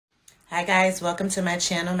Hi guys, welcome to my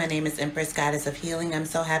channel. My name is Empress Goddess of Healing. I'm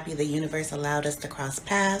so happy the universe allowed us to cross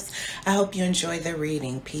paths. I hope you enjoy the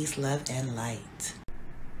reading. Peace, love, and light.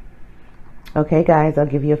 Okay guys, I'll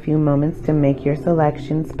give you a few moments to make your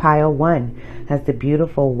selections. Pile 1 has the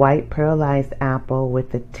beautiful white pearlized apple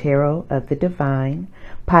with the tarot of the divine.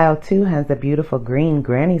 Pile 2 has the beautiful green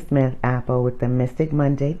Granny Smith apple with the Mystic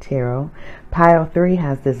Monday tarot. Pile 3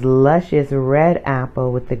 has this luscious red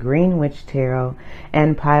apple with the Green Witch tarot.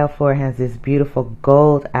 And pile 4 has this beautiful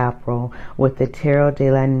gold apple with the Tarot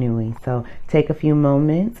de la Nuit. So take a few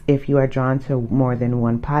moments. If you are drawn to more than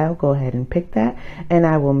one pile, go ahead and pick that, and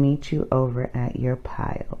I will meet you over at your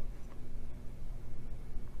pile.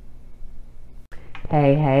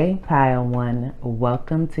 Hey, pile 1,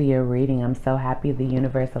 welcome to your reading. I'm so happy the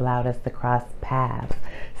universe allowed us to cross paths.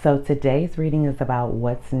 So today's reading is about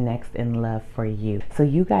what's next in love for you. So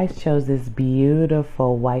you guys chose this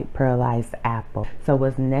beautiful white pearlized apple. So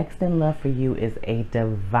what's next in love for you is a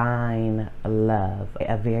divine love,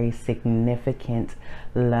 a very significant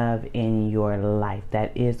love in your life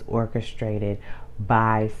that is orchestrated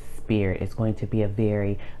by spirit. It's going to be a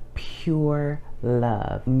very pure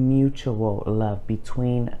love, mutual love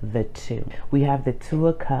between the two. We have the Two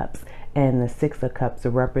of Cups and the Six of Cups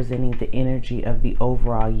representing the energy of the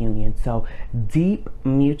overall union. So deep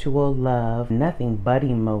mutual love, nothing but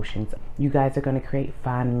emotions. You guys are going to create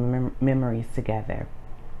fond memories together.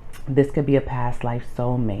 This could be a past life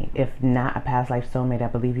soulmate. If not a past life soulmate, I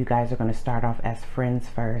believe you guys are going to start off as friends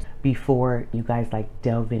first before you guys like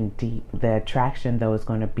delve in deep. The attraction though is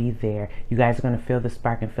going to be there. You guys are going to feel the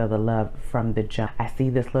spark and feel the love from the jump. I see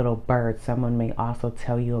this little bird. Someone may also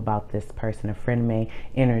tell you about this person. A friend may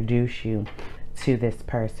introduce you to this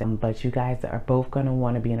person, but you guys are both going to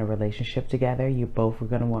want to be in a relationship together. You both are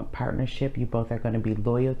going to want partnership. You both are going to be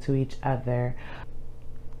loyal to each other.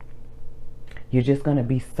 You're just going to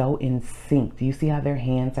be so in sync. Do you see how their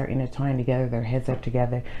hands are intertwined together? Their heads are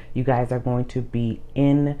together. You guys are going to be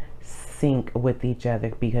in sync with each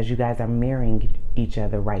other because you guys are mirroring each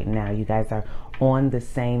other right now. You guys are on the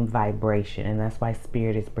same vibration, and that's why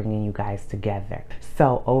spirit is bringing you guys together.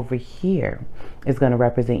 So over here is going to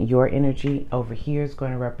represent your energy. Over here is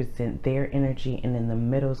going to represent their energy, and in the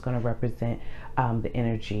middle is going to represent the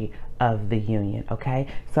energy of the union. Okay,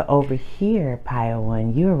 so over here, pile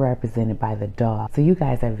 1, you're represented by the dog. So you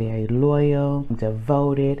guys are very loyal,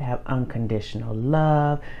 devoted, have unconditional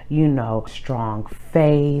love, you know, strong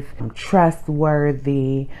faith,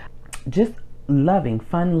 trustworthy, just loving,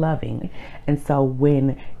 fun loving. And so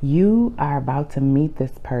when you are about to meet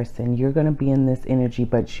this person, you're going to be in this energy,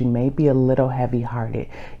 but you may be a little heavy hearted.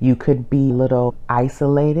 You could be a little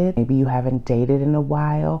isolated. Maybe you haven't dated in a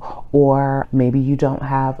while, or maybe you don't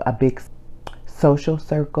have a big social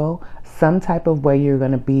circle. Some type of way you're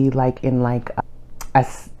going to be like in like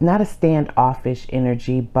not a standoffish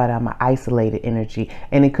energy, but an isolated energy.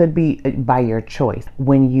 And it could be by your choice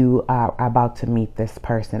when you are about to meet this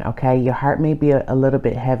person. Okay, your heart may be a little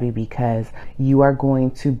bit heavy because you are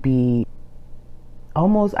going to be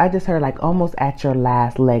almost, I just heard like almost at your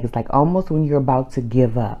last legs, like almost when you're about to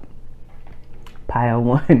give up. Pile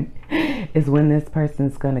 1 is when this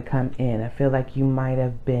person's going to come in. I feel like you might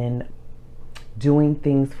have been doing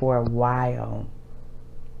things for a while,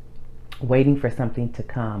 waiting for something to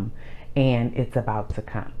come, and it's about to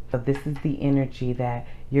come. So this is the energy that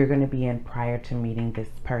you're going to be in prior to meeting this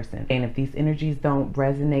person. And if these energies don't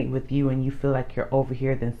resonate with you and you feel like you're over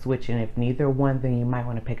here, then switch. And if neither one, then you might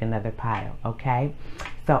want to pick another pile. Okay,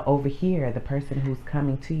 so over here, the person who's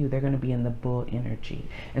coming to you, they're going to be in the bull energy,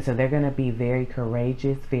 and so they're going to be very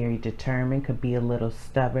courageous, very determined, could be a little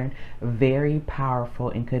stubborn, very powerful,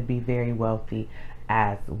 and could be very wealthy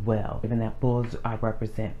as well. Even that bulls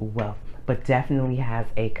represent wealth, but definitely has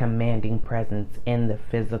a commanding presence in the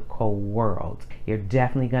physical world. You're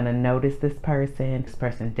definitely going to notice this person. This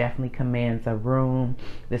person definitely commands a room.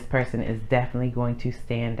 This person is definitely going to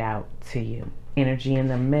stand out to you. Energy in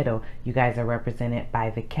the middle, you guys are represented by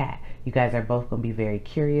the cat. You guys are both going to be very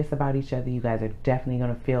curious about each other. You guys are definitely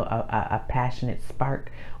going to feel a passionate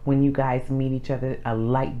spark when you guys meet each other. A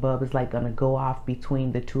light bulb is like going to go off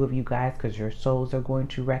between the two of you guys because your souls are going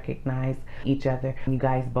to recognize each other. You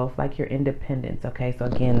guys both like your independence. Okay, so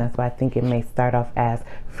again, that's why I think it may start off as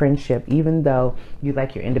friendship. Even though you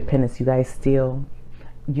like your independence, you guys still,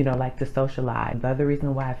 you know, like to socialize. The other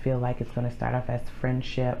reason why I feel like it's going to start off as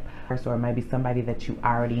friendship, or it might be somebody that you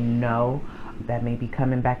already know, that may be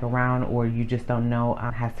coming back around, or you just don't know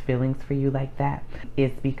has feelings for you like that,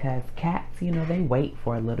 it's because cats, you know, they wait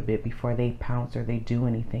for a little bit before they pounce or they do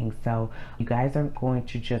anything. So you guys aren't going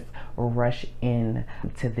to just rush in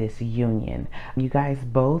to this union. You guys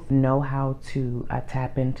both know how to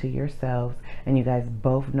tap into yourselves, and you guys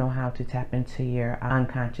both know how to tap into your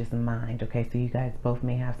unconscious mind. Okay, so you guys both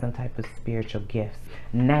may have some type of spiritual gifts.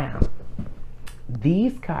 Now,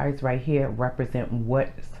 these cards right here represent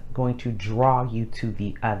what's going to draw you to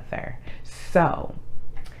the other. So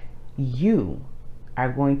you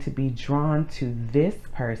are going to be drawn to this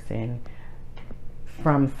person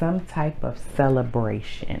from some type of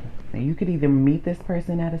celebration. Now, you could either meet this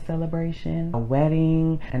person at a celebration, a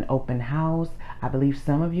wedding, an open house. I believe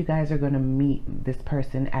some of you guys are going to meet this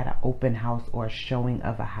person at an open house or a showing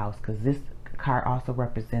of a house, because this card also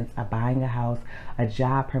represents buying a house, a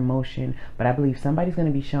job promotion. But I believe somebody's going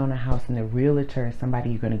to be shown a house, and the realtor is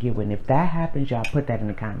somebody you're going to get with. And if that happens, y'all put that in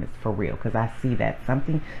the comments for real, because I see that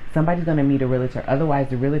somebody's going to meet a realtor.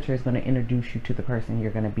 Otherwise, the realtor is going to introduce you to the person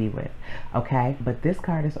you're going to be with. Okay, but this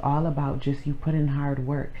card is all about just you put in hard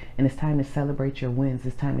work, and it's time to celebrate your wins.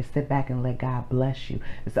 It's time to sit back and let God bless you.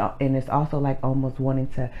 And it's also like almost wanting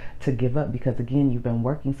to give up, because again, you've been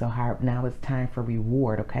working so hard. Now it's time for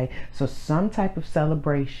reward. Okay, so some type of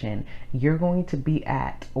celebration you're going to be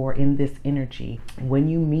at, or in this energy when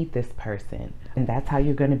you meet this person, and that's how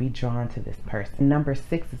you're going to be drawn to this person. Number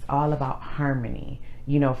 6 is all about harmony,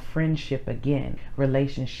 you know, friendship, again,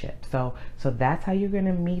 relationship. So that's how you're going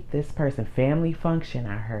to meet this person. Family function,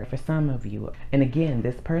 I heard, for some of you. And again,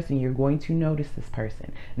 this person, you're going to notice this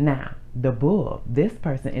person. Now, the bull, this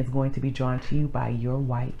person is going to be drawn to you by your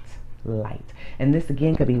white light. And this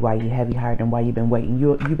again could be why you're heavy hearted and why you've been waiting.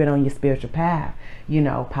 You've been on your spiritual path, you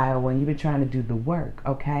know, pile 1. You've been trying to do the work.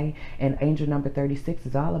 Okay, and angel number 36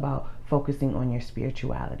 is all about focusing on your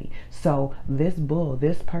spirituality. So this bull,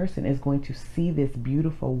 this person is going to see this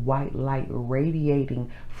beautiful white light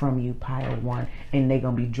radiating from you, pile 1, and they're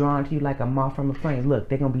gonna be drawn to you like a moth from a flame. Look,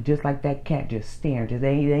 they're gonna be just like that cat, just staring.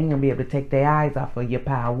 They ain't gonna be able to take their eyes off of your,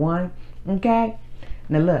 pile 1. Okay,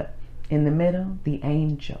 now look, in the middle, the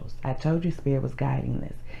angels. I told you Spirit was guiding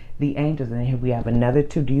this. The angels, and here we have another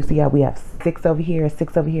 2. Do you see how we have 6 over here,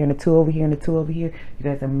 6 over here, and a 2 over here, and a 2 over here? You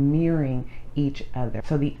guys are mirroring each other.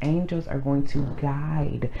 So the angels are going to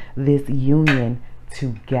guide this union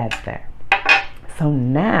together. So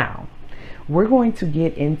now we're going to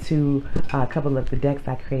get into a couple of the decks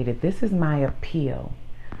I created. This is my appeal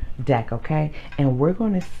deck, okay? And we're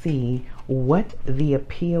going to see what the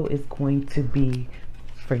appeal is going to be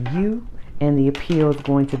for you, and the appeal is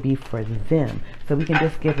going to be for them. So we can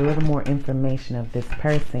just give a little more information of this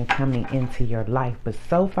person coming into your life. But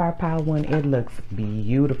so far, pile 1, it looks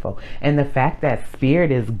beautiful. And the fact that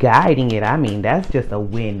Spirit is guiding it, I mean, that's just a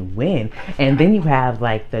win-win. And then you have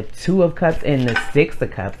like the 2 of Cups and the 6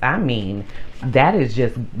 of Cups. I mean, that is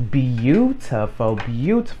just beautiful,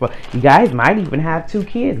 beautiful. You guys might even have 2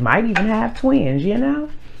 kids, might even have twins, you know?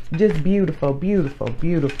 Just beautiful, beautiful,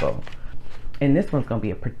 beautiful. And this one's going to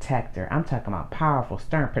be a protector. I'm talking about powerful,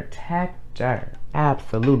 stern protector.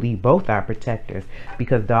 Absolutely. Both are protectors,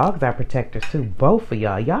 because dogs are protectors too. Both of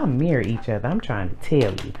y'all. Y'all mirror each other. I'm trying to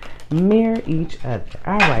tell you. Mirror each other.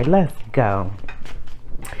 All right, let's go.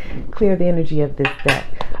 Clear the energy of this deck.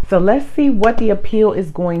 So let's see what the appeal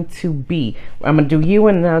is going to be. I'm going to do you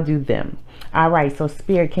and then I'll do them. All right, so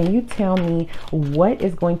Spirit, can you tell me what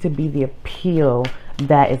is going to be the appeal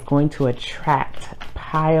that is going to attract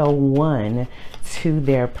pile 1 to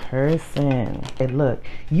their person? And look,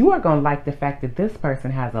 you are going to like the fact that this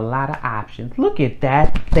person has a lot of options. Look at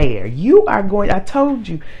that there. You are going, I told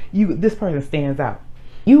you, this person stands out.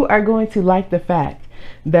 You are going to like the fact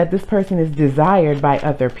that this person is desired by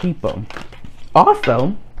other people.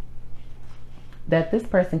 Also, that this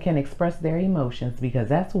person can express their emotions, because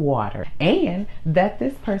that's water, and that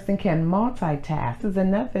this person can multitask. This is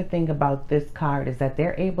another thing about this card, is that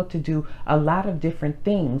they're able to do a lot of different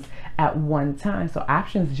things at one time. So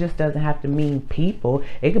options just doesn't have to mean people.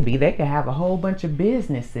 It could be they could have a whole bunch of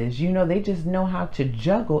businesses. You know, they just know how to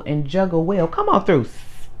juggle, and juggle well. Come on through,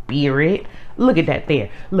 Spirit. Look at that there.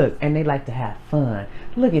 Look, and they like to have fun.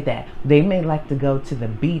 Look at that. They may like to go to the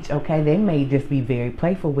beach, okay? They may just be very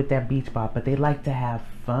playful with that beach ball, but they like to have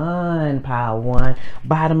fun, pile 1.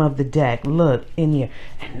 Bottom of the deck. Look in here.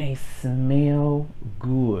 And they smell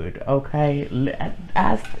good, okay?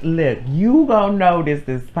 Look, you gonna notice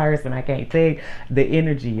this person. I can't think the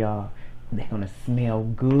energy, y'all. They're gonna smell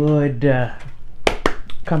good.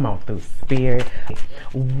 Come on through, Spirit.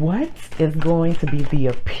 What is going to be the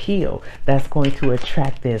appeal that's going to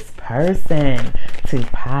attract this person to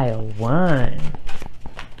pile 1?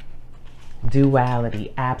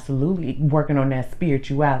 Duality, absolutely. Working on that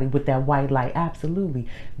spirituality with that white light, absolutely.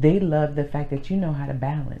 They love the fact that you know how to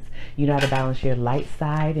balance. You know how to balance your light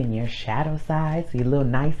side and your shadow side. So you're a little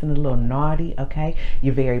nice and a little naughty, okay?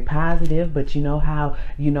 You're very positive, but you know how,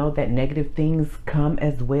 you know, that negative things come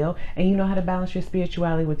as well. And you know how to balance your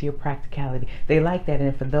spirituality with your practicality. They like that.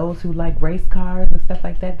 And for those who like race cars and stuff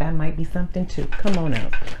like that, that might be something too. Come on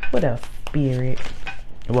out. What else? Spirit.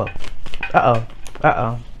 Whoa.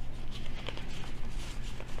 Uh-oh.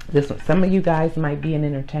 This one, some of you guys might be an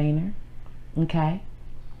entertainer, okay?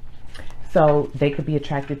 So they could be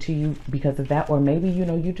attracted to you because of that, or maybe, you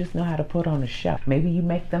know, you just know how to put on a show. Maybe you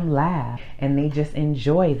make them laugh and they just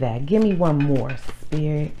enjoy that. Give me one more,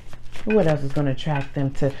 Spirit. What else is going to attract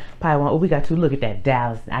them to Pile 1? Oh, we got to look at that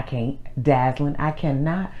dazzling. I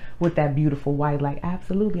cannot with that beautiful white light.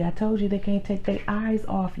 Absolutely. I told you they can't take their eyes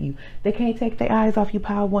off you. They can't take their eyes off you,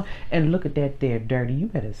 Pile 1. And look at that there, dirty. You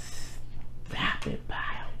better stop it,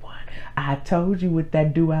 Pile. I told you with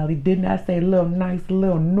that duality, didn't I say a little nice, a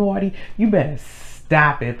little naughty? You better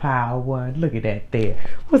stop it, Pile 1. Look at that there.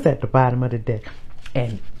 What's at the bottom of the deck?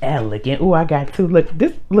 And elegant. Oh, I got two. Look,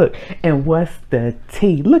 this, look. And what's the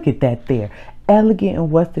T? Look at that there. Elegant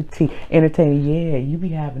and what's the T? Entertaining. Yeah, you be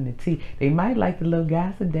having the T. They might like the little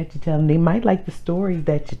gossip that you tell them. They might like the stories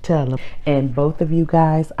that you tell them. And both of you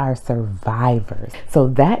guys are survivors. So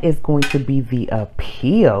that is going to be the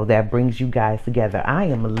appeal that brings you guys together. I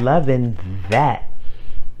am loving that.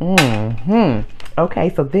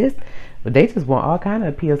 Okay, so this, they just want all kind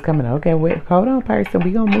of appeals coming. Okay, wait, hold on, person.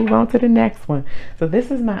 We're going to move on to the next one. So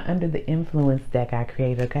this is my Under the Influence deck I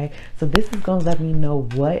created, okay? So this is going to let me know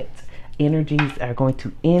what energies are going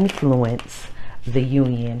to influence the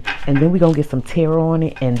union, and then we're gonna get some tarot on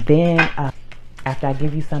it, and then after I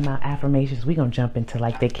give you some affirmations, we're gonna jump into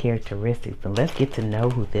like their characteristics, and let's get to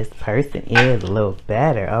know who this person is a little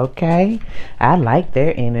better. Okay, I like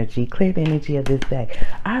their energy. Clear the energy of this deck.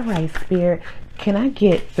 All right, Spirit, can I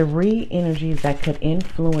get 3 energies that could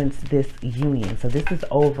influence this union? So this is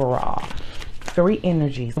overall 3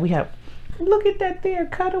 energies. We have, look at that there,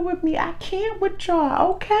 cuddle with me. I can't with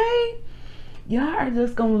y'all, okay? Y'all are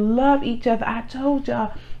just gonna love each other. I told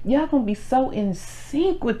y'all, y'all gonna be so in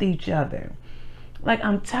sync with each other. Like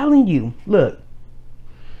I'm telling you, look,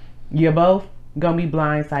 you're both gonna be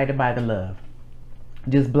blindsided by the love.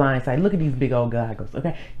 Just blindsided. Look at these big old goggles,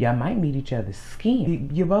 okay? Y'all might meet each other's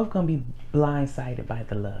skin. You're both gonna be blindsided by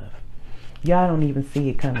the love. Y'all don't even see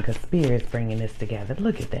it coming because Spirit's bringing this together.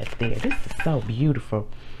 Look at that there. This is so beautiful.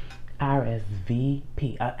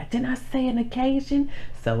 RSVP. Didn't I say an occasion?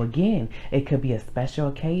 So again, it could be a special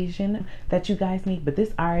occasion that you guys meet, but this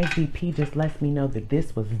RSVP just lets me know that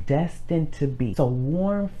this was destined to be. So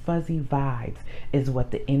warm, fuzzy vibes is what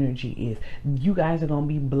the energy is. You guys are going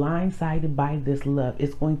to be blindsided by this love.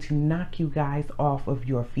 It's going to knock you guys off of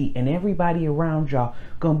your feet, and everybody around y'all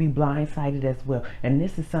going to be blindsided as well. And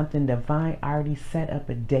this is something divine already set up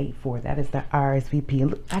a date for. That is the RSVP.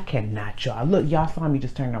 And look, I cannot, y'all. Look, y'all saw me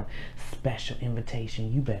just turn on. Special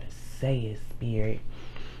invitation. You better say it, Spirit.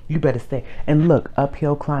 You better say. And look,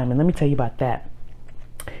 uphill climbing. Let me tell you about that.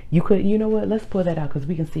 You could, you know what? Let's pull that out because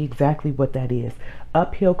we can see exactly what that is.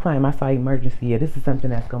 Uphill climb. I saw emergency. Yeah, this is something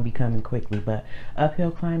that's going to be coming quickly. But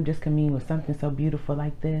uphill climb just can mean with something so beautiful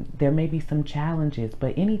like that. There may be some challenges,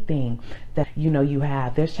 but anything that you know you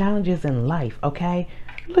have, there's challenges in life. Okay.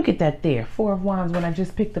 Look at that there. 4 of Wands when I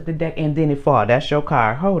just picked up the deck and then it fall. That's your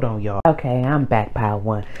card. Hold on, y'all. Okay, I'm back, Pile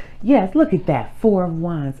 1. Yes, look at that. 4 of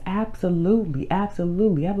Wands. Absolutely.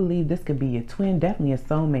 Absolutely. I believe this could be a twin. Definitely a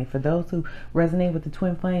soulmate. For those who resonate with the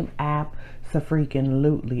twin flame,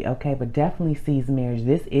 abso-freaking-lutely. Okay, but definitely sees marriage.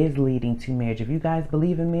 This is leading to marriage. If you guys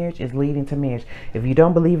believe in marriage, it's leading to marriage. If you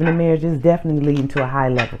don't believe in a marriage, it's definitely leading to a high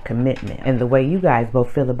level commitment. And the way you guys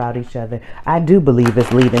both feel about each other, I do believe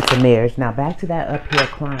it's leading to marriage. Now back to that uphill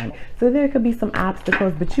climb. So there could be some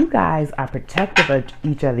obstacles, but you guys are protective of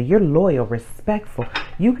each other. You're loyal, respectful.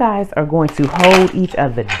 You guys are going to hold each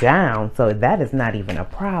other down. So that is not even a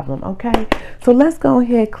problem. Okay. So let's go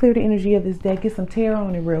ahead, clear the energy of this deck, get some tarot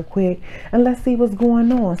on it real quick, and let's see what's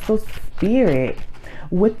going on. So Spirit,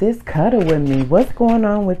 with this cuddle with me, what's going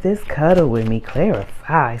on with this cuddle with me?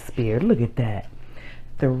 Clarify, Spirit. Look at that.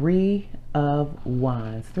 3 of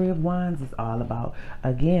Wands. 3 of Wands is all about,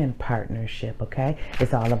 again, partnership, okay?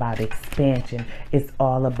 It's all about expansion. It's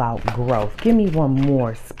all about growth. Give me one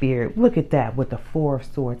more, Spirit. Look at that with the 4 of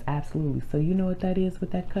Swords. Absolutely. So you know what that is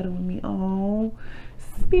with that cuddle with me? Oh,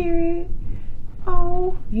 Spirit.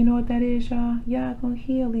 Oh, you know what that is, y'all? Y'all gonna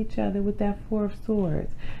heal each other with that 4 of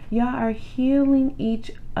Swords. Y'all are healing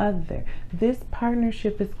each other. This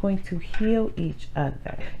partnership is going to heal each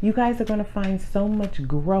other. You guys are going to find so much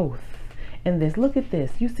growth And this, look at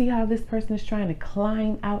this. You see how this person is trying to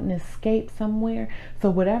climb out and escape somewhere? So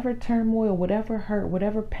whatever turmoil, whatever hurt,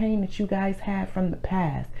 whatever pain that you guys had from the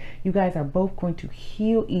past, you guys are both going to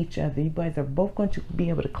heal each other. You guys are both going to be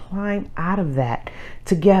able to climb out of that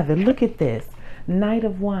together. Look at this. Knight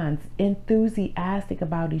of Wands, enthusiastic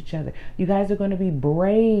about each other. You guys are going to be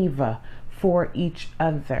brave for each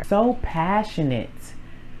other. So passionate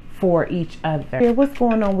for each other. Here, what's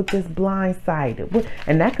going on with this blindsided?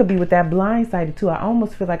 And that could be with that blindsided too. I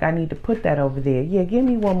almost feel like I need to put that over there. Yeah, give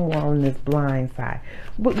me one more on this blind side.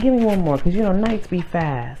 But give me one more, because you know knights be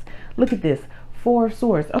fast. Look at this. 4 of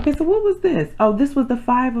Swords. Okay, so what was this? Oh, this was the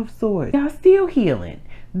 5 of Swords. Y'all still healing.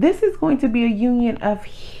 This is going to be a union of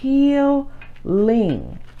healing.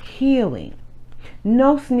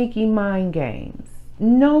 No sneaky mind games.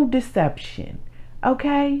 No deception.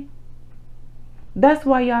 Okay? That's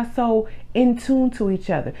why y'all so in tune to each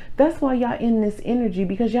other. That's why y'all in this energy,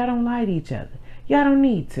 because y'all don't lie to each other. Y'all don't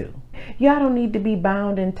need to. Y'all don't need to be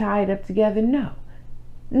bound and tied up together. No.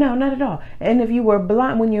 No, not at all. And if you were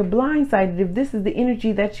blind, when you're blindsided, if this is the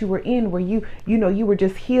energy that you were in, where you were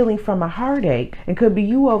just healing from a heartache, and could be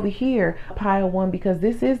you over here, pile 1, because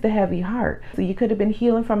this is the heavy heart. So you could have been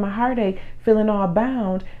healing from a heartache, feeling all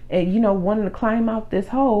bound, and wanting to climb out this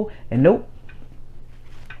hole, and nope.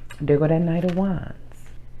 There go that Knight of Wands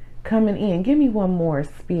coming in. Give me one more,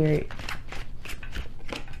 Spirit.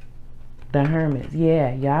 The Hermits.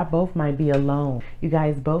 Yeah, y'all both might be alone. You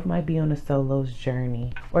guys both might be on a solo's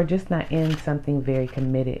journey, or just not in something very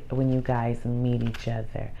committed when you guys meet each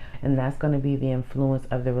other. And that's going to be the influence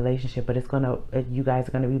of the relationship. But it's going to, you guys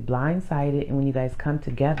are going to be blindsided, and when you guys come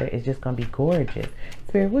together, it's just going to be gorgeous.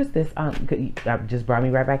 Spirit, what's this? Just brought me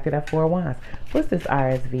right back to that 4 of Wands. What's this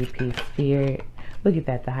RSVP, Spirit? Look at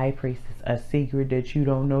that, the High Priestess. A secret that you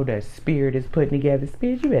don't know that Spirit is putting together.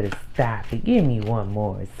 Spirit, you better stop it. Give me one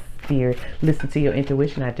more, Spirit. Listen to your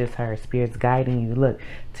intuition. I just heard Spirit's guiding you. Look,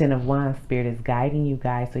 10 of Wands, Spirit is guiding you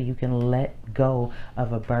guys so you can let go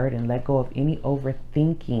of a burden. Let go of any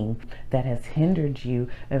overthinking that has hindered you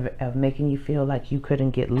of making you feel like you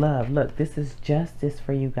couldn't get love. Look, this is justice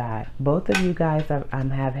for you guys. Both of you guys have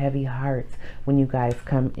heavy hearts when you guys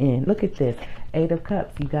come in. Look at this. 8 of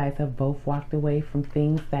Cups. You guys have both walked away from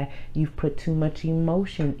things that you've put too much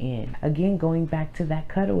emotion in. Again, going back to that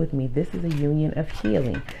cuddle with me, this is a union of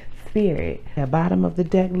healing. Spirit, at bottom of the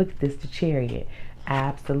deck, look at this, the Chariot.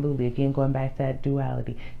 Absolutely. Again, going back to that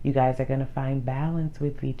duality, you guys are going to find balance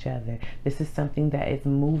with each other. This is something that is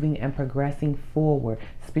moving and progressing forward.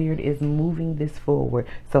 Spirit is moving this forward.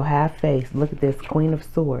 So have faith. Look at this, Queen of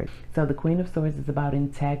Swords. So the Queen of Swords is about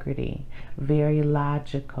integrity, very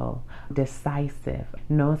logical, decisive,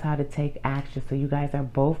 knows how to take action. So you guys are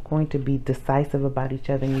both going to be decisive about each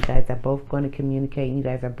other, and you guys are both going to communicate, and you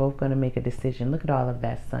guys are both going to make a decision. Look at all of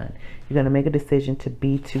that, Sun. You're going to make a decision to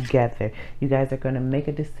be together. You guys are going to make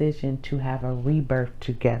a decision to have a rebirth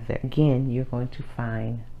together. Again, you're going to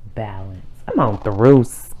find balance. Come on through,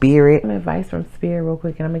 Spirit. Some advice from Spirit real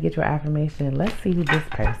quick, and I'm going to get your affirmation, and let's see who this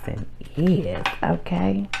person is,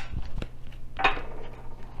 okay?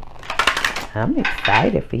 I'm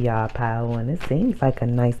excited for y'all, pile 1. It seems like a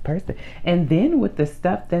nice person. And then with the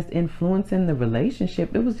stuff that's influencing the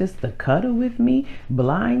relationship, it was just the cuddle with me,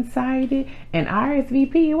 blindsided, and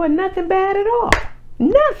RSVP. It wasn't nothing bad at all.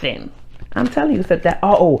 Nothing. I'm telling you, except that,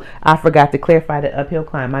 oh, I forgot to clarify the uphill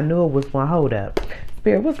climb. I knew it was one. Hold up.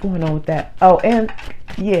 Spirit, what's going on with that? Oh, and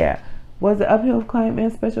yeah. Was it uphill climb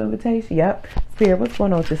and special invitation? Yep. Spirit, what's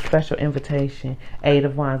going on with this special invitation? 8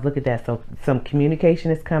 of Wands. Look at that. So some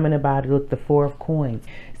communication is coming about it. Look, the 4 of Coins.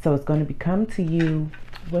 So it's going to come to you.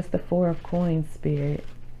 What's the 4 of Coins, Spirit?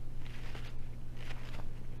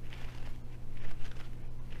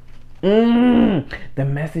 The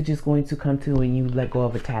message is going to come to when you let go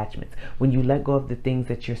of attachments, when you let go of the things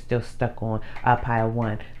that you're still stuck on, pile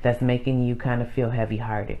 1, that's making you kind of feel heavy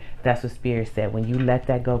hearted. That's what Spirit said. When you let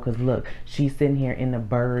that go, because look, she's sitting here in the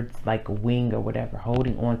bird's like wing or whatever,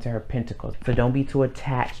 holding on to her pentacles. So don't be too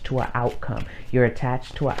attached to an outcome. You're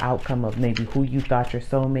attached to an outcome of maybe who you thought your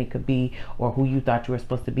soulmate could be, or who you thought you were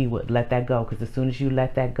supposed to be with. Let that go, because as soon as you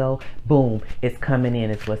let that go, boom, it's coming in,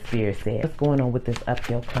 is what Spirit said. What's going on with this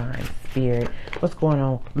uphill climb, Spirit? What's going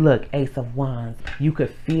on? Look, Ace of Wands. You could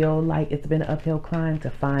feel like it's been an uphill climb to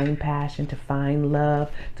find passion, to find love,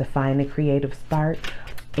 to find a creative spark.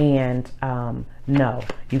 And no,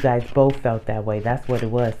 you guys both felt that way. That's what it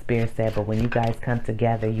was, Spirit said. But when you guys come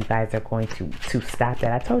together, you guys are going to stop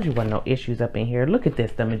that. I told you wasn't no issues up in here. Look at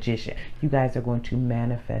this, the Magician. You guys are going to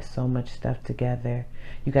manifest so much stuff together.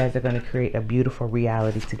 You guys are going to create a beautiful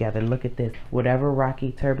reality together. Look at this. Whatever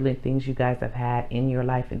rocky, turbulent things you guys have had in your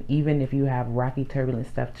life, and even if you have rocky, turbulent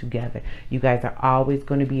stuff together, you guys are always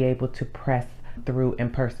going to be able to press through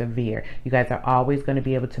and persevere. You guys are always going to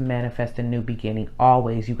be able to manifest a new beginning.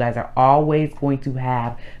 Always. You guys are always going to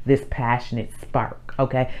have this passionate spark.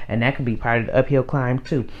 Okay. And that can be part of the uphill climb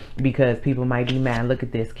too, because people might be mad. Look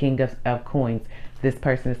at this, King of Coins. This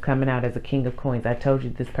person is coming out as a King of Coins. I told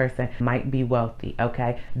you this person might be wealthy.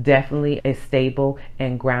 Okay. Definitely is stable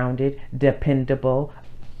and grounded, dependable.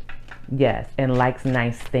 Yes. And likes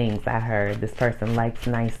nice things. I heard this person likes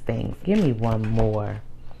nice things. Give me one more.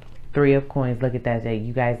 Three of Coins. Look at that.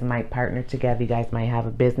 You guys might partner together. You guys might have a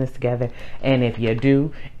business together. And if you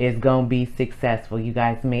do, it's going to be successful. You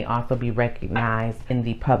guys may also be recognized in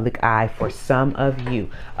the public eye for some of you.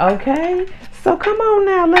 Okay? So come on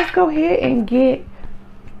now. Let's go ahead and get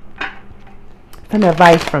some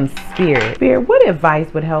advice from Spirit. Spirit, what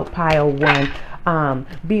advice would help pile 1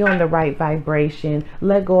 be on the right vibration,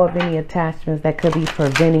 let go of any attachments that could be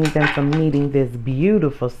preventing them from meeting this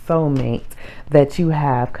beautiful soulmate that you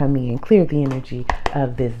have coming in? Clear the energy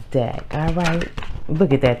of this deck. All right,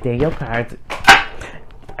 look at that there. Your cards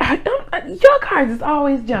is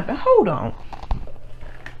always jumping. Hold on,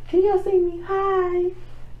 can y'all see me? Hi.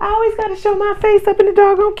 I always got to show my face up in the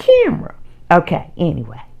doggone camera. Okay,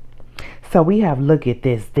 anyway, so we have, look at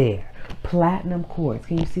this there, platinum quartz.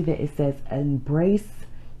 Can you see that it says embrace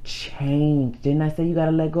change? Didn't I say you got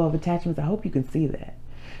to let go of attachments? I hope you can see that.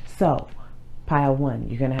 So pile 1,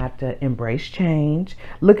 you're going to have to embrace change.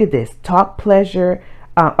 Look at this, talk pleasure.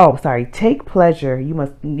 Take pleasure. You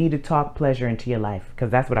must need to talk pleasure into your life,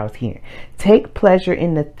 because that's what I was hearing. Take pleasure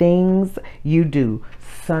in the things you do.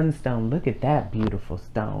 Sunstone. Look at that beautiful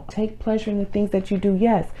stone. Take pleasure in the things that you do.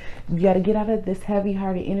 Yes, you got to get out of this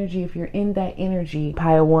heavy-hearted energy if you're in that energy,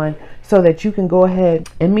 pile 1, so that you can go ahead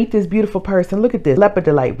and meet this beautiful person. Look at this. Leopard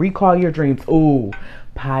delight. Recall your dreams. Oh,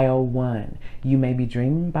 pile 1. You may be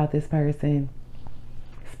dreaming about this person.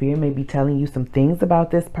 Spirit may be telling you some things about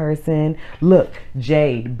this person. Look,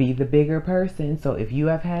 Jade, be the bigger person. So if you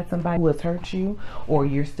have had somebody who has hurt you, or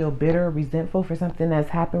you're still bitter or resentful for something that's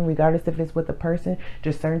happened, regardless if it's with a person,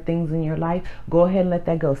 just certain things in your life, go ahead and let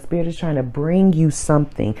that go. Spirit is trying to bring you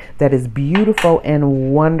something that is beautiful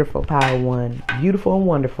and wonderful. Pile 1, beautiful and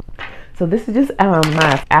wonderful. So this is just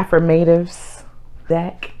my affirmatives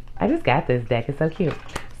deck. I just got this deck. It's so cute.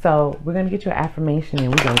 So we're going to get your affirmation, and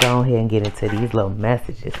we're going to go ahead and get into these little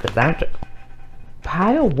messages, because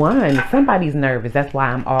pile 1, somebody's nervous. That's why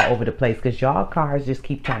I'm all over the place, because y'all cards just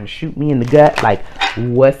keep trying to shoot me in the gut. Like,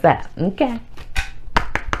 what's that? Okay.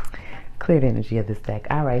 Clear the energy of this deck.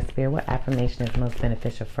 All right, Spirit, what affirmation is most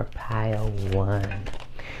beneficial for pile 1?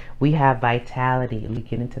 We have vitality. We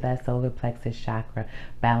get into that solar plexus chakra.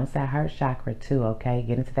 Balance that heart chakra too, okay?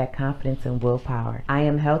 Get into that confidence and willpower. I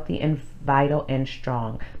am healthy and vital and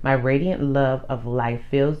strong. My radiant love of life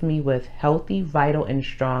fills me with healthy, vital, and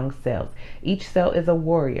strong cells. Each cell is a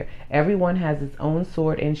warrior. Everyone has its own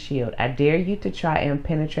sword and shield. I dare you to try and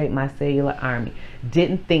penetrate my cellular army.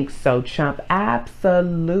 Didn't think so, chump.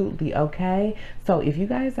 Absolutely, okay? So if you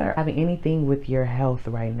guys are having anything with your health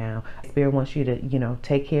right now, Spirit wants you to,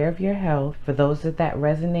 take care of your health. For those that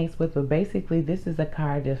resonates with, but basically this is a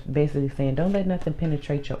card that's basically saying, don't let nothing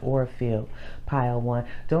penetrate your aura field, pile 1.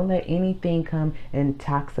 Don't let anything come and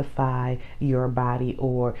toxify your body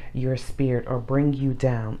or your spirit or bring you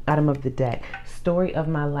down. Bottom of the deck, story of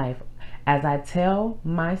my life. As I tell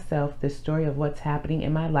myself the story of what's happening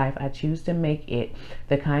in my life, I choose to make it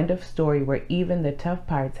the kind of story where even the tough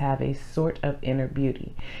parts have a sort of inner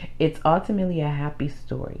beauty. It's ultimately a happy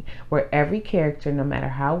story where every character, no matter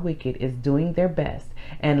how wicked, is doing their best.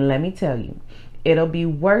 And let me tell you, it'll be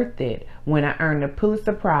worth it when I earn the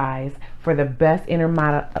Pulitzer Prize for the best inner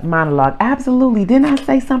monologue. Absolutely. Didn't I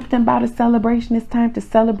say something about a celebration? It's time to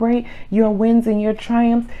celebrate your wins and your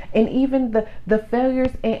triumphs, and even the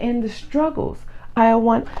failures and the struggles.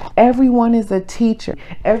 Everyone is a teacher.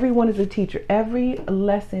 Everyone is a teacher. Every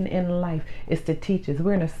lesson in life is to teach us.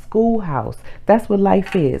 We're in a schoolhouse. That's what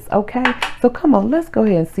life is. Okay. So come on, let's go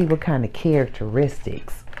ahead and see what kind of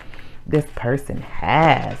characteristics this person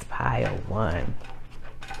has, pile 1.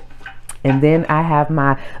 And then I have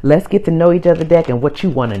my let's get to know each other deck, and what you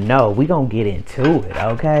want to know. We're going to get into it,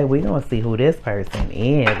 okay? We're going to see who this person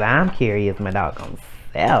is. I'm curious my doggone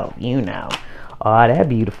self, All that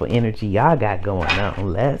beautiful energy y'all got going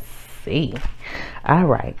on. Let's see. All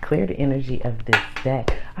right, clear the energy of this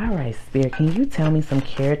deck. All right, Spirit, can you tell me some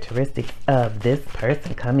characteristics of this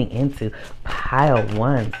person coming into pile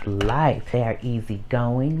one's life? They are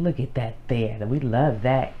easygoing. Look at that there. We love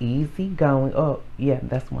that. Easygoing. Oh, yeah,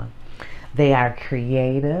 that's one. They are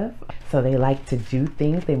creative, so they like to do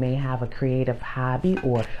things. They may have a creative hobby,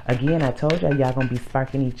 or again, I told y'all gonna be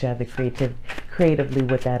sparking each other creatively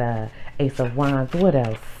with that Ace of Wands. What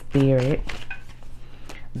else, Spirit?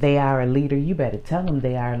 They are a leader. You better tell them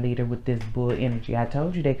they are a leader with this bull energy. I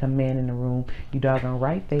told you they come in the room. You doggone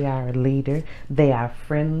right, they are a leader. They are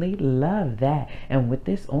friendly. Love that. And with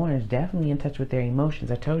this orange, definitely in touch with their emotions.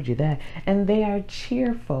 I told you that. And they are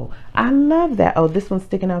cheerful. I love that. Oh, this one's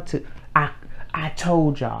sticking out too. I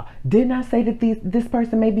told y'all. Didn't I say that this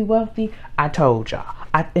person may be wealthy? I told y'all.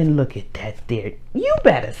 And look at that there. You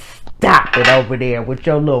better stop it over there with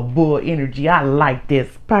your little bull energy. I like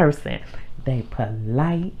this person. They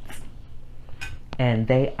polite and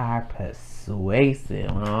they are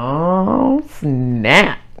persuasive. Oh,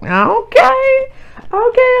 snap. Okay.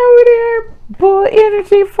 Okay, over there. Bull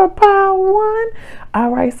energy for pile one.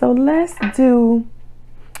 All right, so let's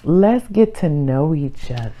get to know each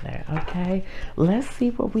other, okay? Let's see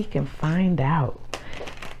what we can find out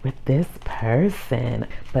with this person.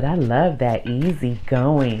 But I love that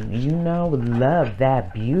easygoing, you know, love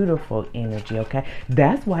that beautiful energy, okay?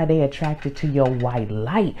 That's why they attracted to your white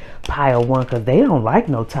light, pile one, because they don't like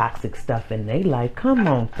no toxic stuff and they like, come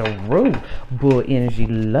on through, bull energy.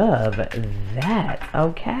 Love that,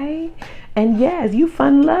 okay? And yes, you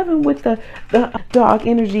fun loving with the dog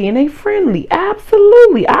energy and they friendly.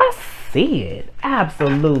 Absolutely. I see it.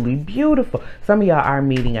 Absolutely beautiful. Some of y'all are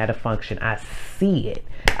meeting at a function. I see it.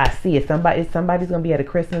 I see it. Somebody's gonna be at a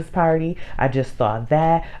Christmas party. I just saw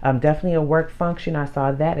that. Definitely a work function. I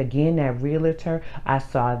saw that. Again, that realtor. I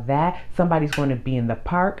saw that. Somebody's going to be in the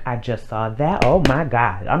park. I just saw that. Oh my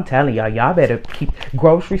God. I'm telling y'all better keep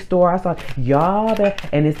grocery store. I saw y'all better,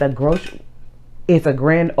 and it's a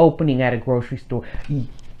grand opening at a grocery store.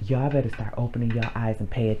 Y'all better start opening your eyes and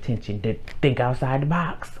pay attention. Think outside the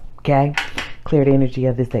box, okay? Clear the energy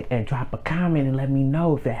of this deck and drop a comment and let me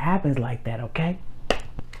know if it happens like that, okay?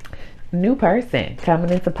 New person coming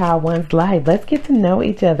into pile one's life. Let's get to know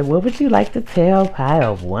each other. What would you like to tell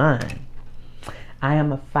pile one? I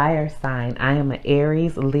am a fire sign. I am an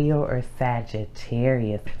Aries, Leo, or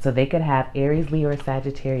Sagittarius. So they could have Aries, Leo, or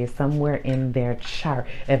Sagittarius somewhere in their chart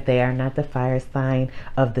if they are not the fire sign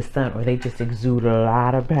of the sun, or they just exude a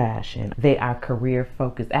lot of passion. They are career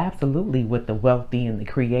focused, absolutely, with the wealthy and the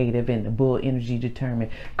creative and the bull energy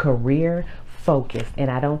determined. Career focus.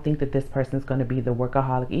 And I don't think that this person is going to be the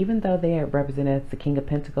workaholic, even though they are represented as the King of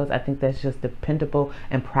Pentacles. I think that's just dependable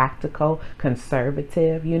and practical,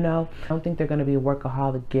 conservative, you know. I don't think they're going to be a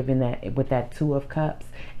workaholic, given that with that Two of Cups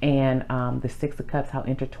and the Six of Cups, how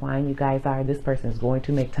intertwined you guys are. This person is going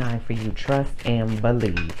to make time for you. Trust and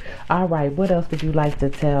believe. All right, what else would you like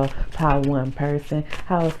to tell pile one person?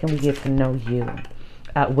 How else can we get to know you?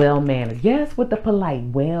 Well-mannered. Yes, with the polite,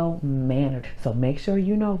 well-mannered. So make sure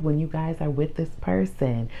you know when you guys are with this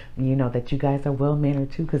person, you know that you guys are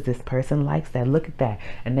well-mannered too, because this person likes that. Look at that.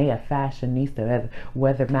 And they are fashionista,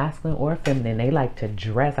 whether masculine or feminine. They like to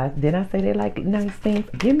dress. Didn't I say they like nice things?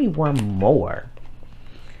 Give me one more.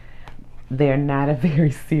 They're not a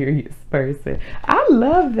very serious person. I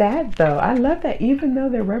love that though. I love that, even though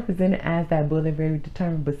they're represented as that bull, they're very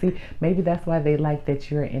determined. But see, maybe that's why they like that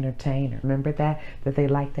you're an entertainer. Remember that they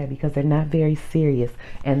like that, because they're not very serious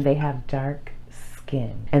and they have dark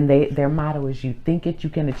skin. And their motto is, you think it, you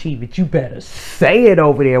can achieve it. You better say it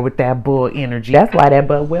over there with that bull energy. That's why that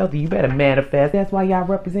bull wealthy, you better manifest. That's why y'all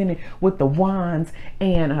represented with the wands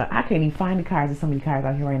and I can't even find the cards. There's so many cards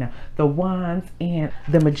out here right now. The wands and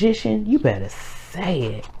the magician. You better say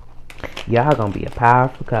it. Y'all gonna be a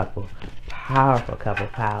powerful couple. Powerful couple,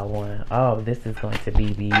 pile one. Oh, this is going to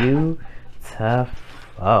be beautiful.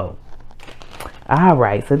 All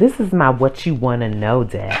right, so this is my what you want to know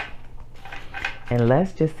deck. And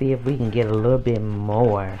let's just see if we can get a little bit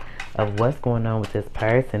more of what's going on with this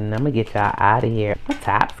person. And I'm going to get y'all out of here. My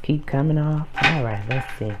tops keep coming off. All right,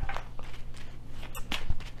 let's see.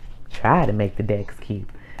 Try to make the decks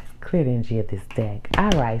keep clear the energy of this deck. All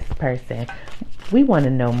right, person. We want to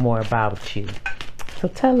know more about you. So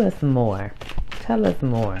tell us more. Tell us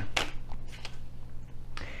more.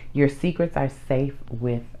 Your secrets are safe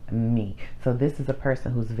with me. So this is a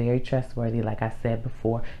person who's very trustworthy. Like I said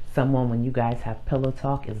before, someone, when you guys have pillow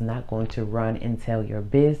talk, is not going to run and tell your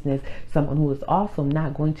business. Someone who is also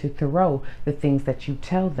not going to throw the things that you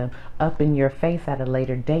tell them up in your face at a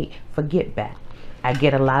later date. Forget that. I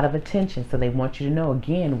get a lot of attention. So they want you to know,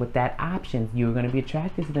 again, with that options, you're going to be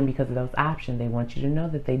attracted to them because of those options. They want you to know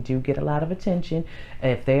that they do get a lot of attention.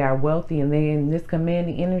 If they are wealthy and they're in this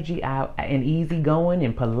commanding energy out and easygoing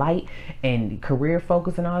and polite and career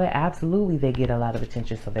focused and all that, absolutely they get a lot of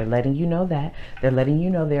attention. So they're letting you know that. They're letting you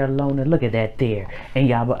know they're alone. And look at that there. And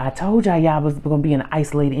y'all, I told y'all was going to be an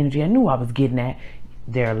isolated energy. I knew I was getting that.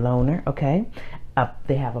 They're a loner, okay?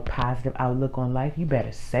 They have a positive outlook on life. You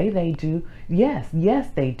better say they do. Yes,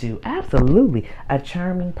 they do. Absolutely. A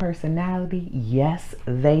charming personality. Yes,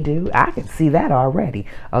 they do. I can see that already.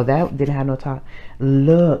 Oh, that didn't have no talk.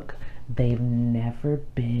 Look, they've never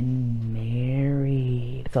been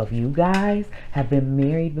married. So if you guys have been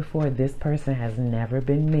married before, this person has never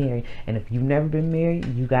been married. And if you've never been married,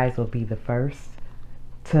 you guys will be the first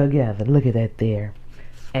together. Look at that there.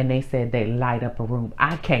 And they said they light up a room.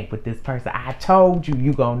 I can't with this person. I told you,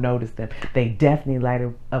 you gonna notice them. They definitely light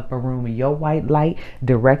up a room, and your white light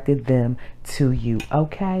directed them to you.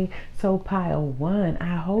 Okay, so pile one,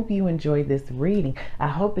 I hope you enjoyed this reading. I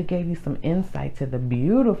hope it gave you some insight to the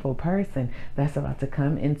beautiful person that's about to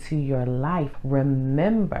come into your life.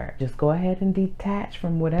 Remember, just go ahead and detach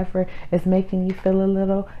from whatever is making you feel a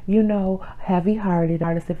little, you know, heavy-hearted,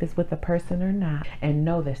 regardless if it's with a person or not, and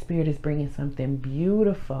know that spirit is bringing something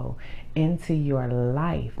beautiful into your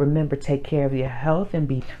life. Remember, take care of your health and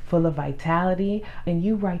be full of vitality, and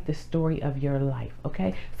you write the story of your life.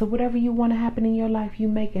 Okay, so whatever you want to happen in your life, you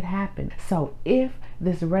make it happen. So if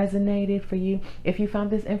this resonated for you, if you found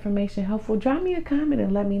this information helpful, drop me a comment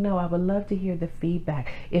and let me know. I would love to hear the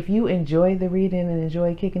feedback. If you enjoy the reading and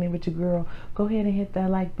enjoy kicking it with your girl, go ahead and hit that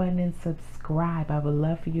like button and subscribe. I would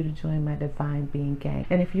love for you to join my Divine Being gang.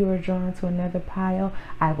 And if you are drawn to another pile,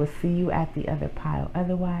 I will see you at the other pile.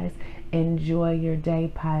 Otherwise, enjoy your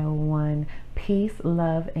day, pile one. Peace,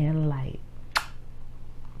 love, and light.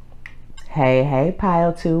 Hey,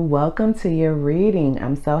 pile two, welcome to your reading.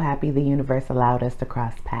 I'm so happy the universe allowed us to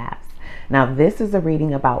cross paths. Now, this is a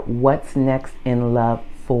reading about what's next in love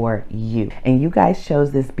for you. And you guys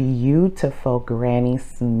chose this beautiful Granny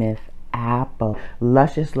Smith apple,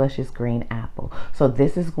 luscious green apple. So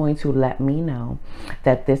this is going to let me know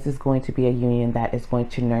that this is going to be a union that is going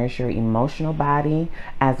to nourish your emotional body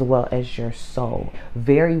as well as your soul.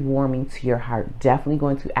 Very warming to your heart, definitely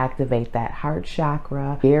going to activate that heart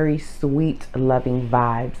chakra. Very sweet, loving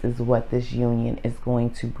vibes is what this union is going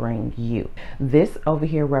to bring you. This over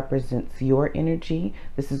here represents your energy.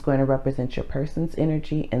 This is going to represent your person's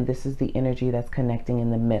energy, and this is the energy that's connecting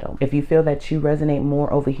in the middle. If you feel that you resonate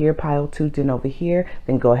more over here, pile two, than over here,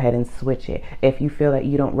 then go ahead and switch it. If you feel that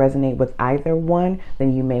you don't resonate with either one,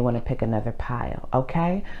 then you may want to pick another pile.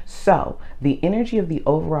 Okay, so the energy of the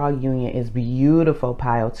overall union is beautiful,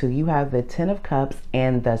 pile two. You have the 10 of Cups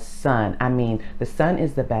and the Sun. I mean, the Sun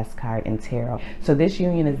is the best card in tarot. So this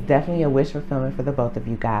union is definitely a wish fulfillment for the both of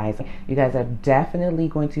you guys. You guys are definitely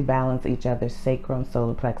going to balance each other's sacral and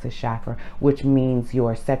solar plexus chakra, which means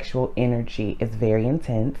your sexual energy is very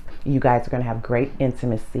intense. You guys are going to have great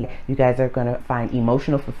intimacy. You guys are going to find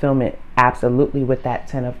emotional fulfillment absolutely with that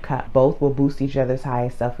 10 of Cups. Both will boost each other's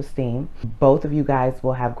highest self-esteem. Both of you guys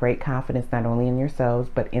will have great confidence not only in yourselves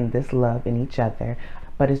but in this love in each other.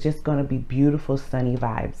 But it's just going to be beautiful sunny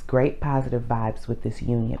vibes, great positive vibes with this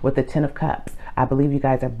union. With the 10 of Cups, I believe you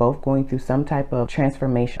guys are both going through some type of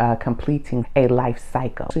transformation, completing a life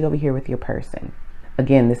cycle. So over here with your person.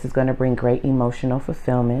 Again, this is going to bring great emotional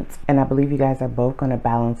fulfillment, and I believe you guys are both going to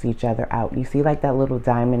balance each other out. You see like that little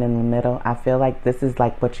diamond in the middle? I feel like this is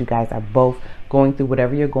like what you guys are both going through,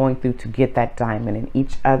 whatever you're going through to get that diamond, and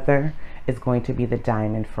each other is going to be the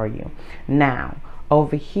diamond for you. Now,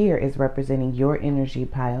 over here is representing your energy,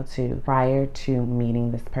 pile two, prior to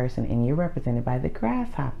meeting this person, and you're represented by the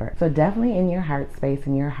grasshopper. So definitely in your heart space,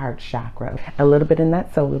 in your heart chakra, a little bit in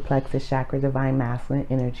that solar plexus chakra, divine masculine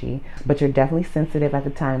energy, but you're definitely sensitive at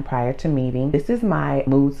the time prior to meeting. This is my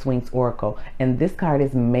mood swings oracle, and this card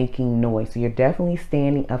is making noise. So you're definitely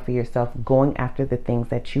standing up for yourself, going after the things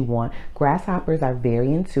that you want. Grasshoppers are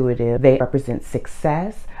very intuitive. They represent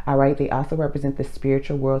success. All right, they also represent the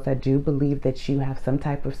spiritual worlds. I do believe that you have some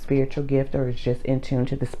type of spiritual gift or is just in tune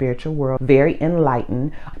to the spiritual world. Very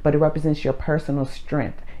enlightened, but it represents your personal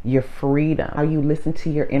strength, your freedom, how you listen to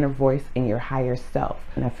your inner voice and your higher self.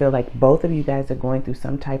 And I feel like both of you guys are going through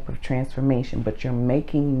some type of transformation, but you're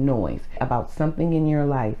making noise about something in your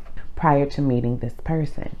life prior to meeting this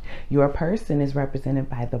person. Your person is represented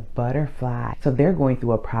by the butterfly. So they're going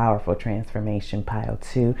through a powerful transformation, pile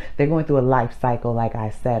two. They're going through a life cycle, like I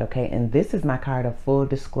said, okay? And this is my card of full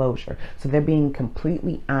disclosure. So they're being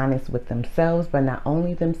completely honest with themselves, but not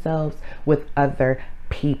only themselves, with other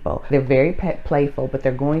people. They're very playful, but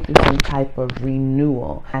they're going through some type of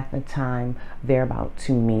renewal at the time they're about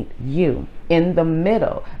to meet you. In the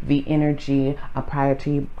middle, the energy prior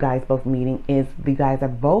to you guys both meeting is you guys are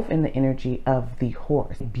both in the energy of the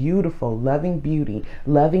horse. Beautiful, loving beauty,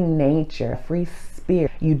 loving nature, free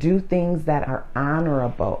spirit. You do things that are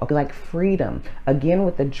honorable, like freedom. Again,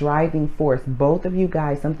 with the driving force, both of you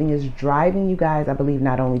guys, something is driving you guys, I believe,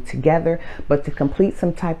 not only together, but to complete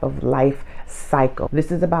some type of life cycle.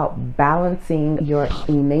 This is about balancing your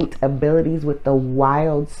innate abilities with the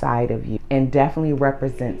wild side of you, and definitely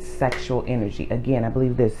represents sexual energy. Again, I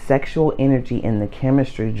believe there's sexual energy in the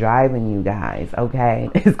chemistry driving you guys, okay?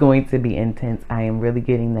 It's going to be intense. I am really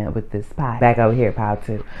getting that with this pie. Back over here, pile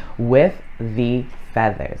 2, with the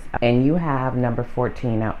feathers. And you have number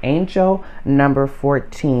 14. Now, angel number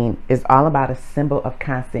 14 is all about a symbol of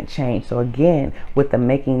constant change. So again, with the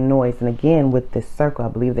making noise, and again with this circle, I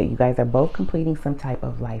believe that you guys are both completing some type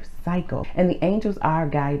of life cycle, and the angels are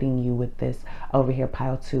guiding you with this over here,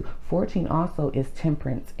 pile 2. 14 also is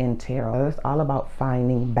temperance in tarot. It's all about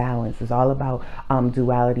finding balance. It's all about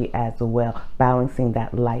duality as well, balancing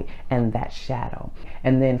that light and that shadow.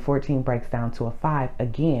 And then 14 breaks down to a 5,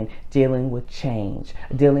 again dealing with change,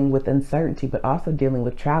 dealing with uncertainty, but also dealing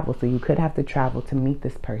with travel. So you could have to travel to meet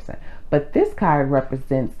this person. But this card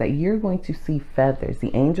represents that you're going to see feathers.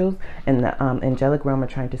 The angels and the angelic realm are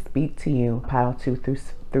trying to speak to you, pile 2,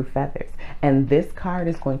 through feathers. And this card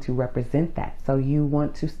is going to represent that. So you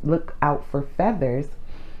want to look out for feathers,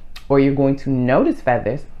 or you're going to notice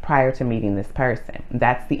feathers prior to meeting this person.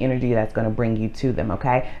 That's the energy that's going to bring you to them,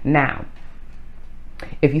 okay? Now,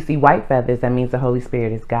 if you see white feathers, that means the Holy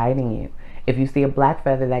Spirit is guiding you. If you see a black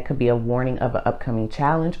feather, that could be a warning of an upcoming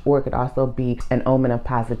challenge, or it could also be an omen of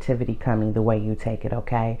positivity coming the way you take it,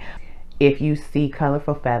 okay? If you see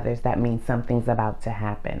colorful feathers, that means something's about to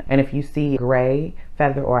happen. And if you see gray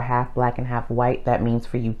feather or half black and half white, that means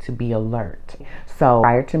for you to be alert. So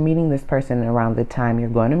prior to meeting this person, around the time you're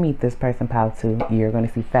going to meet this person, pile 2, you're going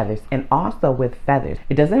to see feathers. And also with feathers,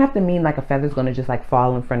 it doesn't have to mean like a feather's going to just like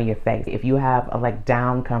fall in front of your face. If you have like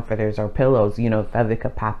down comforters or pillows, you know, a feather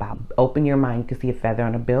could pop out. Open your mind. You can see a feather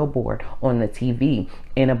on a billboard, on the TV,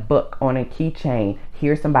 in a book, on a keychain.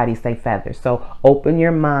 Hear somebody say feather. So open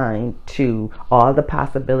your mind to all the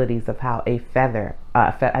possibilities of how a feather,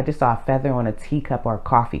 I just saw a feather on a teacup or a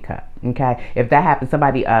coffee cup. Okay, if that happens,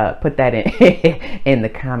 somebody put that in in the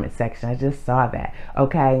comment section. I just saw that.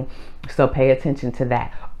 Okay, so pay attention to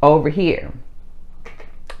that. Over here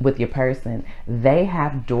with your person, they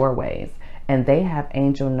have doorways. And they have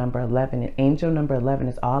angel number 11. And angel number 11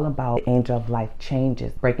 is all about angel of life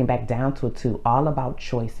changes, breaking back down to a 2, all about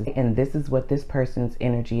choices. And this is what this person's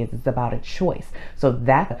energy is. It's about a choice. So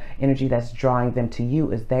that energy that's drawing them to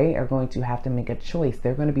you is they are going to have to make a choice.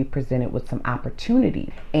 They're going to be presented with some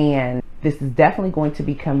opportunity. And this is definitely going to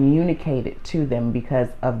be communicated to them because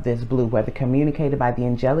of this blue, whether communicated by the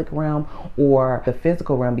angelic realm or the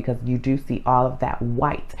physical realm, because you do see all of that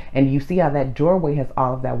white. And you see how that doorway has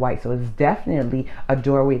all of that white. So it's definitely a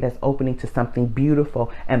doorway that's opening to something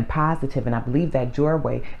beautiful and positive. And I believe that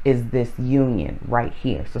doorway is this union right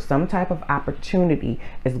here. So some type of opportunity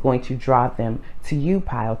is going to draw them to you,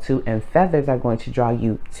 pile 2, and feathers are going to draw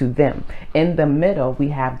you to them. In the middle, we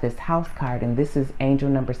have this house card, and this is angel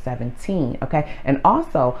number 17. Okay, and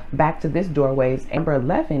also back to this doorways, number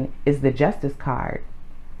 11 is the justice card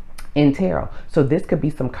in tarot. So this could be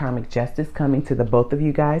some karmic justice coming to the both of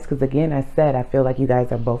you guys, because again, I said I feel like you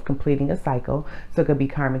guys are both completing a cycle. So it could be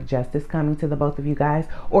karmic justice coming to the both of you guys,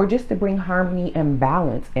 or just to bring harmony and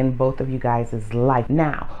balance in both of you guys' life.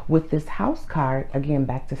 Now with this house card, again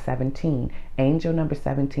back to 17, angel number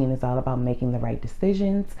 17 is all about making the right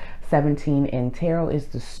decisions. 17 in tarot is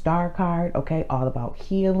the star card, okay, all about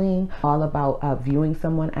healing, all about viewing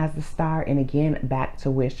someone as the star, and again back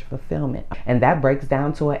to wish fulfillment. And that breaks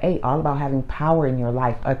down to an 8, all about having power in your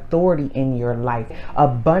life, authority in your life,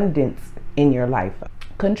 abundance in your life,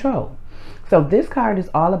 control. So this card is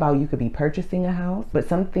all about, you could be purchasing a house, but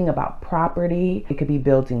something about property. It could be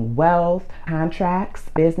building wealth, contracts,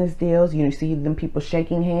 business deals. You see them people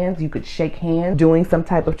shaking hands. You could shake hands, doing some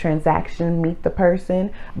type of transaction, meet the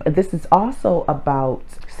person. But this is also about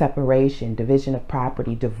separation, division of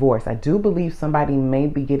property, divorce. I do believe somebody may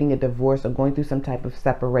be getting a divorce or going through some type of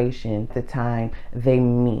separation at the time they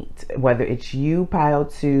meet, whether it's you, pile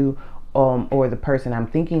 2, or the person. I'm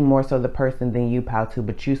thinking more so the person than you, pile 2,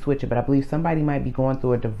 but you switch it. But I believe somebody might be going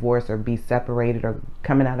through a divorce or be separated or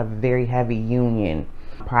coming out of a very heavy union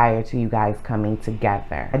prior to you guys coming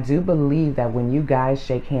together. I do believe that when you guys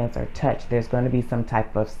shake hands or touch, there's going to be some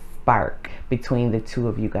type of spark between the two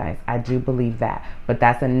of you guys. I do believe that. But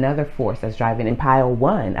that's another force that's driving. In pile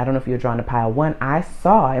 1, I don't know if you're drawn to pile 1, I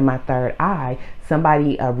saw in my third eye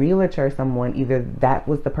somebody, a realtor, someone, either that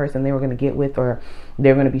was the person they were going to get with, or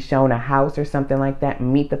they're going to be shown a house or something like that,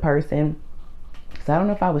 meet the person. So I don't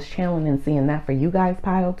know if I was channeling and seeing that for you guys,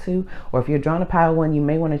 pile 2, or if you're drawn to pile 1, you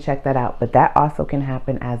may want to check that out, but that also can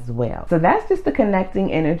happen as well. So that's just the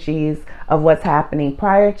connecting energies of what's happening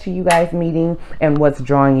prior to you guys meeting and what's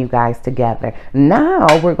drawing you guys together. Now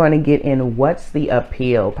we're going to get in what's the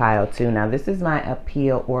appeal, pile 2. Now this is my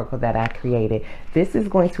appeal oracle that I created. This is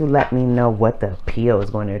going to let me know what the appeal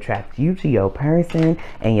is going to attract you to your person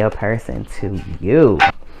and your person to you.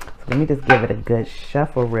 So let me just give it a good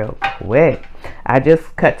shuffle real quick. I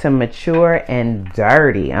just cut to mature and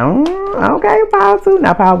dirty. Okay, pile 2.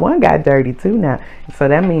 Now pile 1 got dirty too now. So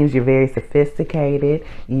that means you're very sophisticated.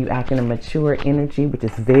 You act in a mature energy, which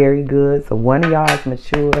is very good. So one of y'all is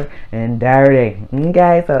mature and dirty.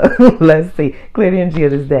 Okay, so let's see. Clear the energy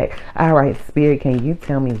of this deck. All right, Spirit, can you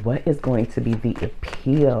tell me what is going to be the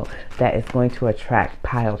appeal that is going to attract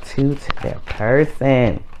pile 2 to their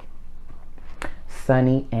person?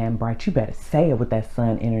 Sunny and bright. You better say it with that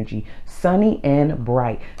sun energy. Sunny and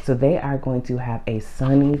bright. So they are going to have a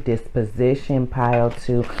sunny disposition, pile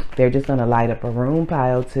 2. They're just going to light up a room,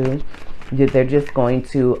 pile 2. They're just going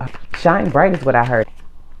to shine bright is what I heard.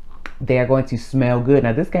 They're going to smell good.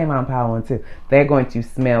 Now this came on pile 1 too. They're going to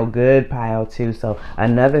smell good, pile 2. So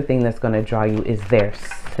another thing that's going to draw you is their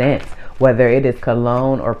scent, whether it is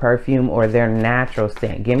cologne or perfume or their natural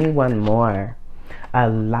scent. Give me one more. A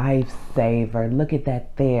lifesaver. Look at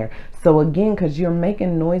that there. So again, because you're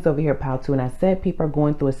making noise over here, pile 2, and I said people are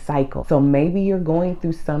going through a cycle. So maybe you're going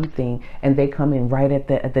through something and they come in right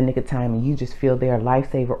at the nick of time and you just feel they're a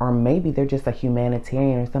lifesaver, or maybe they're just a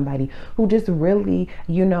humanitarian or somebody who just really,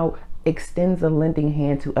 you know, extends a lending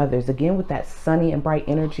hand to others. Again, with that sunny and bright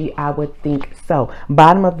energy, I would think so.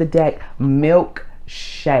 Bottom of the deck, milk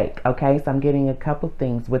shake. Okay, so I'm getting a couple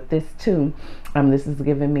things with this too. This is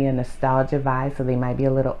giving me a nostalgia vibe, so they might be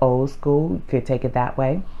a little old school. You could take it that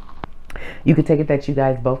way. You could take it that you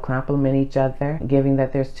guys both compliment each other, giving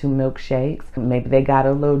that there's 2 milkshakes. Maybe they got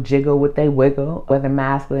a little jiggle with they wiggle, whether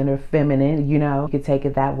masculine or feminine, you know. You could take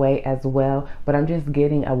it that way as well. But I'm just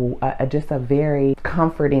getting just a very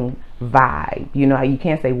comforting vibe. You know, you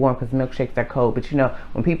can't say warm because milkshakes are cold, but you know,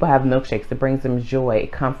 when people have milkshakes, it brings them joy,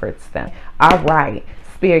 it comforts them. All right,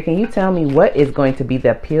 Spirit, can you tell me what is going to be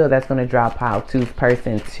the appeal that's going to draw pile 2's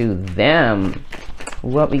person to them?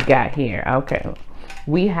 What we got here? Okay.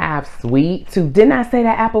 We have sweet tooth. Didn't I say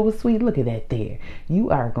that apple was sweet? Look at that there. You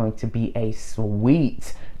are going to be a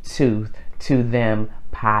sweet tooth to them,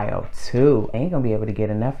 pile 2. Ain't gonna be able to get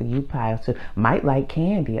enough of you, pile 2. Might like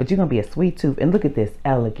candy, but you're gonna be a sweet tooth. And look at this,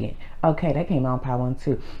 elegant. Okay, that came on pile 1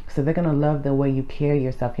 too. So they're gonna love the way you carry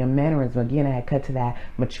yourself, your mannerism. Again, I had cut to that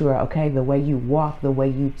mature. Okay, the way you walk, the way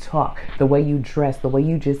you talk, the way you dress, the way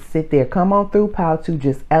you just sit there. Come on through, pile 2,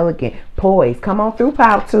 just elegant, poised. Come on through,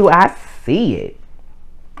 pile 2. I see it.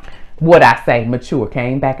 What I say, mature,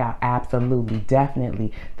 came back out. Absolutely,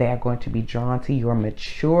 definitely. They are going to be drawn to your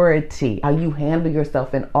maturity, how you handle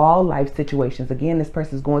yourself in all life situations. Again, this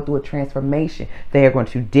person is going through a transformation. They are going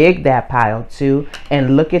to dig that, pile 2,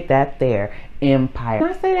 and look at that there. Empire. Can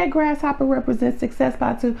I say that grasshopper represents success,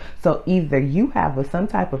 pile 2? So either you have some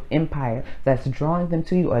type of empire that's drawing them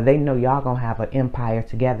to you, or they know y'all gonna have an empire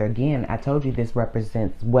together. Again, I told you this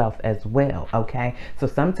represents wealth as well. Okay, so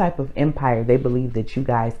some type of empire they believe that you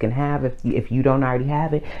guys can have if you don't already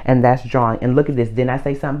have it, and that's drawing. And look at this. Didn't I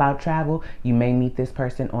say something about travel? You may meet this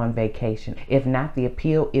person on vacation. If not, the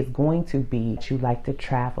appeal is going to be that you like to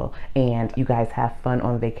travel and you guys have fun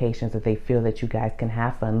on vacations, that they feel that you guys can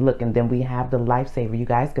have fun. Look, and then we have the lifesaver. You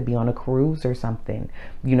guys could be on a cruise or something,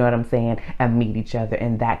 you know what I'm saying, and meet each other,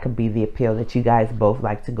 and that could be the appeal, that you guys both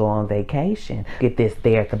like to go on vacation. Get this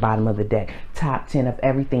there at the bottom of the deck, top 10 of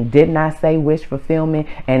everything. Didn't I say wish fulfillment?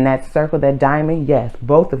 And that circle, that diamond, yes,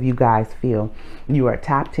 both of you guys feel you are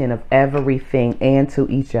top 10 of everything and to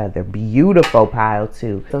each other. Beautiful, pile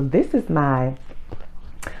 2. So this is my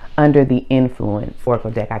under the influence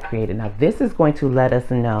oracle deck I created. Now this is going to let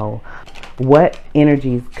us know what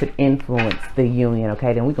energies could influence the union.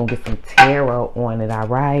 Okay, then we're gonna get some tarot on it. All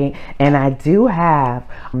right, and I do have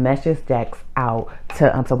message decks out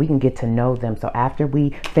to so we can get to know them. So after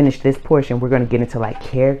we finish this portion, we're going to get into like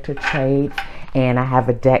character traits And I have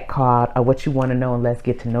a deck called What You Want to Know and Let's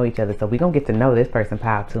Get to Know Each Other. So we're going to get to know this person,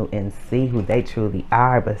 pile 2, and see who they truly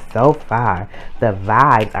are. But so far, the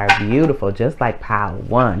vibes are beautiful, just like pile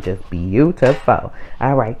 1, just beautiful.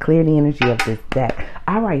 All right, clear the energy of this deck.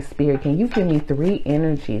 All right, Spirit, can you give me 3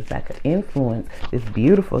 energies that could influence this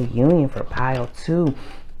beautiful union for pile 2?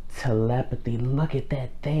 Telepathy. Look at that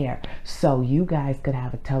there. So you guys could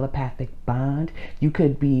have a telepathic bond. You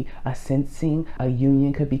could be sensing a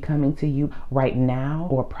union could be coming to you right now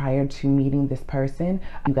or prior to meeting this person.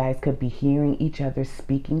 You guys could be hearing each other,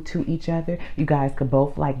 speaking to each other. You guys could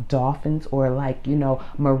both like dolphins or like, you know,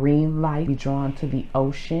 marine life, be drawn to the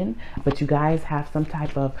ocean. But you guys have some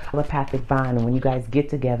type of telepathic bond. And when you guys get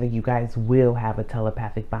together, you guys will have a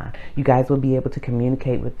telepathic bond. You guys will be able to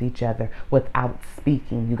communicate with each other without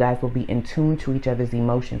speaking. You guys will be in tune to each other's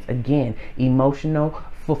emotions. Again, emotional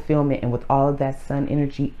fulfillment, and with all of that sun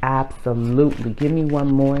energy, absolutely. Give me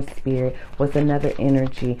one more, Spirit. What's another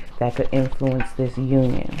energy that could influence this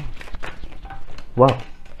union? Whoa.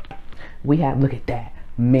 We have, look at that.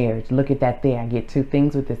 Marriage. Look at that there. I get 2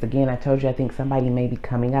 things with this. Again, I told you I think somebody may be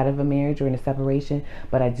coming out of a marriage or in a separation,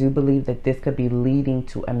 but I do believe that this could be leading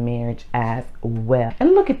to a marriage as well.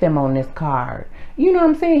 And look at them on this card. You know what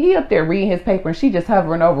I'm saying? He up there reading his paper and she just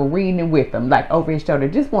hovering over, reading it with him, like over his shoulder.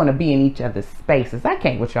 Just want to be in each other's spaces. I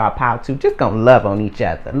can't with y'all pile 2. Just gonna love on each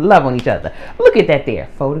other. Love on each other. Look at that there.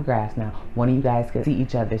 Photographs now. One of you guys could see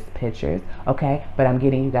each other's pictures, okay? But I'm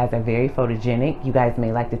getting you guys are very photogenic. You guys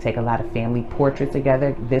may like to take a lot of family portraits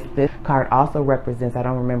together. This card also represents, I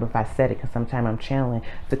don't remember if I said it because sometimes I'm channeling,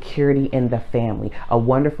 security in the family. A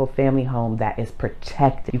wonderful family home that is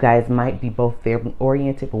protected. You guys might be both family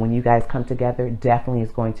oriented, but when you guys come together, definitely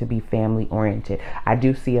is going to be family oriented. I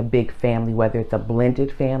do see a big family, whether it's a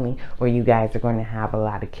blended family or you guys are going to have a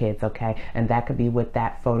lot of kids, okay? And that could be with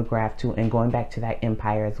that photograph too, and going back to that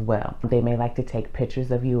empire as well. They may like to take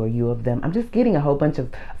pictures of you or you of them. I'm just getting a whole bunch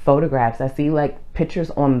of photographs. I see like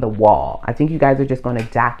pictures on the wall. I think you guys are just going to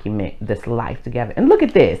document this life together. And look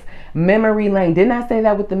at this. Memory lane. Didn't I say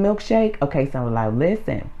that with the milkshake? Okay, so I'm like,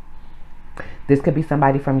 listen. This could be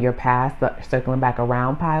somebody from your past, circling back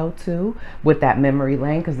around pile 2 with that memory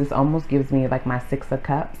lane, because this almost gives me like my 6 of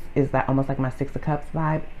cups. Is that almost like my 6 of cups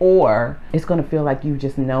vibe? Or it's going to feel like you've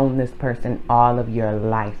just known this person all of your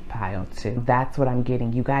life, pile 2. That's what I'm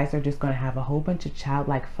getting. You guys are just going to have a whole bunch of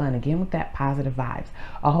childlike fun. Again, with that positive vibes.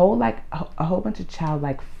 A whole bunch of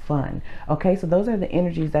childlike fun. Okay, so those are the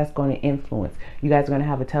energies that's going to influence. You guys are going to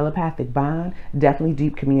have a telepathic bond, definitely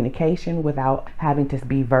deep communication without having to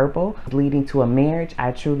be verbal, leading to a marriage,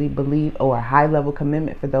 I truly believe, or a high level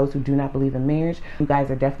commitment for those who do not believe in marriage. You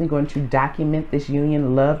guys are definitely going to document this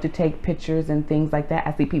union, love to take pictures and things like that.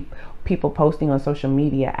 I see people posting on social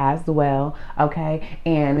media as well, okay,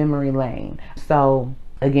 and memory lane. So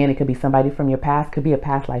again, it could be somebody from your past, could be a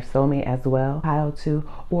past life soulmate as well, pile 2,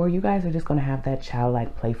 or you guys are just going to have that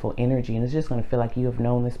childlike playful energy, and it's just going to feel like you have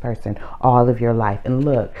known this person all of your life. And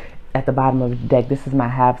look, at the bottom of the deck, this is my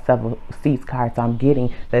have several seats card, so I'm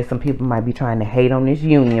getting that some people might be trying to hate on this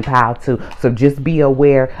union, pile 2. So just be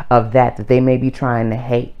aware of that they may be trying to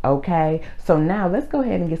hate, okay? So now let's go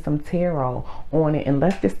ahead and get some tarot on it, and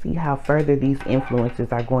let's just see how further these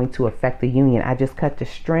influences are going to affect the union. I just cut the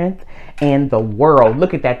strength and the world.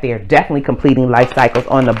 Look at that there. Definitely completing life cycles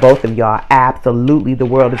on the both of y'all. Absolutely. The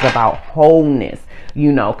world is about wholeness,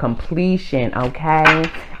 you know, completion, okay?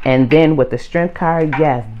 And then with the strength card,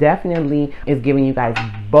 yes, definitely is giving you guys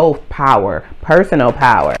both power, personal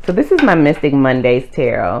power. So this is my Mystic Mondays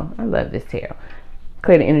tarot. I love this tarot.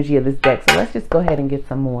 Clear the energy of this deck. So let's just go ahead and get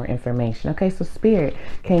some more information. Okay, so Spirit,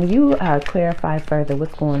 can you clarify further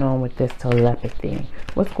what's going on with this telepathy?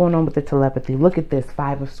 What's going on with the telepathy? Look at this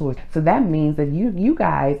 5 of Swords. So that means that you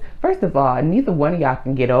guys, first of all, neither one of y'all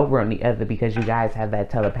can get over on the other because you guys have that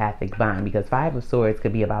telepathic bond. Because 5 of Swords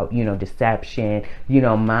could be about, you know, deception, you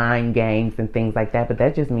know, mind games and things like that. But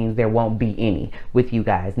that just means there won't be any with you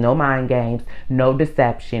guys. No mind games, no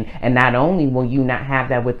deception. And not only will you not have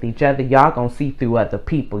that with each other, y'all gonna see through other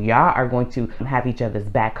people. Y'all are going to have each other's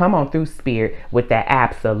back. Come on through, Spirit, with that.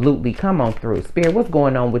 Absolutely. Come on through, Spirit. What's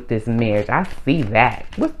going on with this marriage? I see that.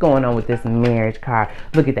 What's going on with this marriage card?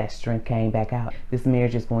 Look at that. Strength came back out. This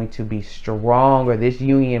marriage is going to be strong, or this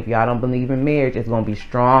union, if y'all don't believe in marriage, it's going to be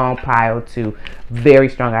strong, pile 2. Very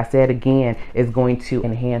strong. I said again, it's going to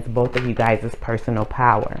enhance both of you guys' personal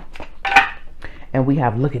power. And we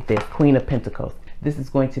have, look at this, Queen of Pentacles. This is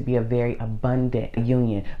going to be a very abundant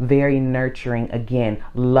union, very nurturing, again,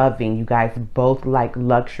 loving. You guys both like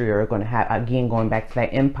luxury, or are going to have, again, going back to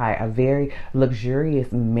that empire, a very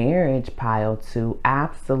luxurious marriage, pile 2.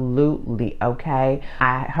 Absolutely. Okay,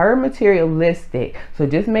 I heard materialistic, so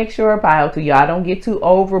just make sure, pile 2, y'all don't get too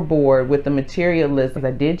overboard with the materialism.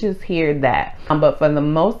 I did just hear that, but for the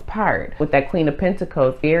most part, with that Queen of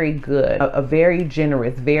Pentacles, very good, a very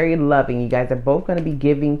generous, very loving. You guys are both going to be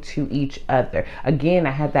giving to each other. Again,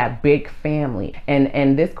 I had that big family,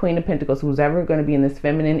 and this Queen of Pentacles, who's ever going to be in this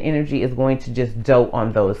feminine energy, is going to just dote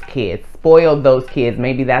on those kids, spoil those kids.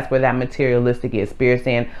 Maybe that's where that materialistic is. Spirit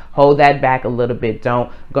saying, hold that back a little bit.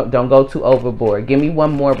 Don't go too overboard. Give me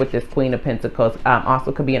one more with this Queen of Pentacles.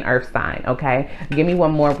 Also could be an earth sign. Okay, give me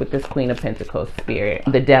one more with this Queen of Pentacles, Spirit.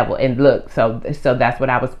 The Devil. And look, so that's what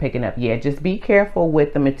I was picking up. Yeah, just be careful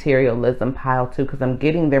with the materialism, pile 2, because I'm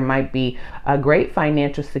getting there might be a great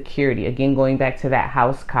financial security. Again, going back to that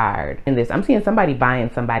house card in this, I'm seeing somebody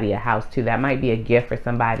buying somebody a house too. That might be a gift for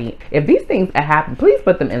somebody. If these things happen, please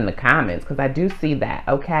put them in the comments, because I do see that.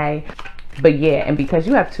 Okay, but yeah, and because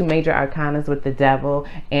you have 2 major arcanas with the Devil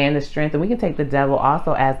and the Strength, and we can take the Devil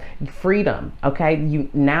also as freedom. Okay, you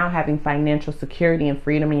now having financial security and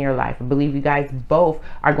freedom in your life. I believe you guys both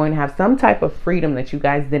are going to have some type of freedom that you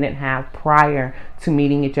guys didn't have prior to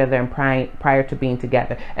meeting each other and prior to being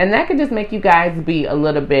together. And that could just make you guys be a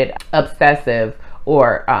little bit obsessive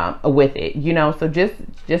or with it, you know. So just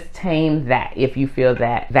tame that if you feel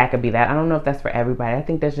that could be that. I don't know if that's for everybody. I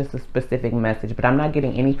think that's just a specific message, but I'm not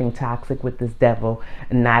getting anything toxic with this Devil,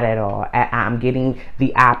 not at all. I'm getting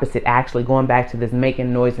the opposite. Actually, going back to this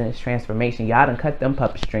making noise and this transformation, y'all done cut them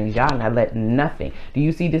puppet strings. Y'all not letting nothing. Do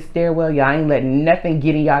you see this stairwell? Y'all ain't letting nothing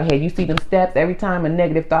get in y'all head. You see them steps? Every time a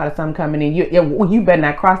negative thought of something coming in, you better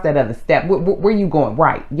not cross that other step. Where you going?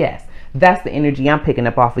 Right, yes. That's the energy I'm picking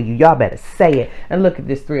up off of you. Y'all better say it. And look at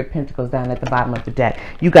this 3 of Pentacles down at the bottom of the deck.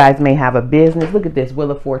 You guys may have a business. Look at this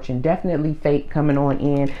Wheel of Fortune. Definitely fate coming on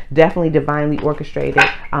in. Definitely divinely orchestrated.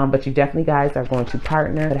 But you definitely guys are going to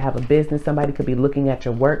partner to have a business. Somebody could be looking at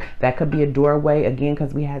your work. That could be a doorway. Again,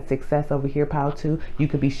 because we had success over here, pile 2. You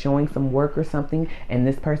could be showing some work or something, and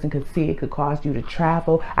this person could see it. Could cause you to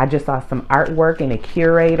travel. I just saw some artwork and a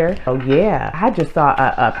curator. Oh yeah, I just saw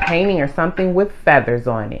a painting or something with feathers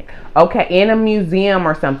on it. Okay, in a museum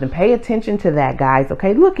or something. Pay attention to that, guys.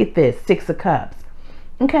 Okay, look at this 6 of Cups.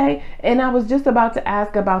 Okay, and I was just about to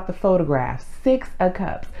ask about the photographs. 6 of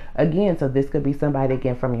Cups. Again, so this could be somebody,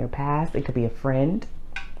 again, from your past. It could be a friend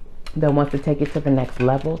that wants to take it to the next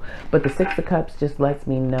level. But the 6 of Cups just lets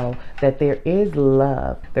me know that there is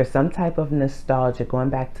love. There's some type of nostalgia going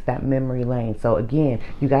back to that memory lane. So again,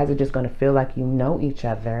 you guys are just going to feel like you know each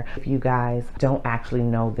other if you guys don't actually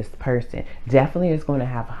know this person. Definitely is going to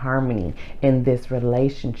have harmony in this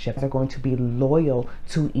relationship. They're going to be loyal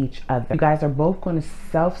to each other. You guys are both going to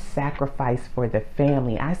self-sacrifice for the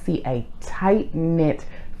family. I see a tight-knit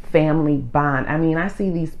family bond. I mean, I see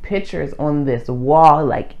these pictures on this wall,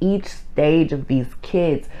 like each stage of these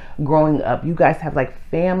kids growing up. You guys have like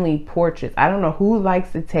family portraits. I don't know who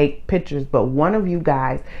likes to take pictures, but one of you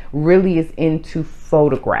guys really is into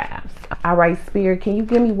photographs. All right, Spirit, can you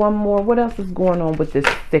give me one more? What else is going on with this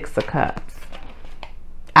 6 of Cups?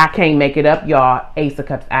 I can't make it up, y'all. Ace of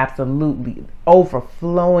Cups, absolutely.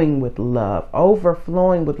 Overflowing with love.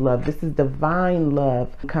 Overflowing with love. This is divine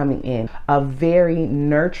love coming in. A very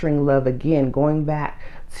nurturing love. Again, going back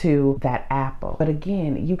to that apple. But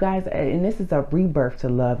again, you guys, and this is a rebirth to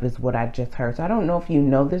love is what I just heard. So I don't know if you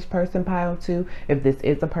know this person, pile 2, if this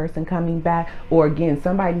is a person coming back, or again,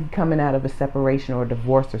 somebody coming out of a separation or a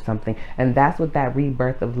divorce or something. And that's what that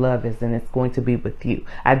rebirth of love is, and it's going to be with you.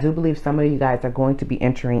 I do believe some of you guys are going to be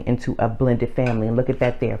entering into a blended family. And look at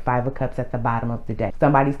that there, 5 of Cups at the bottom of the deck.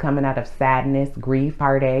 Somebody's coming out of sadness, grief,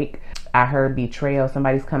 heartache. I heard betrayal.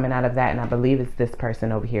 Somebody's coming out of that, and I believe it's this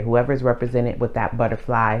person over here, whoever is represented with that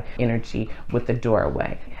butterfly energy with the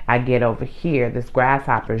doorway. I get over here, this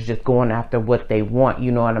grasshopper is just going after what they want,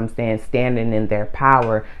 you know what I'm saying, standing in their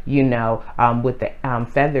power, you know, with the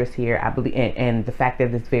feathers here, I believe, and the fact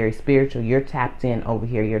that it's very spiritual. You're tapped in over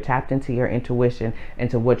here. You're tapped into your intuition,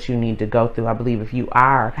 into what you need to go through. I believe if you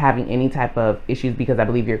are having any type of issues, because I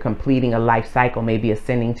believe you're completing a life cycle, maybe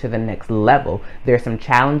ascending to the next level, there's some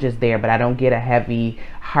challenges there, but I don't get a heavy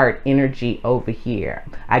heart energy over here.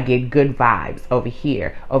 I get good vibes over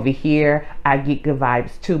here. Over here, I get good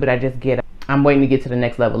vibes too, but I just get, I'm waiting to get to the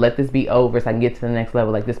next level. Let this be over so I can get to the next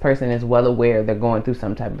level. Like this person is well aware they're going through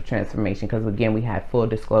some type of transformation, because again, we have full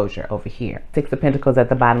disclosure over here. 6 of Pentacles at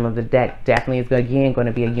the bottom of the deck definitely is again going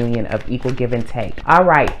to be a union of equal give and take. All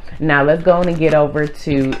right, now let's go on and get over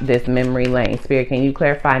to this memory lane. Spirit, can you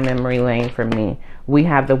clarify memory lane for me? We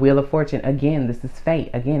have the Wheel of Fortune. Again, this is fate.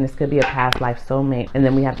 Again, this could be a past life soulmate. And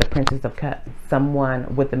then we have the Princess of Cups,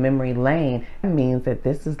 someone with the memory lane. That means that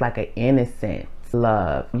this is like an innocent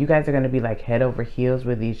love. You guys are going to be like head over heels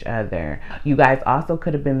with each other. You guys also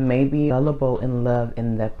could have been maybe gullible in love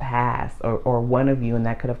in the past, or one of you, and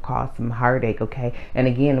that could have caused some heartache. Okay, and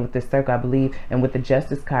again with this circle, I believe, and with the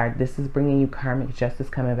Justice card, this is bringing you karmic justice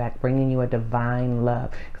coming back, bringing you a divine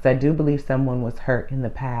love, because I do believe someone was hurt in the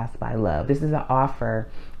past by love. This is an offer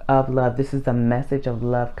of love. This is a message of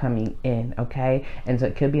love coming in, okay? And so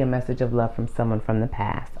it could be a message of love from someone from the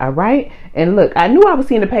past. All right, and look, I knew I was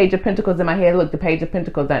seeing the Page of Pentacles in my head. Look, the Page of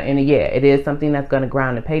Pentacles, and yeah, it is something that's going to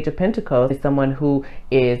ground. The Page of Pentacles is someone who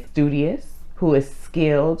is studious, who is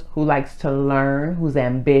skilled, who likes to learn, who's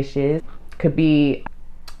ambitious. Could be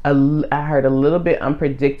I heard a little bit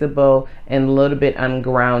unpredictable and a little bit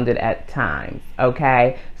ungrounded at times.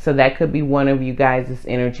 Okay, so that could be one of you guys'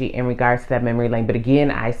 energy in regards to that memory lane. But again,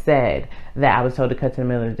 I said that I was told to cut to the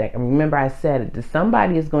middle of the deck. And remember, I said that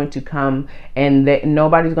somebody is going to come and that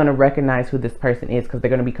nobody's going to recognize who this person is, because they're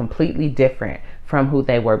going to be completely different from who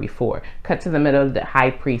they were before. Cut to the middle of the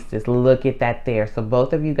High Priestess. Look at that there. So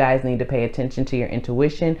both of you guys need to pay attention to your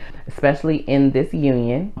intuition, especially in this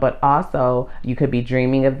union. But also, you could be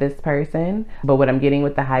dreaming of this person. But what I'm getting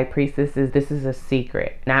with the High Priestess is this is a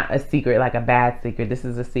secret. Not a secret like a bad secret. This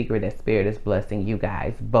is a secret that Spirit is blessing you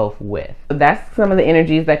guys both with. So that's some of the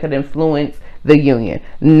energies that could influence the union.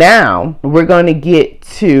 Now, we're going to get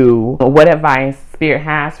to what advice Spirit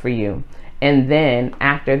has for you. And then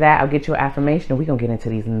after that, I'll get you an affirmation. We're going to get into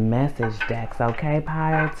these message decks, okay,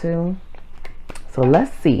 Pile 2? So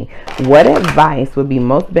let's see what advice would be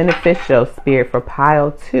most beneficial, Spirit, for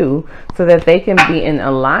Pile 2 so that they can be in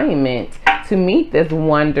alignment to meet this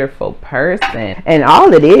wonderful person. And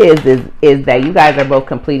all it is that you guys are both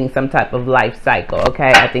completing some type of life cycle,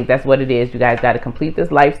 okay? I think that's what it is. You guys got to complete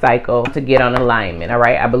this life cycle to get on alignment, all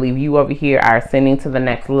right? I believe you over here are ascending to the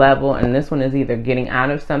next level, and this one is either getting out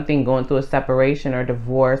of something, going through a separation or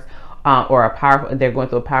divorce, or they're going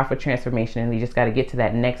through a powerful transformation, and you just got to get to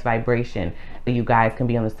that next vibration so you guys can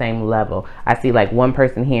be on the same level. I see like one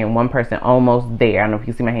person here and one person almost there. I don't know if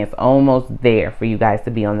you see my hands, almost there for you guys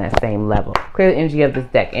to be on that same level. Clear the energy of this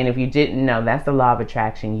deck. And if you didn't know, that's the law of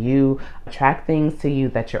attraction. You attract things to you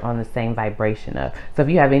that you're on the same vibration of. So if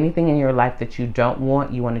you have anything in your life that you don't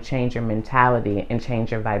want, you want to change your mentality and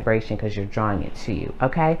change your vibration, because you're drawing it to you,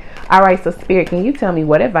 okay? All right, so Spirit, can you tell me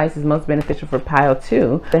what advice is most beneficial for Pile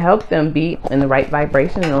 2 to help them be in the right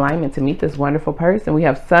vibration and alignment to meet this wonderful person? We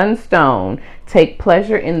have Sunstone. Take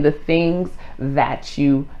pleasure in the things that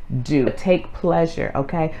you do. Take pleasure,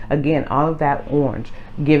 okay? Again, all of that orange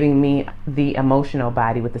giving me the emotional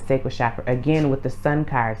body with the sacral chakra. Again, with the Sun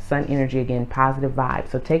card, Sun energy, again, positive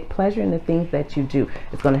vibes. So take pleasure in the things that you do.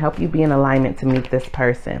 It's going to help you be in alignment to meet this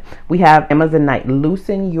person. We have Amazonite.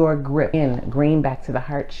 Loosen your grip. In green, back to the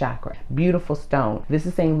heart chakra. Beautiful stone. This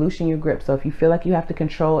is saying loosen your grip. So if you feel like you have to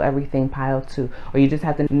control everything, Pile 2, or you just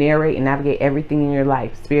have to narrate and navigate everything in your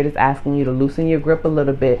life, Spirit is asking you to loosen your grip a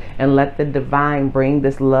little bit and let the divine bring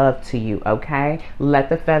this love to you, okay? Let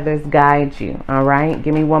the feathers guide you, all right?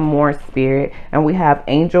 Give me one more, Spirit. And we have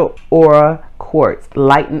Angel Aura Quartz.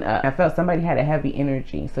 Lighten up. I felt somebody had a heavy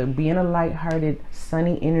energy, so be in a light-hearted,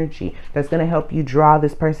 sunny energy that's going to help you draw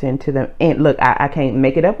this person into them. And look, I can't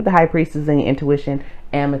make it up with the High Priestess and your intuition.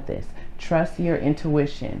 Amethyst. Trust your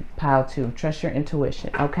intuition, Pile 2. Trust your intuition,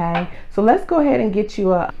 okay? So let's go ahead and get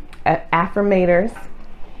you a affirmators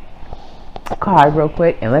card real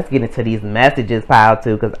quick, and let's get into these messages, Pile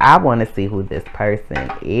 2, because I want to see who this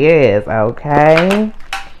person is, okay?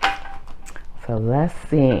 So let's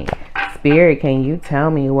see. Spirit, can you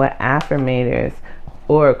tell me what affirmators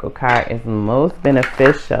oracle card is most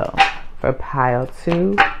beneficial for Pile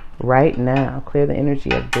 2 right now? Clear the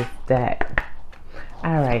energy of this deck.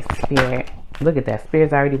 All right, Spirit. Look at that.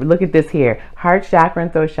 Spirit's already, look at this here. Heart chakra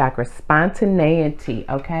and throat chakra. Spontaneity,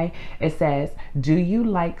 okay? It says, do you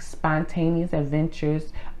like spontaneous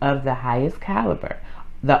adventures of the highest caliber?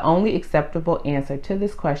 The only acceptable answer to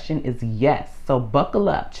this question is yes. So buckle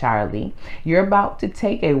up, Charlie. You're about to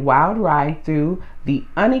take a wild ride through the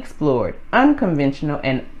unexplored, unconventional,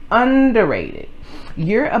 and underrated.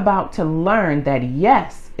 You're about to learn that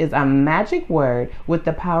yes is a magic word with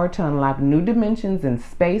the power to unlock new dimensions in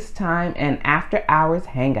space, time, and after hours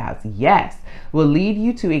hangouts. Yes will lead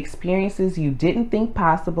you to experiences you didn't think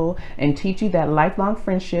possible and teach you that lifelong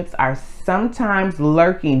friendships are sometimes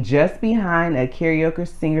lurking just behind a karaoke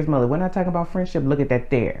singer's mother. We're not talking about friendship. Look at that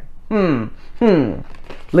there.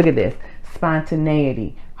 Look at this.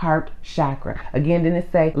 Spontaneity, heart chakra. Again, didn't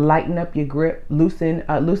it say lighten up your grip, loosen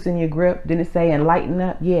your grip? Didn't it say and lighten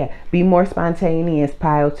up? Yeah, be more spontaneous,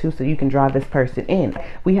 pile 2, so you can draw this person in.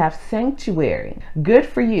 We have sanctuary. Good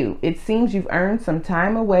for you. It seems you've earned some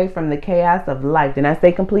time away from the chaos of life. Didn't I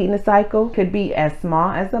say completing a cycle? Could be as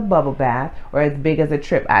small as a bubble bath or as big as a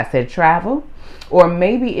trip. I said travel. Or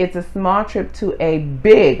maybe it's a small trip to a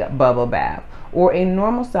big bubble bath, or a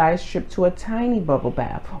normal size trip to a tiny bubble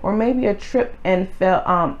bath, or maybe a trip and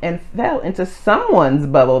fell into someone's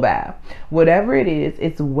bubble bath. Whatever it is,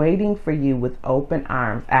 it's waiting for you with open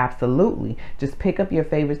arms. Absolutely. Just pick up your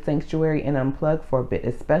favorite sanctuary and unplug for a bit,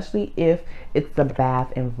 especially if it's the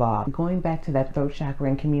bath involved. Going back to that throat chakra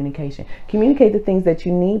and communication. Communicate the things that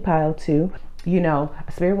you need, pile 2. You know,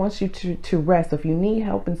 Spirit wants you to rest. If you need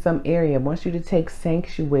help in some area, wants you to take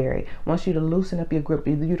sanctuary, wants you to loosen up your grip.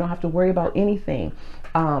 You don't have to worry about anything.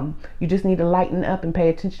 You just need to lighten up and pay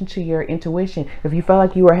attention to your intuition. If you feel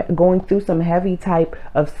like you are going through some heavy type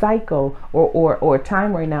of cycle or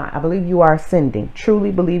time right now, I believe you are ascending.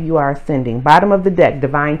 Truly believe you are ascending. Bottom of the deck,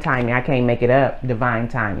 divine timing. I can't make it up. Divine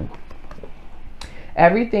timing.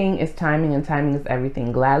 Everything is timing, and timing is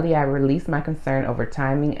everything. Gladly I release my concern over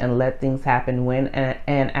timing and let things happen when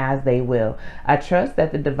and as they will. I trust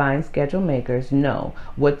that the divine schedule makers know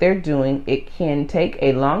what they're doing. It can take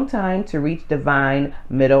a long time to reach divine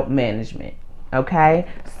middle management. Okay?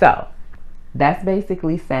 So that's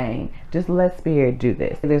basically saying just let Spirit do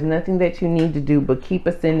this. There's nothing that you need to do but keep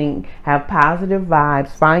ascending, have positive vibes,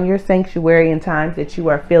 find your sanctuary in times that you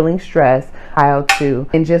are feeling stressed, pile 2,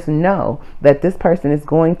 and just know that this person is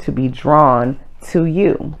going to be drawn to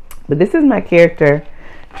you. But this is my character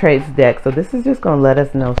traits deck, so this is just going to let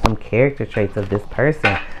us know some character traits of this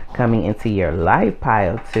person coming into your life,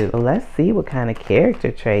 pile 2. So let's see what kind of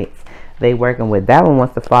character traits they working with. That one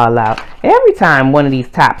wants to fall out every time one of these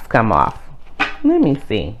tops come off. Let me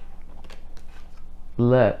see.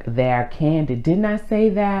 Look, they are candid. Didn't I say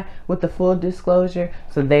that with the full disclosure?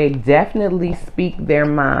 So they definitely speak their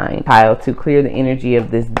mind. Pile to clear the energy of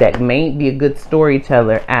this deck. May be a good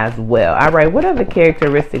storyteller as well. All right, what other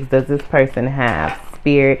characteristics does this person have?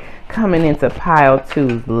 Spirit coming into pile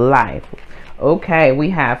 2's life. Okay, we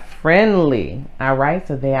have friendly. All right,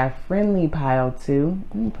 so they are friendly, pile 2.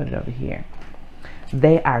 Let me put it over here.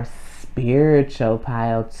 They are spiritual,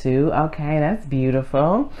 pile 2. Okay, that's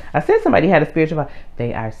beautiful. I said somebody had a spiritual vibe.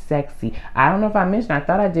 They are sexy. I don't know if I mentioned, I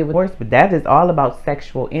thought I did with horse, but that is all about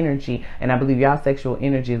sexual energy, and I believe y'all sexual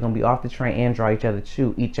energy is going to be off the train and draw each other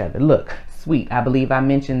to each other. Look, sweet. I believe I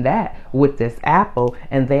mentioned that with this apple,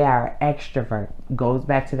 and they are extrovert. Goes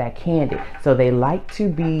back to that candid. So they like to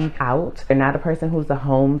be out. They're not a person who's a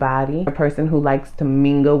homebody, a person who likes to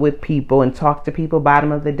mingle with people and talk to people,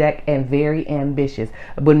 bottom of the deck, and very ambitious.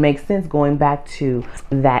 It would make sense going back to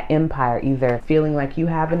that empire, either feeling like you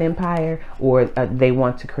have an empire or they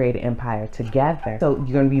want to create an empire together. So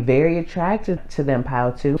you're going to be very attracted to them,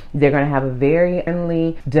 pile 2. They're going to have a very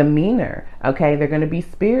friendly demeanor. Okay, they're going to be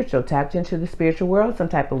spiritual, tapped into the spiritual world some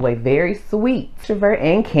type of way, very sweet, extrovert,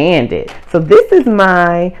 and candid. So this is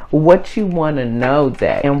my what you want to know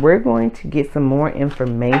deck, and we're going to get some more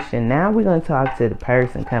information. Now we're going to talk to the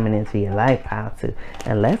person coming into your life, pile 2,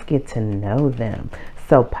 and let's get to know them.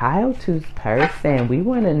 So pile 2's person, we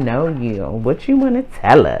want to know you. What you want to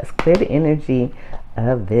tell us? Clear the energy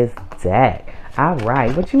of this deck. All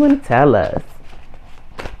right, what you want to tell us?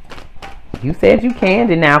 You said you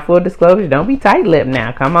candid now, full disclosure. Don't be tight-lipped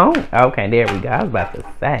now. Come on. Okay, there we go. I was about to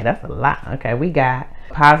say, that's a lot. Okay, we got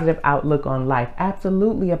positive outlook on life.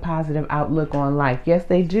 Absolutely a positive outlook on life. Yes,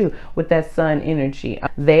 they do, with that sun energy.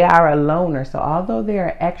 They are a loner, so although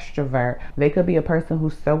they're an extrovert, they could be a person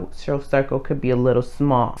whose social circle could be a little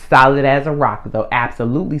small. Solid as a rock, though.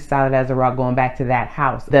 Absolutely solid as a rock, going back to that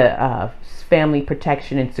house. The family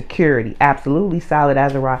protection and security. Absolutely solid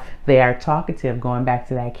as a rock. They are talkative, going back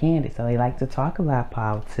to that candid, so they like to talk a lot,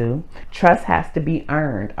 pile 2. Trust has to be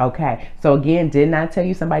earned. Okay, so again, didn't I tell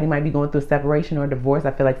you somebody might be going through a separation or divorce?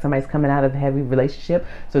 I feel like somebody's coming out of a heavy relationship,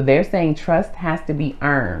 so they're saying trust has to be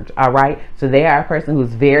earned. All right, so they are a person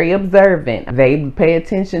who's very observant. They pay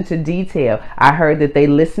attention to detail. I heard that they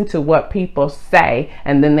listen to what people say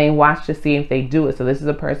and then they watch to see if they do it. So this is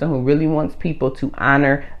a person who really wants people to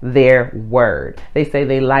honor their word. They say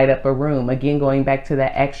they light up a room, again going back to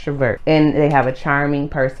that extrovert, and they have a charming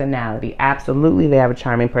personality. Absolutely, they have a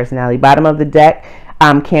charming personality. Bottom of the deck,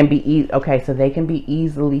 can be okay, so they can be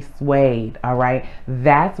easily swayed. All right,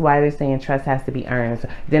 that's why they're saying trust has to be earned. So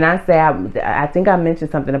then I say I think I mentioned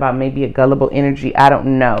something about maybe a gullible energy. I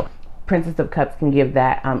don't know. Princess of Cups can give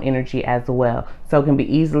that energy as well. So it can be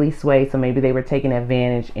easily swayed. So maybe they were taking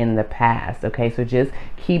advantage in the past. Okay, so just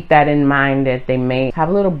keep that in mind, that they may have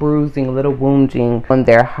a little bruising, a little wounding on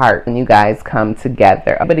their heart when you guys come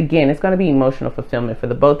together. But again, it's going to be emotional fulfillment for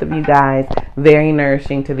the both of you guys. Very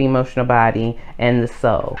nourishing to the emotional body and the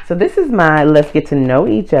soul. So this is my Let's Get to Know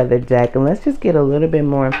Each Other deck. And let's just get a little bit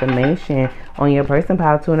more information on your person,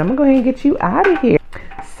 Pile 2. And I'm going to go ahead and get you out of here.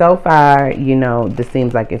 So far, you know, this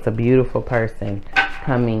seems like it's a beautiful person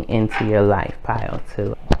coming into your life, Pile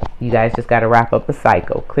 2. You guys just got to wrap up a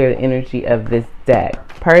cycle. Clear the energy of this deck.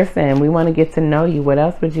 Person, we want to get to know you. What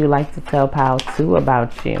else would you like to tell Pile 2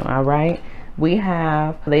 about you? All right. We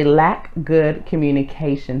have, they lack good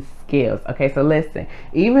communication skills. Okay, so listen,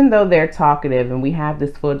 even though they're talkative and we have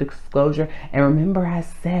this full disclosure, and remember I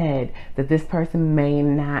said that this person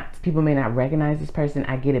people may not recognize this person.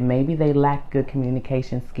 I get it. Maybe they lack good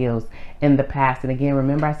communication skills in the past. And again,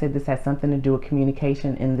 remember I said this has something to do with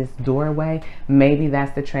communication in this doorway. Maybe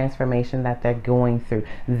that's the transformation that they're going through,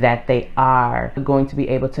 that they are going to be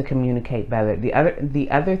able to communicate better.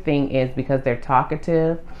 The other thing is, because they're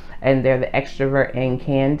talkative and they're the extrovert and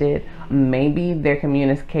candid, maybe their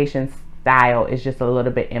communication style is just a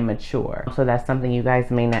little bit immature. So that's something you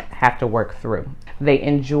guys may not have to work through. They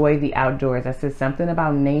enjoy the outdoors. I said something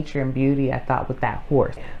about nature and beauty, I thought, with that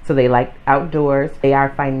horse. So they like outdoors. They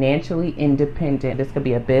are financially independent. This could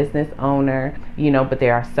be a business owner, you know, but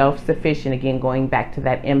they are self-sufficient. Again, going back to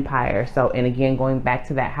that empire. So, and again, going back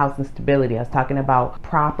to that house and stability. I was talking about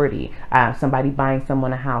property, somebody buying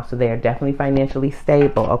someone a house. So they are definitely financially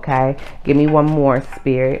stable. Okay. Give me one more,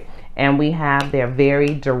 Spirit. And we have, they're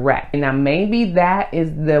very direct. Now maybe that is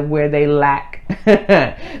where they lack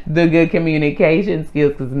the good communication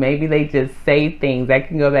skills, because maybe they just say things that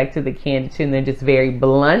can go back to the candid and they're just very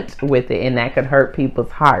blunt with it, and that could hurt people's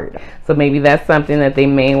heart. So maybe that's something that they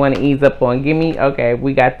may want to ease up on. Give me, okay,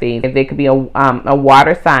 we got these. They could be a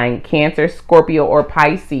water sign, Cancer, Scorpio, or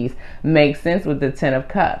Pisces. Makes sense with the 10 of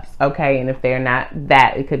Cups. Okay, and if they're not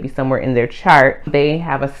that, it could be somewhere in their chart. They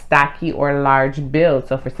have a stocky or large build.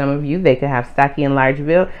 So for some of you, they could have stocky and large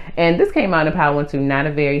build. And this came out in Pile 1 2, not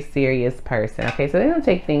a very serious person. Okay, so they don't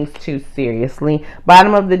take things too seriously.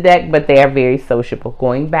 Bottom of the deck, but they are very sociable,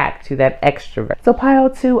 going back to that extrovert. So Pile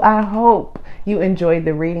 2, I hope you enjoyed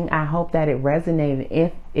the reading. I hope that it resonated.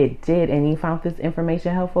 If it did and you found this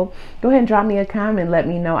information helpful, go ahead and drop me a comment. Let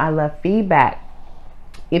me know. I love feedback.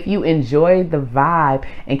 If you enjoyed the vibe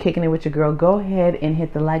and kicking it with your girl, go ahead and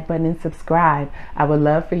hit the like button and subscribe. I would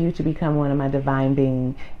love for you to become one of my Divine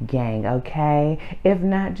Being gang, okay? If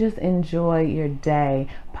not, just enjoy your day,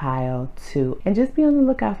 Pile 2. And just be on the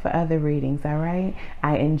lookout for other readings, all right?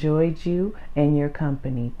 I enjoyed you and your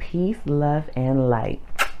company. Peace, love, and light.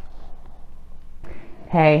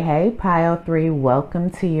 Hey, Pile 3, welcome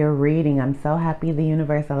to your reading. I'm so happy the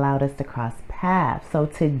universe allowed us to cross paths. So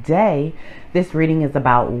today, this reading is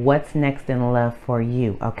about what's next in love for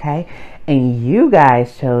you, okay? And you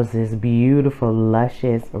guys chose this beautiful,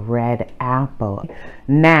 luscious red apple.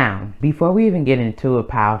 Now, before we even get into it,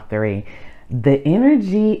 Pile 3, the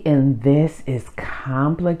energy in this is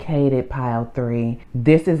complicated, Pile 3.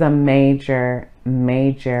 This is a major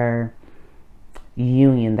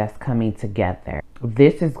union that's coming together.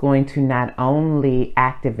 This is going to not only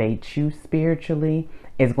activate you spiritually,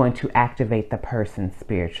 it's going to activate the person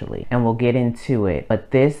spiritually. And we'll get into it.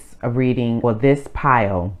 But this reading, or this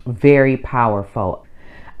pile, very powerful.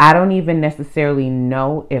 I don't even necessarily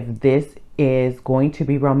know if this is going to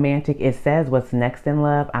be romantic. It says what's next in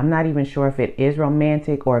love. I'm not even sure if it is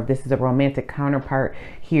romantic or if this is a romantic counterpart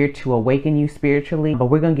here to awaken you spiritually, but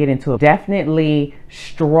we're going to get into it. Definitely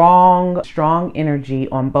strong energy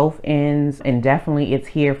on both ends, and definitely it's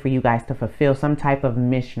here for you guys to fulfill some type of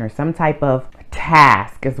mission or some type of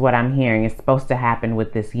task is what I'm hearing is supposed to happen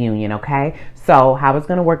with this union. Okay, so how it's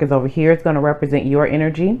going to work is over here it's going to represent your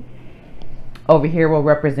energy. Over here will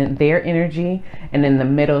represent their energy, and in the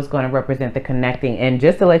middle is going to represent the connecting. And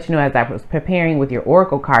just to let you know, as I was preparing with your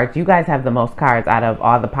oracle cards, you guys have the most cards out of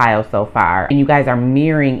all the piles so far, and you guys are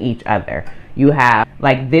mirroring each other. You have,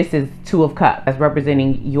 like, this is 2 of Cups, that's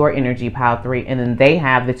representing your energy, Pile 3, and then they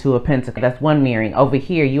have the 2 of Pentacles, that's one mirroring. Over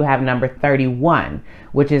here you have number 31,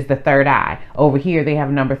 which is the third eye. Over here they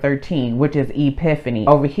have number 13, which is epiphany.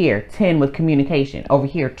 Over here 10 with communication. Over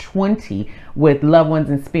here 20 with loved ones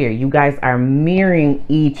and spirit. You guys are mirroring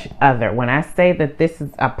each other. When I say that this is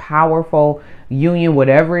a powerful union,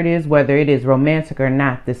 whatever it is, whether it is romantic or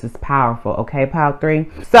not, this is powerful. Okay, Pile 3.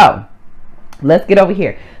 So Let's get over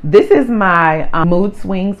here. This is my mood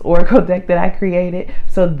swings oracle deck that I created.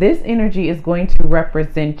 So this energy is going to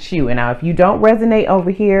represent you. And now if you don't resonate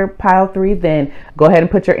over here, pile 3, then go ahead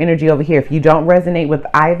and put your energy over here. If you don't resonate with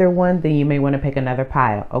either one, then you may want to pick another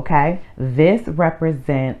pile. Okay. This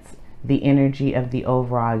represents the energy of the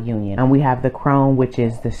overall union. And we have the crone, which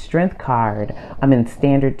is the strength card. I'm in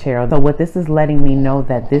standard tarot. So what this is letting me know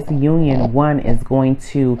that this union one is going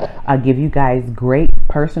to give you guys great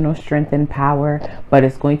personal strength and power, but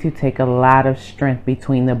it's going to take a lot of strength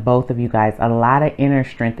between the both of you guys, a lot of inner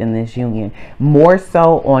strength in this union, more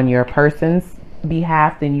so on your person's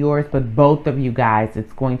behalf than yours, but both of you guys,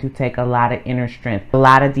 it's going to take a lot of inner strength, a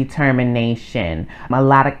lot of determination, a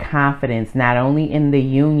lot of confidence, not only in the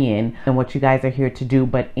union and what you guys are here to do,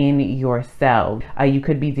 but in yourself. You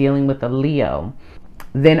could be dealing with a Leo.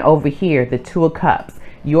 Then over here, the Two of Cups.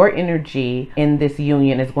 Your energy in this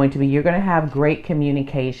union is going to be, you're going to have great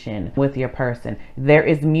communication with your person. There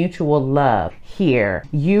is mutual love here.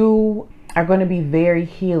 You are going to be very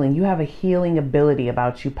healing. You have a healing ability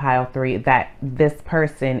about you, pile 3, that this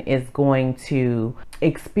person is going to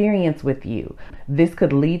experience with you. This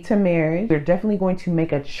could lead to marriage. You're definitely going to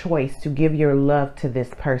make a choice to give your love to this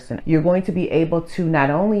person. You're going to be able to not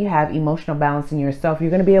only have emotional balance in yourself, you're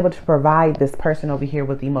going to be able to provide this person over here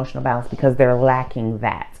with emotional balance because they're lacking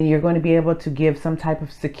that. And you're going to be able to give some type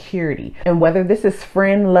of security. And whether this is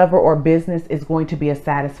friend, lover, or business, is going to be a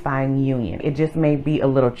satisfying union. It just may be a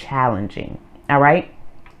little challenging. All right.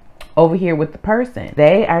 Over here with the person,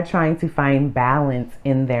 they are trying to find balance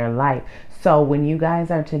in their life. So when you guys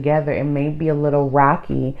are together, it may be a little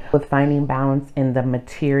rocky with finding balance in the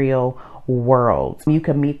material world. You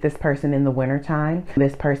could meet this person in the wintertime.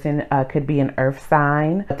 This person could be an earth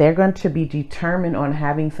sign. But they're going to be determined on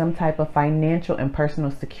having some type of financial and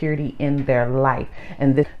personal security in their life.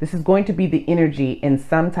 And this is going to be the energy in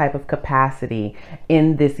some type of capacity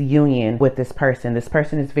in this union with this person. This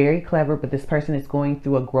person is very clever, but this person is going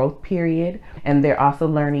through a growth period, and they're also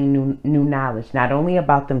learning new knowledge, not only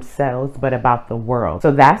about themselves, but about the world.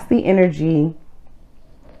 So that's the energy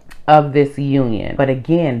of this union. But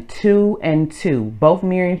again, 2 and 2, both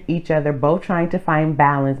mirroring each other, both trying to find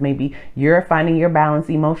balance. Maybe you're finding your balance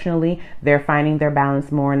emotionally, they're finding their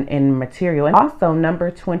balance more in material. And also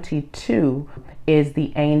number 22 is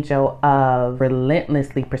the angel of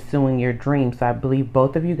relentlessly pursuing your dreams. So I believe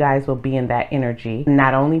both of you guys will be in that energy,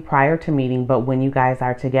 not only prior to meeting, but when you guys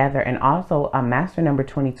are together. And also a master number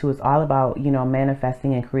 22 is all about, you know,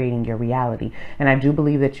 manifesting and creating your reality. And I do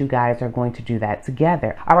believe that you guys are going to do that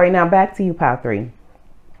together. All right, now back to you, pile 3.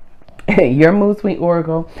 Your mood swing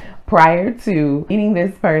oracle prior to meeting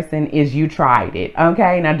this person is you tried it.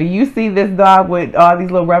 Okay, now do you see this dog with all these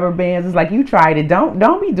little rubber bands? It's like you tried it.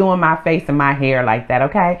 Don't be doing my face and my hair like that.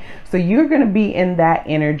 Okay, so you're gonna be in that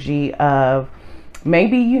energy of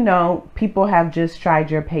maybe, you know, people have just tried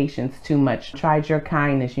your patience too much, tried your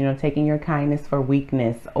kindness, you know, taking your kindness for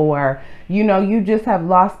weakness, or, you know, you just have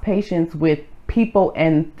lost patience with people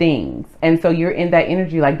and things. And so you're in that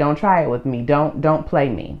energy like, don't try it with me. Don't play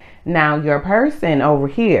me. Now your person over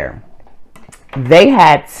here, they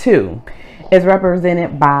had 2. Is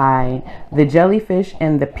represented by the jellyfish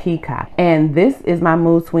and the peacock. And this is my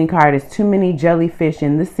mood swing card. It's too many jellyfish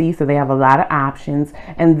in the sea, so they have a lot of options.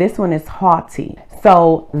 And this one is haughty.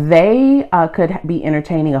 So they could be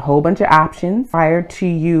entertaining a whole bunch of options prior to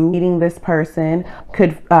you meeting this person.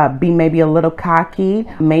 Could be maybe a little cocky,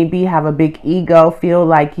 maybe have a big ego, feel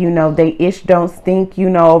like, you know, they ish don't stink, you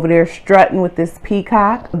know, over there strutting with this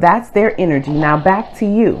peacock. That's their energy. Now back to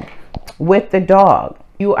you with the dog.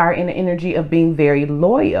 You are in the energy of being very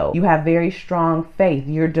loyal. You have very strong faith.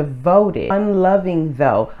 You're devoted, unloving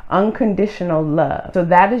though, unconditional love. So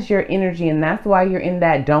that is your energy, and that's why you're in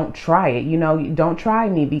that don't try it. You know, don't try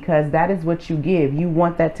me, because that is what you give. You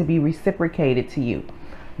want that to be reciprocated to you.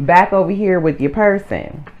 Back over here with your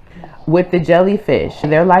person. With the jellyfish,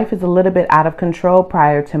 their life is a little bit out of control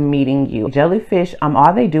prior to meeting you. Jellyfish,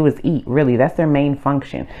 all they do is eat, really. That's their main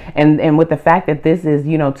function. And with the fact that this is,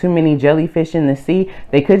 you know, too many jellyfish in the sea,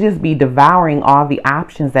 they could just be devouring all the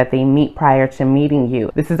options that they meet prior to meeting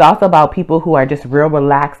you. This is also about people who are just real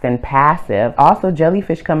relaxed and passive. Also,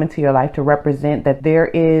 jellyfish come into your life to represent that there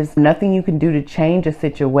is nothing you can do to change a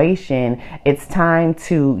situation. It's time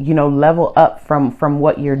to, you know, level up from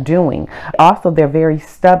what you're doing. Also, they're very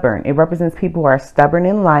stubborn. It represents people who are stubborn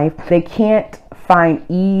in life. They can't find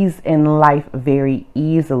ease in life very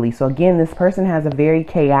easily. So again, this person has a very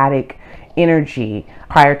chaotic energy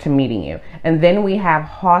prior to meeting you. And then we have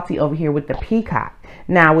haughty over here with the peacock.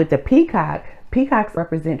 Now with the peacock, Peacocks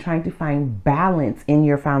represent trying to find balance in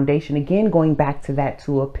your foundation. Again, going back to that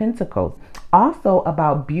Two of Pentacles. Also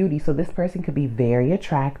about beauty. So this person could be very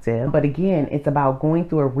attractive, but again, it's about going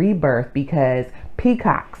through a rebirth because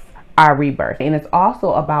peacocks are rebirth. And it's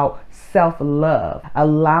also about self-love,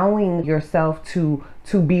 allowing yourself to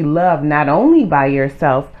be loved not only by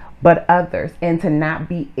yourself, but others, and to not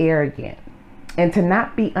be arrogant. And to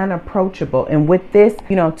not be unapproachable. And with this,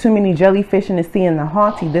 you know, too many jellyfish in the sea and the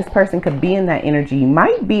haughty, this person could be in that energy. You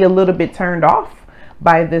might be a little bit turned off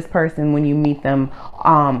by this person when you meet them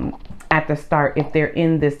at the start. If they're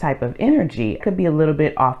in this type of energy, it could be a little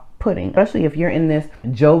bit off-putting, especially if you're in this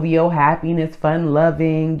jovial, happiness, fun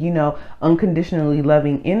loving, you know, unconditionally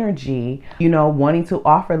loving energy, you know, wanting to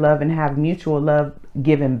offer love and have mutual love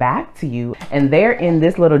given back to you, and they're in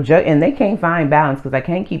this little and they can't find balance because I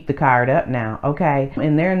can't keep the card up now, okay?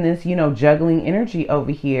 And they're in this, you know, juggling energy over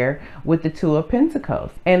here with the Two of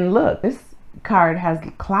Pentacles. And look, this card has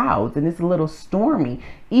clouds and it's a little stormy,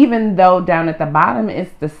 even though down at the bottom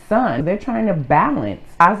it's the sun. They're trying to balance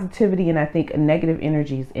positivity and I think negative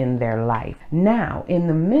energies in their life. Now in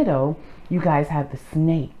the middle, you guys have the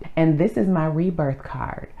Snake, and this is my rebirth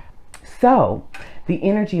card. So the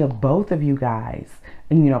energy of both of you guys,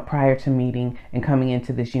 you know, prior to meeting and coming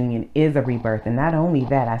into this union is a rebirth. And not only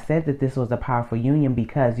that, I said that this was a powerful union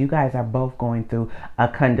because you guys are both going through a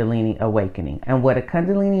Kundalini awakening. And what a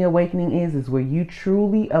Kundalini awakening is where you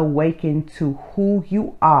truly awaken to who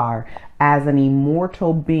you are as an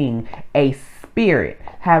immortal being, a spirit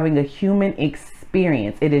having a human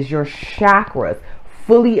experience. It is your chakras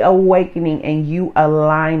fully awakening and you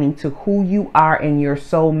aligning to who you are and your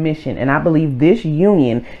soul mission. And I believe this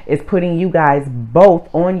union is putting you guys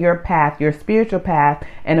both on your path, your spiritual path,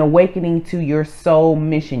 and awakening to your soul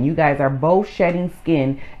mission. You guys are both shedding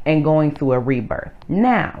skin and going through a rebirth.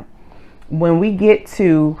 Now, when we get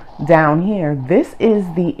to down here, this is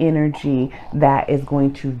the energy that is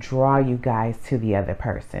going to draw you guys to the other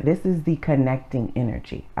person. This is the connecting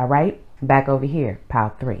energy. All right, back over here,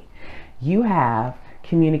 pile 3. You have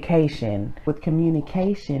communication. With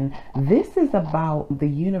communication, this is about the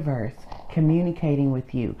universe communicating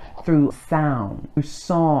with you through sound, through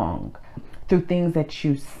song, through things that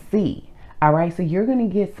you see. All right, so you're going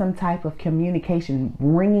to get some type of communication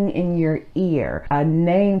ringing in your ear, a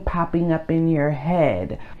name popping up in your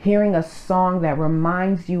head, hearing a song that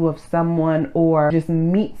reminds you of someone, or just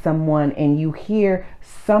meet someone and you hear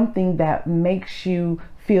something that makes you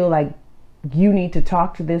feel like you need to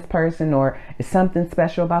talk to this person, or is something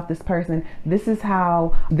special about this person. This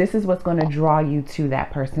is what's going to draw you to that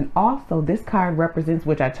person. Also, this card represents,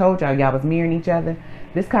 which I told y'all was mirroring each other.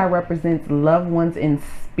 This card represents loved ones in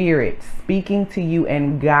spirit speaking to you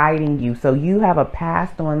and guiding you. So you have a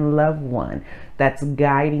passed on loved one that's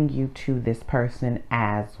guiding you to this person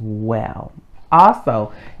as well.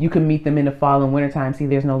 Also, you can meet them in the fall and winter time. See,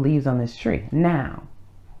 there's no leaves on this tree. Now,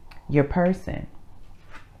 your person,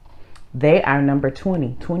 they are number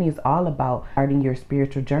 20. 20 is all about starting your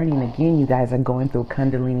spiritual journey. And again, you guys are going through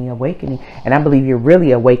Kundalini awakening. And I believe you're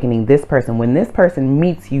really awakening this person. When this person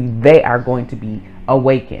meets you, they are going to be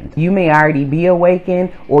awakened. You may already be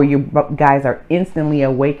awakened, or you guys are instantly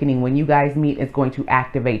awakening. When you guys meet, it's going to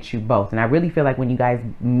activate you both. And I really feel like when you guys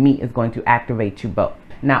meet, it's going to activate you both.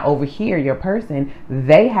 Now over here, your person,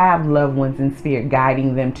 they have loved ones in spirit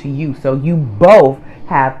guiding them to you. So you both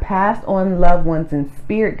have passed on loved ones and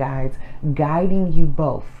spirit guides guiding you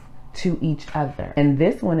both to each other. And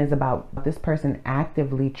this one is about this person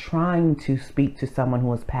actively trying to speak to someone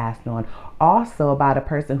who has passed on. Also about a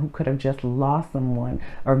person who could have just lost someone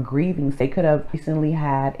or grieving. They could have recently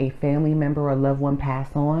had a family member or loved one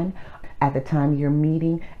pass on at the time you're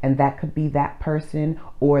meeting, and that could be that person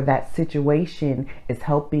or that situation is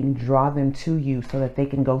helping draw them to you so that they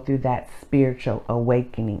can go through that spiritual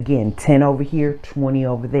awakening. Again, 10 over here, 20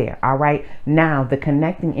 over there. All right, now the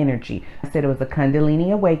connecting energy. I said it was a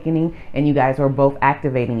Kundalini awakening and you guys were both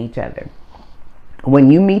activating each other.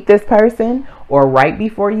 When you meet this person, or right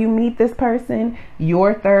before you meet this person,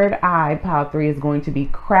 your third eye, pile 3, is going to be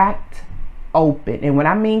cracked open. And when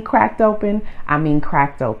I mean cracked open, I mean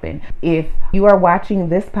cracked open. If you are watching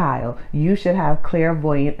this pile, you should have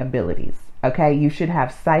clairvoyant abilities. Okay, you should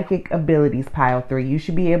have psychic abilities, pile 3. You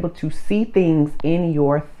should be able to see things in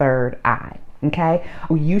your third eye. Okay,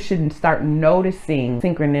 you should start noticing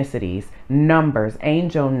synchronicities, numbers,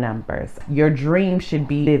 angel numbers. Your dreams should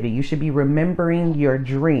be vivid. You should be remembering your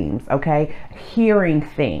dreams, okay? Hearing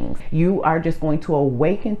things. You are just going to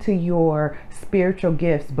awaken to your spiritual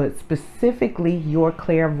gifts, but specifically your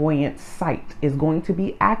clairvoyant sight is going to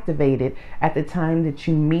be activated at the time that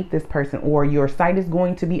you meet this person, or your sight is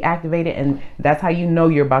going to be activated, and that's how you know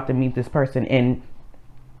you're about to meet this person, and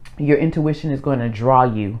your intuition is going to draw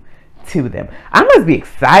you to them. I must be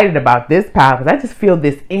excited about this, pal, because I just feel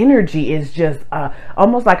this energy is just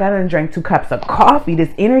almost like I done drank 2 cups of coffee. This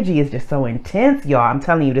energy is just so intense, y'all. I'm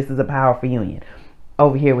telling you, this is a powerful union.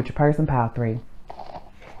 Over here with your person, pile 3.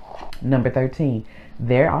 Number 13.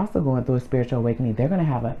 They're also going through a spiritual awakening. They're going to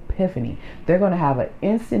have an epiphany. They're going to have an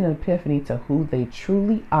instant epiphany to who they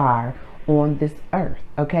truly are on this earth,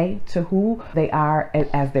 okay, to who they are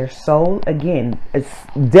as their soul. Again, it's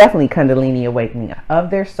definitely Kundalini awakening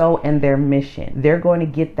of their soul and their mission. They're going to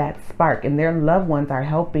get that spark, and their loved ones are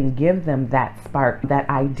helping give them that spark, that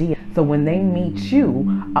idea. So when they meet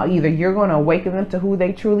you, either you're going to awaken them to who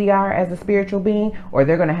they truly are as a spiritual being, or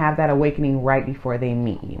they're going to have that awakening right before they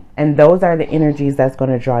meet you. And those are the energies that's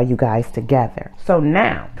going to draw you guys together. So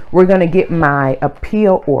now we're going to get my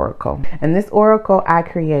appeal oracle, and this oracle I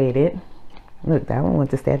created. Look, that one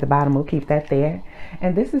wants to stay at the bottom. We'll keep that there.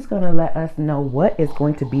 And this is going to let us know what is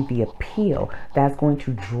going to be the appeal that's going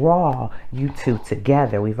to draw you two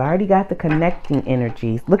together. We've already got the connecting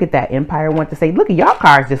energies. Look at that. Empire want to say, look at y'all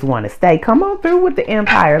cards just want to stay. Come on through with the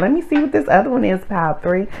Empire. Let me see what this other one is, pile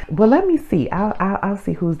 3. Well, let me see. I'll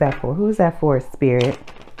see who's that for. Who's that for, Spirit?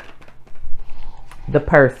 The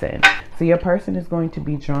person. So your person is going to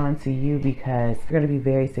be drawn to you because you're going to be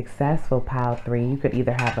very successful, pile 3. You could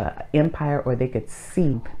either have an empire, or they could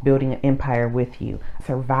see building an empire with you.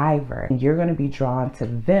 Survivor. And you're going to be drawn to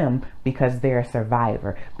them because they're a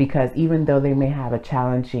survivor. Because even though they may have a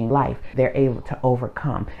challenging life, they're able to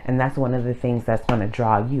overcome. And that's one of the things that's going to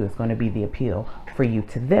draw you. It's going to be the appeal for you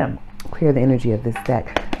to them. Clear the energy of this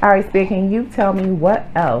deck. All right, Spirit, can you tell me what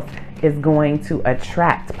else is going to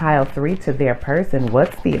attract pile 3 to their person?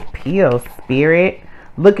 What's the appeal, Spirit?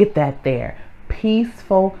 Look at that there.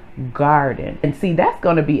 Peaceful garden. And see, that's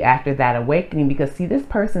going to be after that awakening, because see, this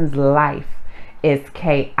person's life is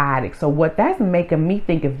chaotic. So what that's making me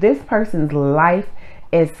think, if this person's life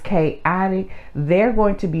is chaotic, they're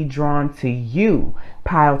going to be drawn to you,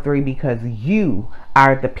 pile 3, because you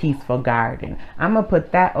are the peaceful garden. I'm gonna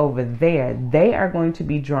put that over there. They are going to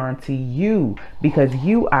be drawn to you because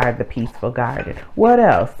you are the peaceful garden. What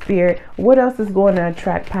else, Spirit? What else is going to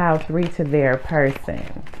attract pile 3 to their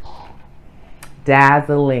person?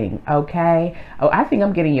 Dazzling. Okay. Oh, I think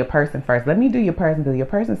I'm getting your person first. Let me do your person, because your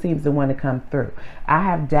person seems to want to come through. I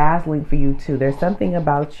have dazzling for you too. There's something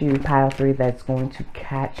about you, pile 3, that's going to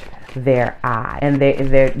catch their eye, and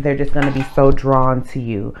they're just going to be so drawn to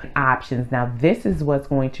you. Options. Now this is what's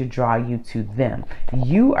going to draw you to them.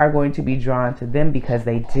 You are going to be drawn to them because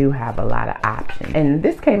they do have a lot of options. And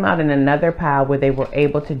this came out in another pile where they were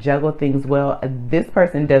able to juggle things well. This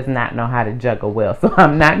person does not know how to juggle well, so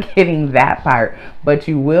I'm not getting that part. But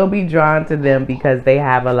you will be drawn to them because they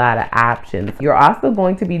have a lot of options. You're also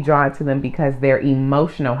going to be drawn to them because they're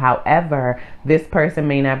emotional. However, this person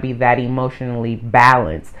may not be that emotionally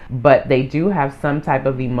balanced, but they do have some type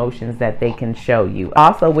of emotions that they can show you.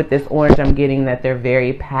 Also with this orange, I'm getting that they're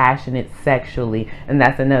very passionate sexually, and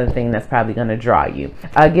that's another thing that's probably going to draw you.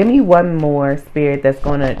 Give me one more, Spirit, that's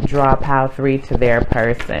going to draw pile 3 to their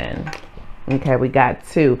person. Okay, we got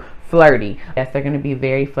 2. Flirty. Yes, they're going to be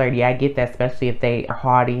very flirty. I get that, especially if they are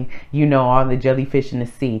haughty. You know, all the jellyfish in the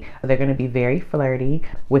sea. They're going to be very flirty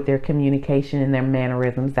with their communication and their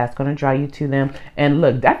mannerisms. That's going to draw you to them. And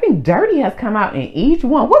look, I think dirty has come out in each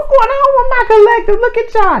one. What's going on with my collective? Look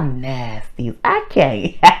at y'all nasties. I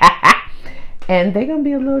can't. And they're going to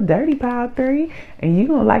be a little dirty, pile 3. And you're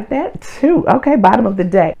going to like that too. Okay, bottom of the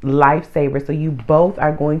deck. Lifesaver. So you both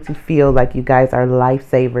are going to feel like you guys are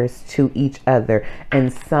lifesavers to each other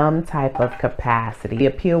in some type of capacity. The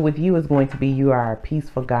appeal with you is going to be you are a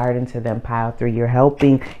peaceful garden to them, pile 3. You're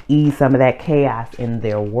helping ease some of that chaos in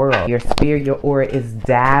their world. Your spirit, your aura is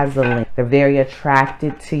dazzling. They're very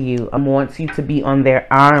attracted to you. Wants you to be on their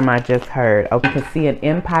arm, I just heard. Okay, you can see an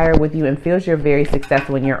empire with you and feels you're very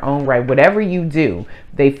successful in your own right. Whatever you do,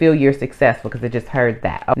 they feel you're successful because they just heard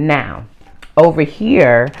that. Now, over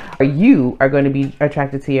here, you are going to be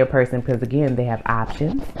attracted to your person because, again, they have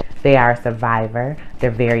options. They are a survivor.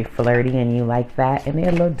 They're very flirty and you like that, and they're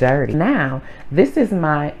a little dirty. Now, this is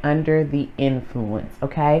my under the influence,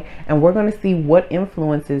 okay? And we're going to see what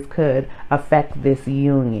influences could affect this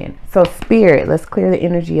union. So Spirit, let's clear the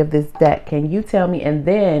energy of this deck. Can you tell me? And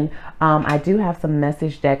then I do have some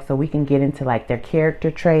message decks so we can get into like their character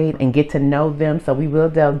trait and get to know them. So we will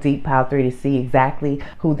delve deep pile 3 to see exactly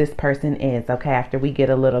who this person is, okay, after we get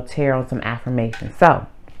a little tear on some affirmations. So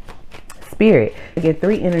Spirit, I get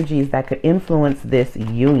 3 energies that could influence this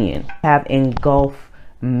union. Have engulf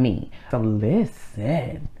me. So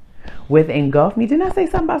listen, with engulf me, didn't I say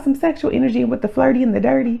something about some sexual energy with the flirty and the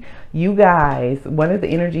dirty? You guys, one of the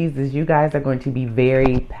energies is you guys are going to be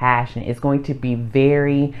very passionate. It's going to be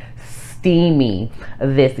very steamy,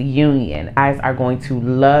 this union. You guys are going to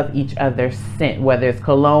love each other's scent, whether it's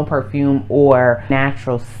cologne, perfume, or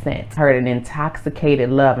natural scent. I heard an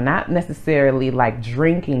intoxicated love, not necessarily like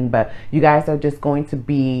drinking, but you guys are just going to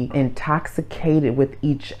be intoxicated with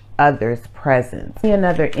each other's presence.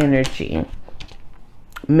 Another energy.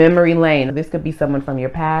 Memory lane. This could be someone from your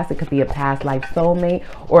past. It could be a past life soulmate,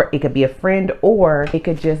 or it could be a friend, or it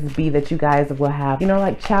could just be that you guys will have, you know,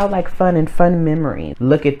 like childlike fun and fun memories.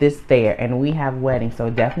 Look at this there, and we have wedding.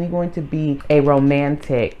 So definitely going to be a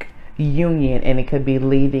romantic union, and it could be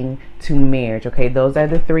leading to marriage. Okay, those are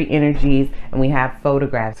the 3 energies, and we have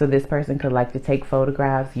photographs. So this person could like to take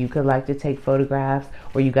photographs, you could like to take photographs,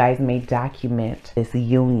 or you guys may document this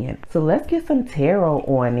union. So let's get some tarot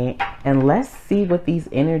on it and let's see what these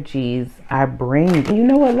energies are bringing. You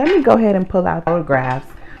know what, let me go ahead and pull out photographs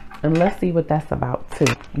and let's see what that's about too.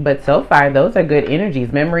 But so far, those are good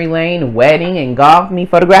energies. Memory lane, wedding, engulf me,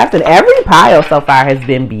 photographs, and every pile so far has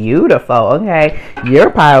been beautiful. Okay,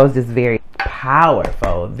 your pile is just very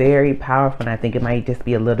powerful, very powerful. And I think it might just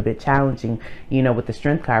be a little bit challenging, you know, with the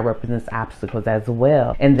strength card represents obstacles as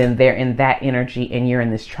well. And then they're in that energy and you're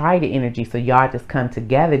in this trident energy. So y'all just come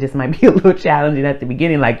together. This might be a little challenging at the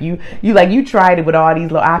beginning. Like you tried it with all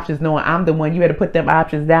these little options, knowing I'm the one, you had to put them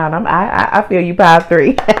options down. I feel you, pile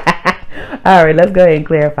 3. All right, let's go ahead and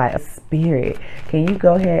clarify. Spirit, can you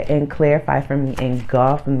go ahead and clarify for me,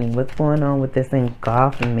 engulf me? What's going on with this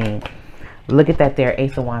engulfing me? Look at that there,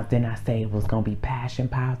 Ace of Wands. Didn't I say it was going to be passion,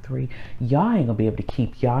 pile 3? Y'all ain't going to be able to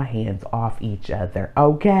keep y'all hands off each other,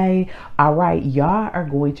 okay? All right, y'all are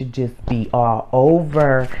going to just be all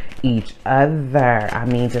over each other. I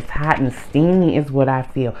mean, just hot and steamy is what I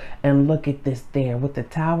feel. And look at this there with the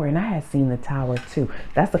tower. And I had seen the tower too.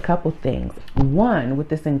 That's a couple things. One, with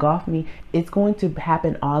this engulf me, it's going to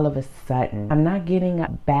happen all of a sudden. I'm not getting a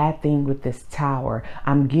bad thing with this tower.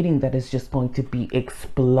 I'm getting that it's just going to be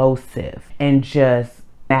explosive and just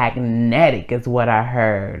magnetic is what I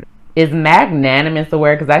heard. Is magnanimous a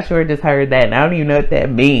word? Because I sure just heard that and I don't even know what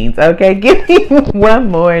that means. Okay, give me one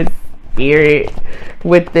more, Spirit,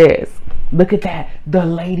 with this. Look at that. The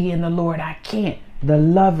lady and the Lord. I can't. The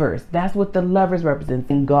lovers. That's what the lovers represent.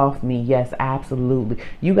 Engulf me. Yes, absolutely.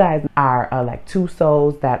 You guys are like 2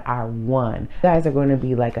 souls that are one. You guys are going to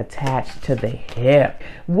be like attached to the hip.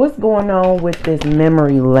 What's going on with this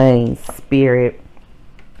memory lane, Spirit?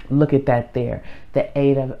 Look at that there. The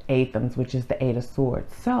 8 of Athems, which is the 8 of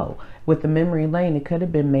Swords. So with the memory lane, it could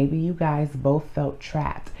have been maybe you guys both felt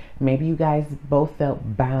trapped. Maybe you guys both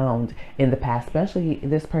felt bound in the past, especially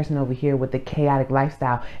this person over here with the chaotic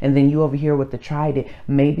lifestyle, and then you over here with the trident.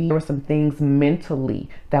 Maybe there were some things mentally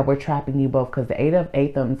that were trapping you both, because the 8 of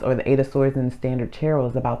Athems or the 8 of Swords in the standard tarot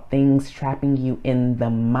is about things trapping you in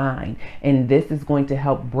the mind. And this is going to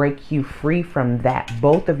help break you free from that,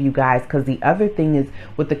 both of you guys, because the other thing is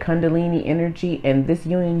with the Kundalini energy and this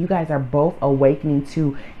union, you guys are both awakening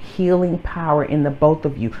to healing power in the both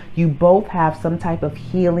of you. You both have some type of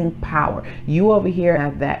healing power. You over here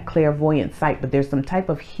have that clairvoyant sight, but there's some type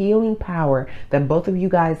of healing power that both of you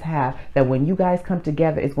guys have, that when you guys come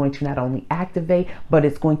together, it's going to not only activate, but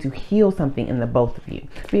it's going to heal something in the both of you.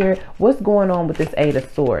 Spirit, what's going on with this 8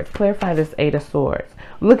 of Swords? Clarify this 8 of Swords.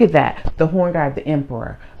 Look at that. The Horn Guard, the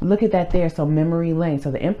Emperor. Look at that there. So memory lane.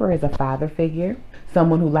 So the Emperor is a father figure,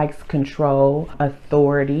 someone who likes control,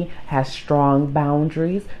 authority, has strong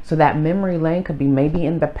boundaries. So that memory lane could be maybe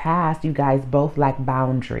in the past you guys both lack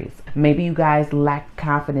boundaries. Maybe you guys lacked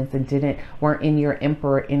confidence and weren't in your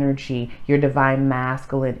Emperor energy, your divine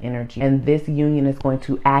masculine energy. And this union is going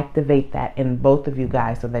to activate that in both of you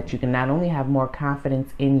guys, so that you can not only have more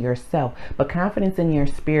confidence in yourself, but confidence in your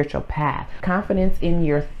spiritual path, confidence in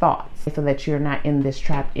your thoughts, so that you're not in this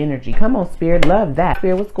trapped energy. Come on, Spirit, love that.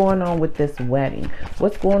 Spirit, what's going on with this wedding?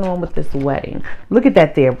 What's going on with this wedding? Look at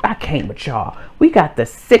that there. I came with y'all. We got the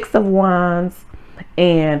 6 of Wands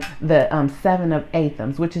and the 7 of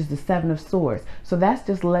Athems, which is the 7 of Swords. So that's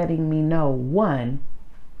just letting me know, one,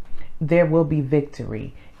 there will be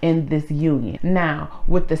victory in this union. Now,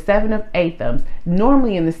 with the 7 of Athams,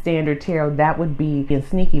 normally in the standard tarot, that would be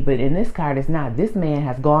sneaky, but in this card, it's not. This man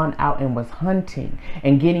has gone out and was hunting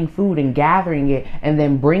and getting food and gathering it and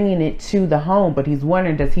then bringing it to the home. But he's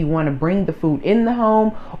wondering, does he want to bring the food in the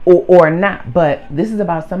home or not? But this is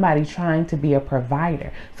about somebody trying to be a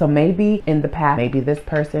provider. So maybe in the past, maybe this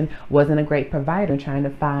person wasn't a great provider, trying to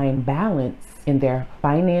find balance in their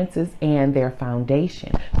finances and their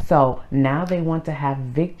foundation. So now they want to have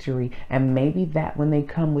victory, and maybe that when they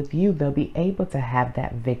come with you, they'll be able to have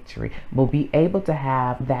that victory. We'll be able to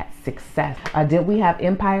have that success. Did we have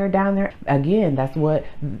Empire down there? Again, that's what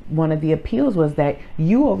one of the appeals was, that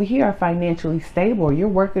you over here are financially stable, or you're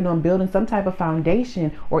working on building some type of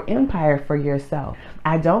foundation or empire for yourself.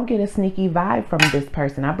 I don't get a sneaky vibe from this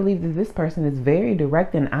person. I believe that this person is very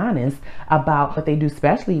direct and honest about what they do,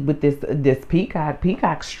 especially with this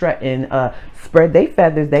peacock strutting, spread their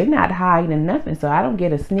feathers. They not hiding nothing. So I don't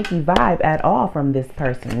get a sneaky vibe at all from this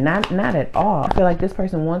person. Not at all. I feel like this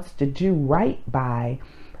person wants to do right by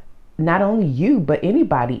not only you, but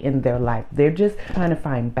anybody in their life. They're just trying to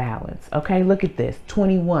find balance. Okay, look at this.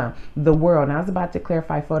 21, the world. And I was about to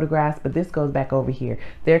clarify photographs, but this goes back over here.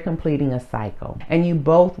 They're completing a cycle, and you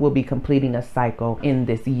both will be completing a cycle in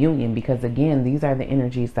this union, because again, these are the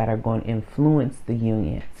energies that are going to influence the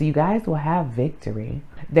union. So you guys will have victory.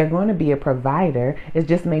 They're going to be a provider. It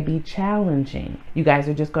just may be challenging. You guys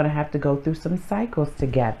are just going to have to go through some cycles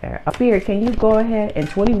together. Spirit, can you go ahead? And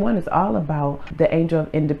 21 is all about the angel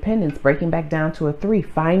of independence, breaking back down to a 3,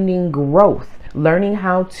 finding growth, learning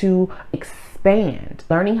how to expand,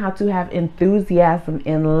 learning how to have enthusiasm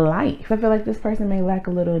in life. I feel like this person may lack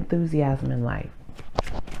a little enthusiasm in life.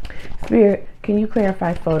 Spirit, can you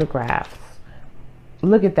clarify photographs?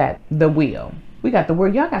 Look at that, the wheel. We got the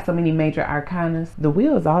word. Y'all got so many major arcanas. The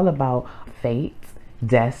wheel is all about fate,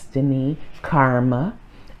 destiny, karma.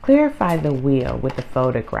 Clarify the wheel with the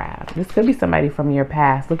photograph. This could be somebody from your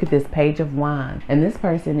past. Look at this Page of Wands. And this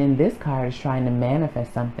person in this card is trying to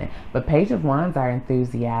manifest something. But Page of Wands are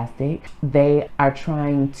enthusiastic. They are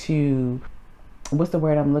trying to, what's the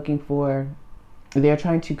word I'm looking for? They're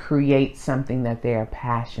trying to create something that they're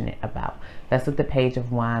passionate about. That's what the Page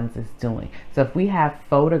of Wands is doing. So if we have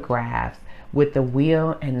photographs with the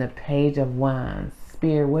wheel and the Page of Wands,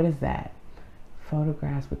 Spirit, what is that?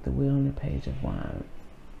 Photographs with the wheel and the Page of Wands.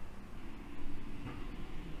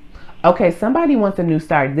 Okay, somebody wants a new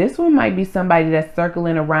start. This one might be somebody that's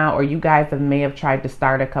circling around, or you guys may have tried to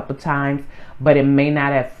start a couple times, but it may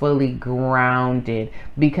not have fully grounded,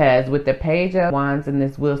 because with the Page of Wands and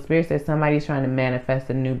this wheel, Spirit says somebody's trying to manifest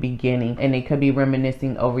a new beginning, and it could be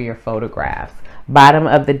reminiscing over your photographs. Bottom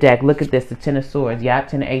of the deck, look at this, the 10 of Swords,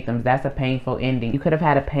 10 of Athams. That's a painful ending. You could have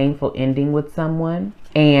had a painful ending with someone,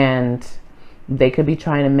 and they could be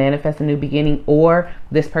trying to manifest a new beginning, or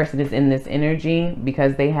this person is in this energy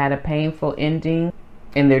because they had a painful ending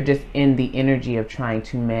and they're just in the energy of trying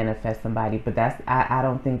to manifest somebody. But that's, I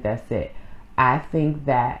don't think that's it. I think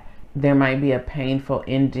that there might be a painful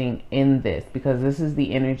ending in this, because this is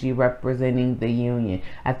the energy representing the union.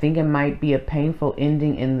 I think it might be a painful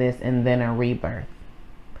ending in this and then a rebirth.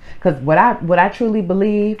 Because what I truly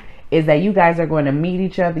believe is that you guys are going to meet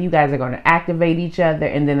each other, you guys are going to activate each other,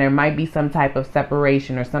 and then there might be some type of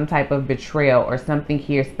separation or some type of betrayal or something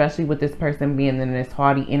here, especially with this person being in this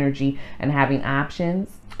haughty energy and having options.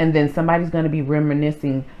 And then somebody's going to be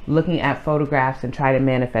reminiscing, looking at photographs and try to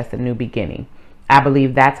manifest a new beginning. I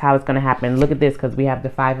believe that's how it's going to happen. Look at this, because we have the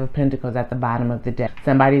 5 of Pentacles at the bottom of the deck.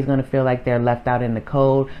 Somebody's going to feel like they're left out in the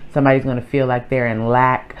cold. Somebody's going to feel like they're in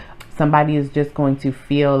lack. Somebody is just going to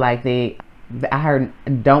feel like I heard,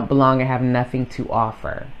 don't belong and have nothing to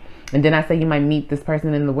offer. And then I say you might meet this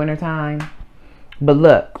person in the wintertime. But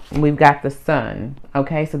look, we've got the Sun.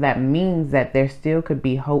 Okay, so that means that there still could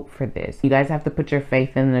be hope for this. You guys have to put your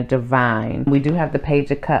faith in the divine. We do have the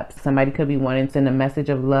Page of Cups. Somebody could be wanting to send a message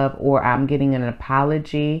of love, or I'm getting an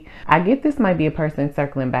apology. I get this might be a person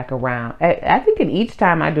circling back around. I think in each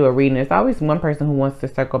time I do a reading, there's always one person who wants to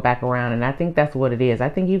circle back around. And I think that's what it is. I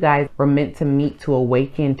think you guys were meant to meet to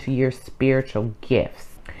awaken to your spiritual gifts.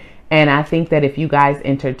 And I think that if you guys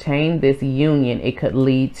entertain this union, it could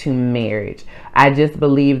lead to marriage. I just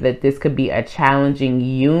believe that this could be a challenging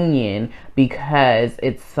union because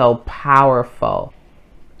it's so powerful.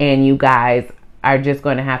 And you guys are just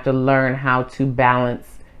going to have to learn how to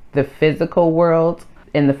balance the physical world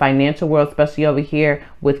in the financial world, especially over here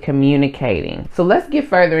with communicating. So let's get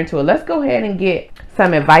further into it. Let's go ahead and get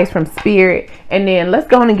some advice from Spirit, and then let's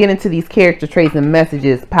go on and get into these character traits and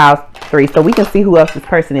messages, pile 3, so we can see who else this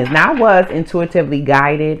person is. Now, I was intuitively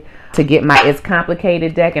guided to get my It's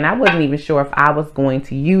Complicated deck, and I wasn't even sure if I was going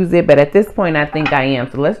to use it, but at this point I think I am.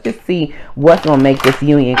 So let's just see what's going to make this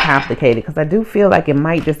union complicated, because I do feel like it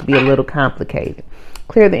might just be a little complicated.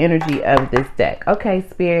 Clear the energy of this deck. Okay,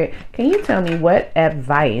 Spirit, can you tell me what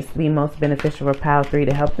advice would be most beneficial for pile 3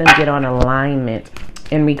 to help them get on alignment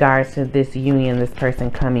in regards to this union, this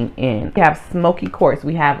person coming in? We have Smoky Quartz.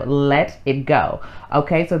 We have Let It Go.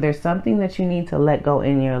 Okay, so there's something that you need to let go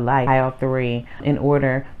in your life, pile 3, in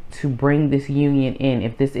order to bring this union in.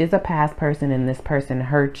 If this is a past person and this person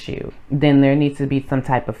hurt you, then there needs to be some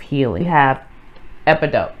type of healing. We have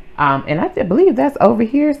Epidote. And I believe that's over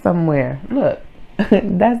here somewhere. Look.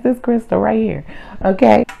 That's this crystal right here.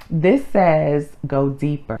 Okay, this says go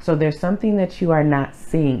deeper. So there's something that you are not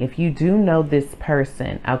seeing. If you do know this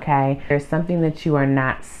person, okay, there's something that you are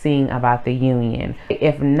not seeing about the union.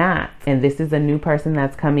 If not, and this is a new person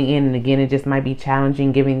that's coming in, and again, it just might be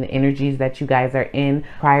challenging given the energies that you guys are in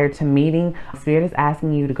prior to meeting, Spirit is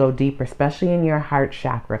asking you to go deeper, especially in your heart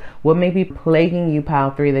chakra. What may be plaguing you,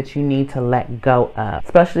 pile 3, that you need to let go of,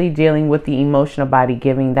 especially dealing with the emotional body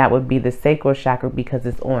giving, that would be the sacral chakra, because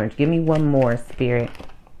it's orange. Give me one more, Spirit.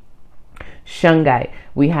 Shungite.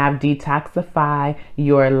 We have detoxify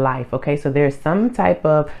your life. Okay, so there's some type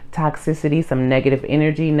of toxicity, some negative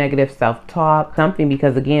energy, negative self-talk, something,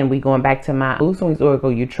 because again, we going back to my Mood Swings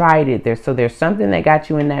Oracle, you tried it there. So there's something that got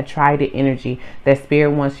you in that tried it energy that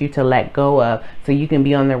Spirit wants you to let go of, so you can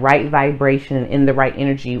be on the right vibration and in the right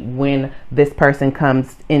energy when this person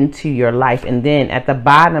comes into your life. And then at the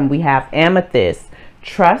bottom, we have Amethyst.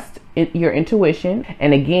 Trust your intuition,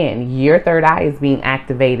 and again, your third eye is being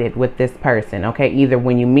activated with this person. Okay, either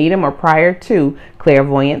when you meet them or prior to.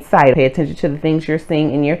 Clairvoyant sight. Pay attention to the things you're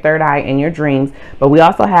seeing in your third eye and your dreams. But we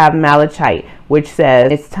also have Malachite, which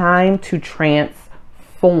says it's time to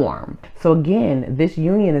transform. So again, this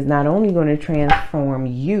union is not only going to transform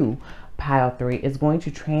you, pile 3, is going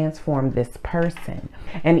to transform this person.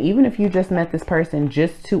 And even if you just met this person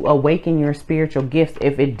just to awaken your spiritual gifts,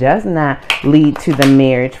 if it does not lead to the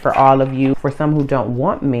marriage for all of you, for some who don't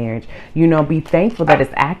want marriage, you know, be thankful that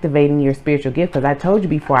it's activating your spiritual gift, because I told you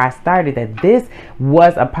before I started that this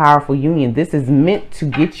was a powerful union. This is meant to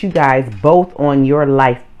get you guys both on your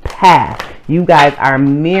life path. You guys are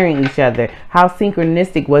mirroring each other. How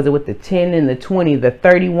synchronistic was it with the 10 and the 20, the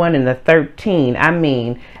 31 and the 13? I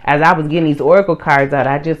mean, as I was getting these oracle cards out,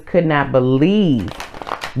 I just could not believe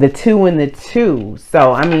the 2 and the 2.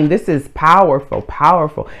 So, I mean, this is powerful,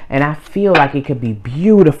 powerful. And I feel like it could be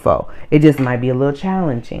beautiful. It just might be a little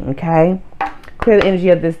challenging, okay? Clear the energy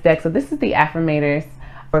of this deck. So this is the Affirmators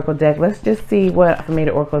Oracle deck. Let's just see what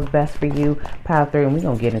Affirmated Oracle is best for you, pile 3, and we're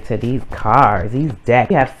gonna get into these cards, these decks.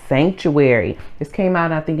 We have Sanctuary. This came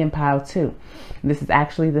out, I think, in pile 2. This is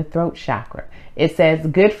actually the throat chakra. It says,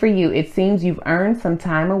 good for you. It seems you've earned some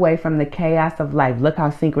time away from the chaos of life. Look how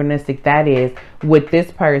synchronistic that is, with this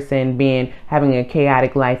person having a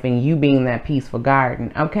chaotic life and you being that peaceful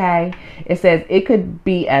garden. Okay. It says it could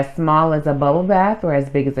be as small as a bubble bath or as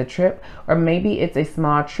big as a trip, or maybe it's a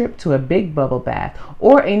small trip to a big bubble bath,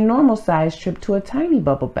 or a normal size trip to a tiny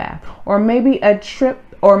bubble bath, or maybe a trip,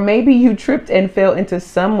 or maybe you tripped and fell into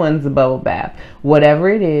someone's bubble bath. Whatever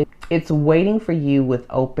it is, it's waiting for you with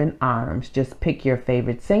open arms. Just pick your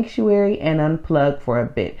favorite sanctuary and unplug for a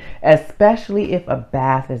bit, especially if a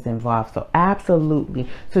bath is involved. So absolutely.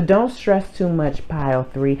 So don't stress too much, pile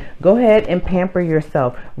 3. Go ahead and pamper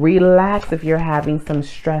yourself. Relax if you're having some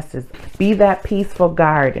stresses. Be that peaceful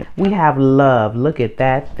garden. We have love. Look at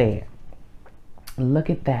that there. Look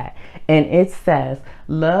at that. And it says,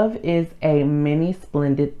 love is a many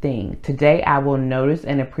splendid thing. Today I will notice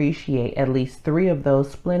and appreciate at least 3 of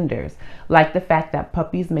those splendors, like the fact that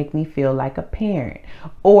puppies make me feel like a parent,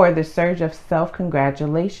 or the surge of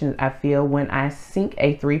self-congratulations I feel when I sink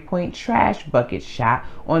a 3-point trash bucket shot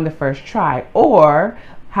on the first try, or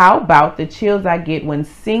how about the chills I get when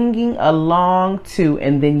singing along to,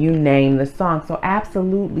 and then you name the song. So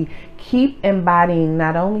absolutely keep embodying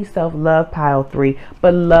not only self-love, pile 3,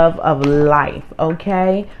 but love of life.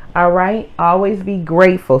 Okay. All right. Always be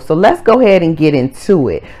grateful. So let's go ahead and get into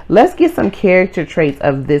it. Let's get some character traits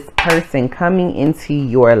of this person coming into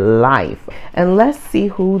your life, and let's see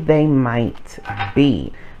who they might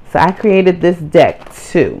be. So I created this deck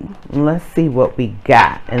too. Let's see what we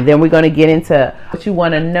got. And then we're going to get into what you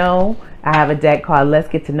want to know I have a deck called Let's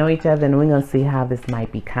Get to Know Each Other, and we're going to see how this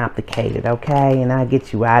might be complicated, okay? And I'll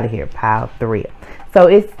get you out of here, pile 3. So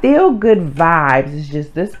it's still good vibes. It's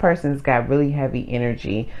just this person's got really heavy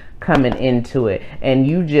energy coming into it, and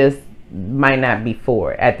you just might not be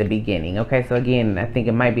for it at the beginning, okay? So again, I think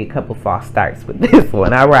it might be a couple false starts with this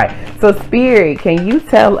one. All right. So Spirit, can you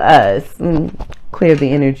tell us, clear the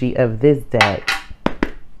energy of this deck.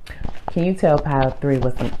 Can you tell pile 3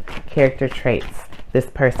 what some character traits this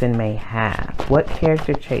person may have? What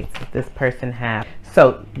character traits does this person have?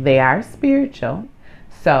 So they are spiritual.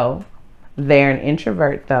 So they're an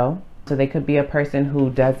introvert though. So they could be a person who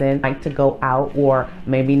doesn't like to go out, or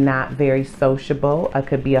maybe not very sociable. It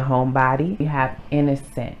could be a homebody. You have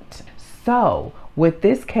innocent. So with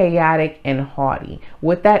this chaotic and haughty,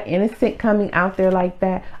 with that innocent coming out there like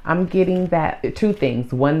that, I'm getting that 2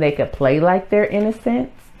 things. One, they could play like their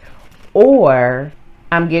innocence, or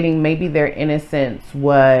I'm getting maybe their innocence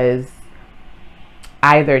was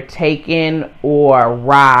either taken or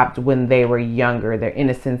robbed when they were younger. Their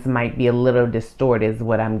innocence might be a little distorted is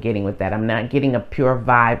what I'm getting with that. I'm not getting a pure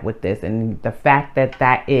vibe with this. And the fact that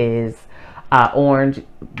that is orange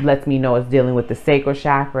lets me know it's dealing with the sacral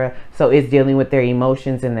chakra. So it's dealing with their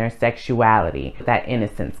emotions and their sexuality. That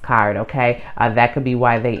innocence card, okay? That could be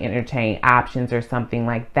why they entertain options or something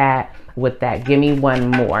like that with that. Give me one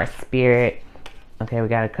more, Spirit. Okay, we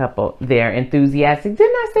got a couple. They're enthusiastic.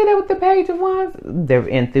 Didn't I say that with the Page of Wands? They're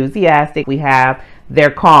enthusiastic. We have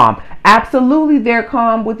they're calm. Absolutely, they're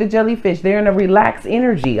calm with the jellyfish. They're in a relaxed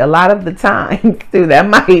energy a lot of the time, too. That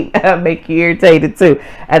might make you irritated, too.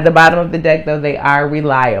 At the bottom of the deck, though, they are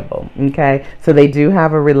reliable, okay? So they do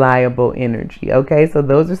have a reliable energy, okay? So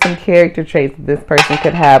those are some character traits this person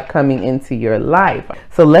could have coming into your life.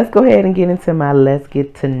 So let's go ahead and get into my Let's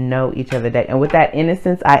Get to Know Each Other deck. And with that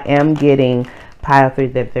innocence, I am getting pile 3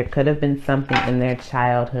 that there could have been something in their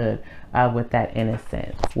childhood with that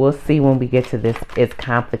innocence. We'll see when we get to this. It's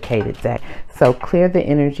complicated deck. So clear the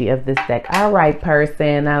energy of this deck. All right,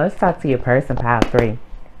 person. Now let's talk to your person, pile 3.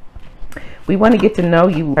 We want to get to know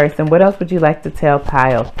you, person. What else would you like to tell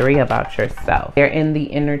pile 3 about yourself? They're in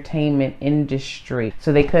the entertainment industry.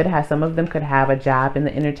 So they could have, some of them could have a job in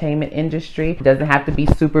the entertainment industry. It doesn't have to be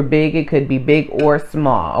super big. It could be big or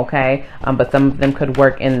small, okay? But some of them could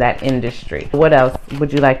work in that industry. What else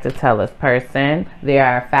would you like to tell us, person? They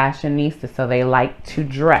are fashionistas, so they like to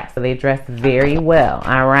dress. So they dress very well,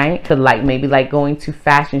 all right? So like maybe like going to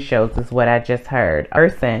fashion shows is what I just heard.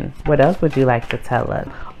 Person, what else would you like to tell us?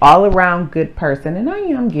 All around good person, and I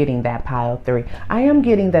am getting that pile 3. I am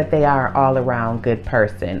getting that they are all around good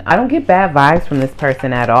person. I don't get bad vibes from this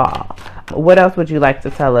person at all. What else would you like to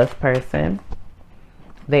tell us, person?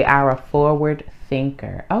 They are a forward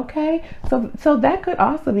thinker. Okay, so that could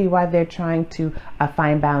also be why they're trying to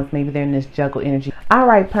find balance. Maybe they're in this juggle energy. All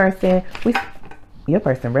right, person, your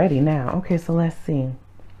person ready now. Okay, so let's see.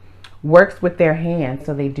 Works with their hands,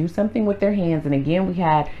 so they do something with their hands. And again, we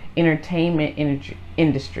had entertainment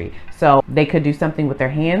industry, so they could do something with their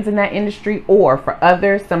hands in that industry, or for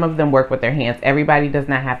others, some of them work with their hands. Everybody does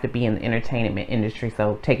not have to be in the entertainment industry,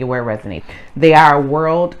 so take it where it resonates. They are a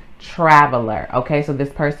world traveler, okay? So this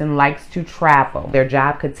person likes to travel. Their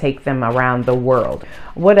job could take them around the world.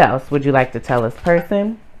 What else would you like to tell us,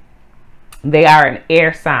 person? They are an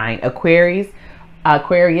air sign, Aquarius,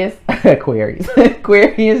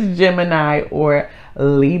 Gemini, or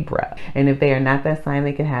Libra. And if they are not that sign,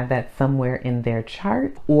 they can have that somewhere in their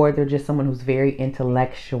chart, or they're just someone who's very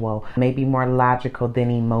intellectual, maybe more logical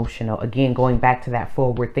than emotional. Again, going back to that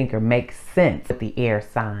forward thinker, makes sense with the air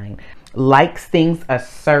sign. Likes things a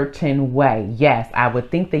certain way. Yes, I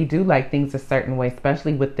would think they do like things a certain way,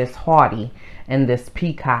 especially with this haughty and this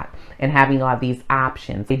peacock and having all these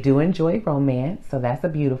options. They do enjoy romance, so that's a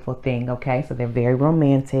beautiful thing, okay? So they're very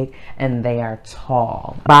romantic and they are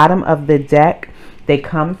tall. Bottom of the deck, they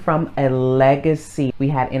come from a legacy. We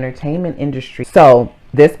had entertainment industry. So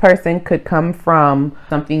this person could come from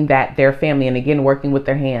something that their family, and again, working with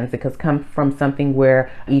their hands, it could come from something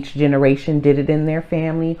where each generation did it in their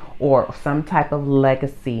family, or some type of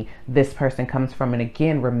legacy this person comes from. And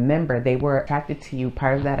again, remember, they were attracted to you.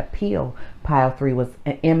 Part of that appeal, pile 3, was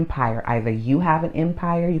an empire. Either you have an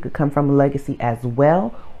empire, you could come from a legacy as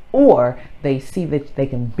well, or they see that they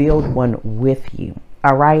can build one with you.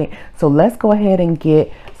 All right, so let's go ahead and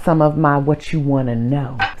get some of my what you want to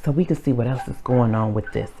know, so we can see what else is going on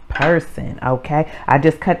with this person, okay? I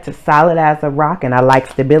just cut to solid as a rock, and I like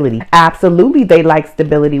stability. Absolutely, they like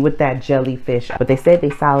stability with that jellyfish, but they said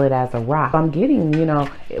they solid as a rock. I'm getting, you know,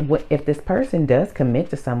 if this person does commit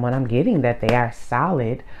to someone, I'm getting that they are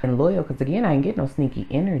solid and loyal, because again, I ain't get no sneaky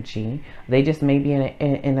energy. They just may be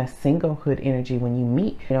in a singlehood energy when you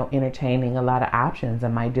meet, you know, entertaining a lot of options,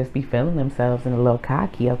 and might just be feeling themselves and a little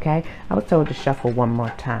cocky, okay? I was told to shuffle one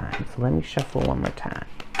more time, so let me shuffle one more time.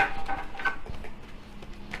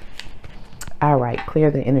 All right,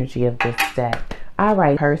 clear the energy of this deck. All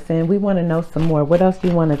right, person, we want to know some more. What else do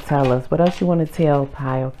you want to tell us? What else you want to tell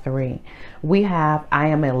pile 3? We have, I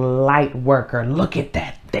am a light worker. Look at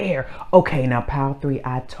that there. Okay, now pile 3,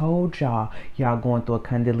 I told y'all going through a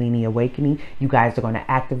Kundalini awakening. You guys are going to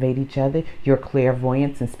activate each other. Your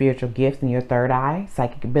clairvoyance and spiritual gifts and your third eye,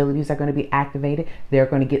 psychic abilities are going to be activated. They're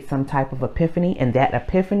going to get some type of epiphany, and that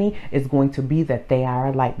epiphany is going to be that they are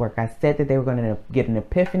a light worker. I said that they were going to get an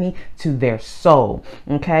epiphany to their soul.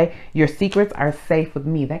 Okay, your secrets are safe with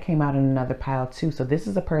me. That came out in another pile too. So this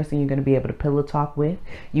is a person you're going to be able to pillow talk with.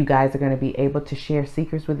 You guys are going to be able to share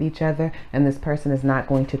secrets with each other, and this person is not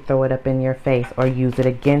going to throw it up in your face or use it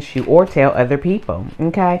against you or tell other people.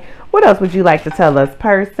 Okay, what else would you like to tell us,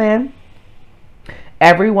 person?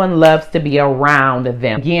 Everyone loves to be around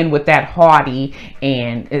them. Again, with that haughty,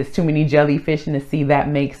 and it's too many jellyfish in the sea, that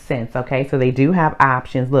makes sense. Okay, so they do have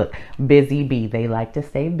options. Look, busy bee. They like to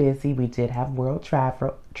stay busy. We did have world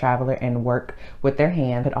traveler and work with their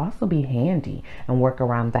hand, but also be handy and work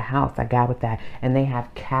around the house. I got with that. And they have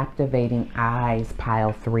captivating eyes,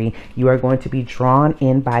 pile 3. You are going to be drawn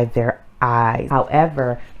in by their eyes.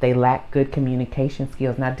 However, they lack good communication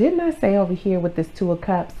skills. Now, didn't I say over here with this 2 of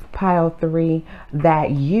Cups, pile 3,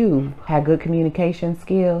 that you had good communication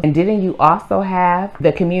skills? And didn't you also have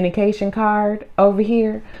the communication card over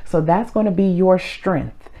here? So that's going to be your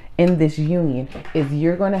strength in this union, is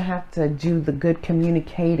you're going to have to do the good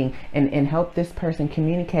communicating and help this person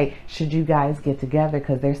communicate should you guys get together,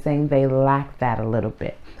 because they're saying they lack that a little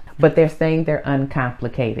bit. But they're saying they're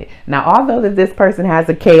uncomplicated. Now, although that this person has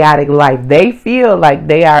a chaotic life, they feel like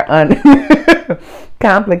they are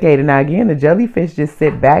uncomplicated. Now, again, the jellyfish just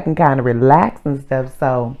sit back and kind of relax and stuff.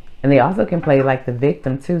 So, and they also can play like the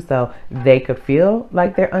victim too. So they could feel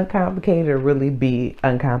like they're uncomplicated or really be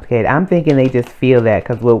uncomplicated. I'm thinking they just feel that,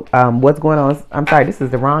 because what's going on, I'm sorry, this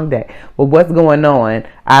is the wrong deck. Well, what's going on,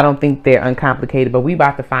 I don't think they're uncomplicated, but we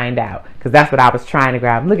about to find out, because that's what I was trying to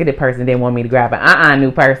grab. Look at the person didn't want me to grab an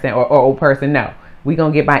new person or old person. No, we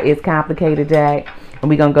gonna get my It's Complicated deck, and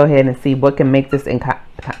we gonna go ahead and see what can make this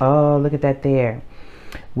oh, look at that there.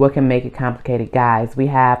 What can make it complicated, guys? We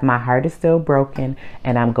have my heart is still broken,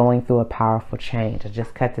 and I'm going through a powerful change. I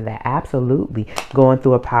just cut to that. Absolutely going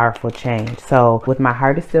through a powerful change. So with my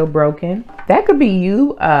heart is still broken, that could be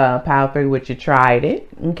you, pile 3, which you tried it,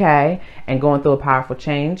 okay, and going through a powerful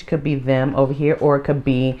change. Could be them over here, or it could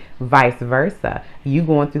be vice versa. You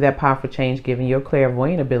going through that powerful change, given your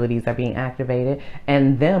clairvoyant abilities are being activated,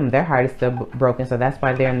 and them, their heart is still broken. So that's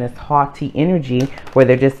why they're in this haughty energy where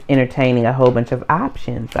they're just entertaining a whole bunch of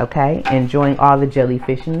options. Okay, enjoying all the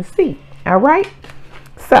jellyfish in the sea. All right,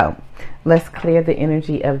 so let's clear the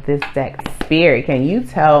energy of this deck. Spirit, can you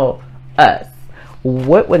tell us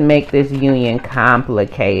what would make this union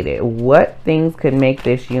complicated? What things could make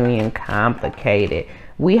this union complicated?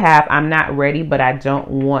 We have, I'm not ready, but I don't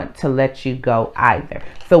want to let you go either.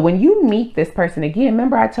 So when you meet this person again,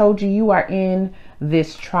 remember I told you you are in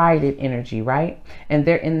this trident energy, right? And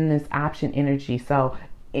they're in this option energy. So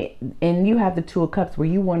and you have the 2 of Cups where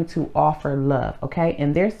you wanted to offer love, okay?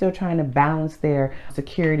 And they're still trying to balance their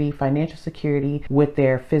security, financial security, with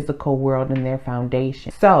their physical world and their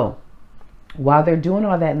foundation. So while they're doing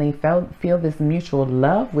all that, and they feel this mutual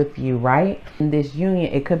love with you, right? In this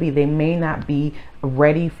union, it could be they may not be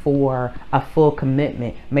ready for a full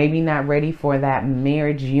commitment, maybe not ready for that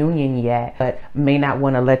marriage union yet, but may not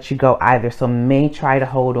want to let you go either. So may try to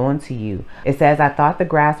hold on to you. It says, I thought the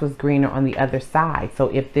grass was greener on the other side. So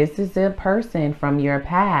if this is a person from your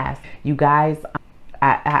past, you guys,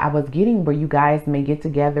 I was getting where you guys may get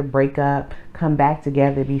together, break up, come back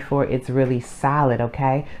together before it's really solid,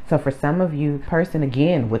 okay? So for some of you, person,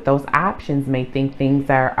 again, with those options, may think things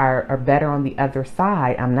are better on the other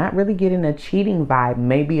side. I'm not really getting a cheating vibe,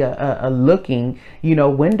 maybe a looking, you know,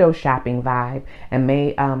 window shopping vibe, and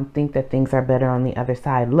may think that things are better on the other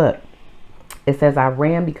side. Look, it says, I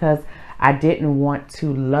ran because I didn't want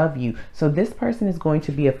to love you. So this person is going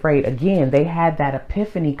to be afraid. Again, they had that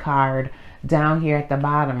epiphany card down here at the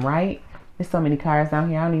bottom, right? There's so many cards down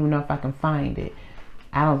here. I don't even know if I can find it.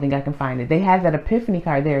 I don't think I can find it. They had that epiphany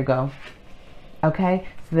card. There you go. Okay.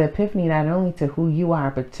 So the epiphany, not only to who you are,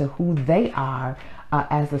 but to who they are.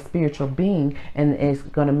 as a spiritual being, and it's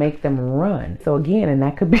going to make them run. So again, and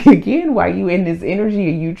that could be again why you in this energy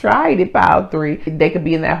and you tried it, pile 3. They could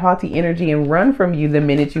be in that haughty energy and run from you the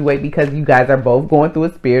minute you wait, because you guys are both going through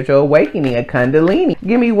a spiritual awakening, a kundalini.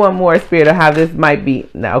 Give me one more, Spirit, of how this might be.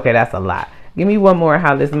 No, okay, that's a lot. Give me one more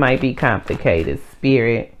how this might be complicated,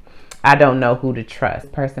 Spirit. I don't know who to trust.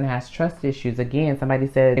 This person has trust issues. Again, somebody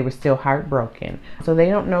said they were still heartbroken. So they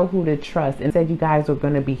don't know who to trust, and said you guys were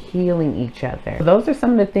going to be healing each other. Those are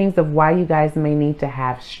some of the things of why you guys may need to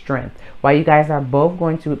have strength. Why you guys are both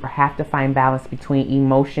going to have to find balance between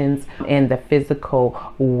emotions and the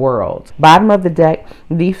physical world. Bottom of the deck,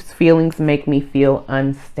 these feelings make me feel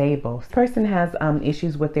unstable. This person has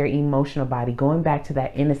issues with their emotional body, going back to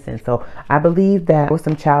that innocence. So I believe that there was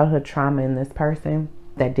some childhood trauma in this person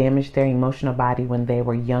that damaged their emotional body when they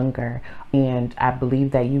were younger. And I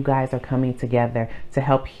believe that you guys are coming together to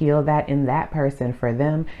help heal that in that person for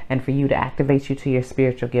them, and for you to activate you to your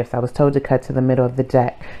spiritual gifts. I was told to cut to the middle of the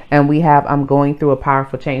deck, and we have I'm going through a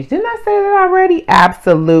powerful change. Didn't I say that already?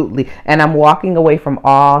 Absolutely. And I'm walking away from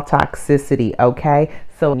all toxicity. Okay,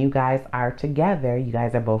 so when you guys are together, you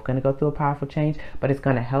guys are both going to go through a powerful change, but it's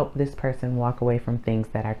going to help this person walk away from things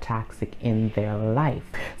that are toxic in their life.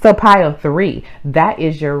 So pile 3, that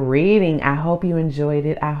is your reading. I hope you enjoyed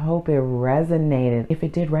it. I hope it resonated. If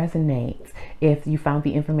it did resonate, if you found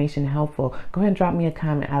the information helpful, go ahead and drop me a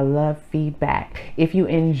comment. I love feedback. If you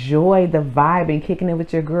enjoy the vibe and kicking it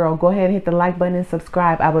with your girl, go ahead and hit the like button and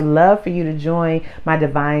subscribe. I would love for you to join my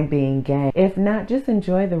Divine Being gang. If not, just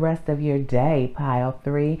enjoy the rest of your day, pile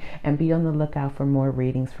 3. And be on the lookout for more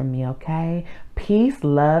readings from me, okay? Peace,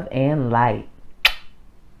 love, and light.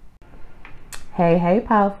 Hey,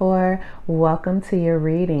 pile 4. Welcome to your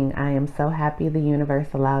reading. I am so happy the universe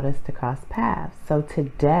allowed us to cross paths. So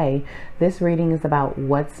today, this reading is about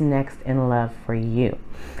what's next in love for you.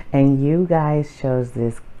 And you guys chose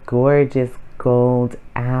this gorgeous gold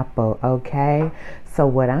apple, okay? So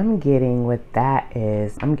what I'm getting with that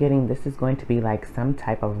is, this is going to be like some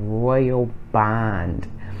type of royal bond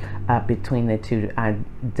between the two.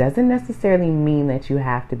 Doesn't necessarily mean that you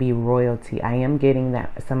have to be royalty. I am getting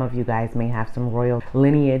that some of you guys may have some royal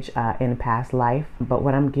lineage in past life. But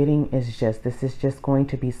what I'm getting is this is just going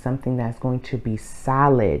to be something that's going to be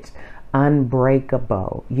solid,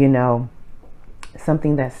 unbreakable, you know,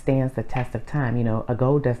 something that stands the test of time. You know, a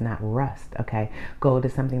gold does not rust, okay? Gold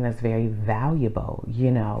is something that's very valuable,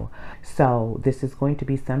 you know. So this is going to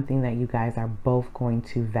be something that you guys are both going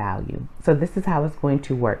to value. So this is how it's going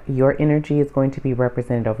to work. Your energy is going to be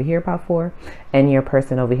represented over here, pile 4, and your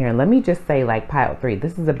person over here. And let me just say, like pile 3,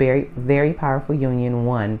 this is a very, very powerful union.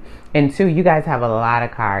 1 and 2, you guys have a lot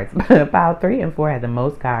of cards. Pile 3 and 4 have the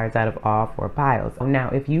most cards out of all 4 piles. Now,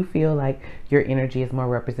 if you feel like your energy is more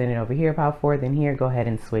represented over here, pile 4, than here, go ahead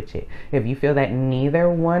and switch it. If you feel that neither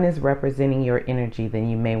one is representing your energy, then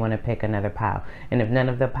you may want to pick another pile. And if none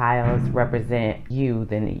of the piles represent you,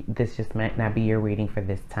 then this just might not be your reading for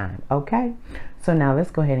this time. Okay, so now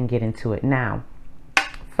let's go ahead and get into it. Now,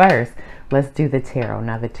 first, let's do the tarot.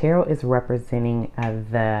 Now, the tarot is representing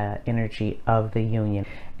the energy of the union.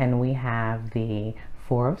 And we have the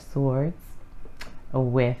 4 of Swords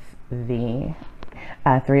with the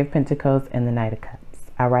 3 of Pentacles and the Knight of Cups.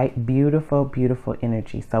 All right, beautiful, beautiful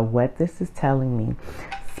energy. So what this is telling me,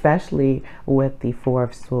 especially with the 4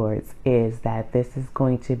 of Swords, is that this is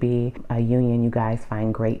going to be a union you guys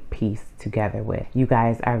find great peace together with. You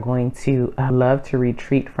guys are going to love to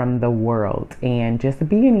retreat from the world and just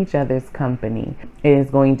be in each other's company. It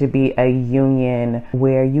is going to be a union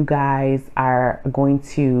where you guys are going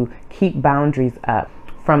to keep boundaries up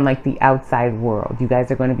from like the outside world. You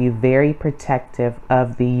guys are going to be very protective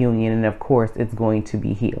of the union, and of course it's going to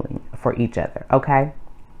be healing for each other, okay?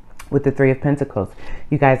 With the 3 of Pentacles,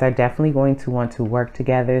 you guys are definitely going to want to work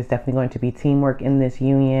together. There's definitely going to be teamwork in this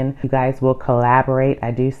union. You guys will collaborate.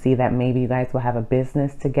 I do see that maybe you guys will have a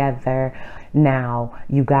business together. Now,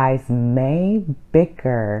 you guys may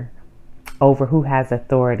bicker over who has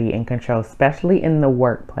authority and control, especially in the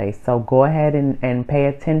workplace. So go ahead and pay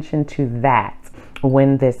attention to that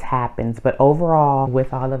when this happens. But overall,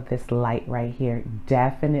 with all of this light right here,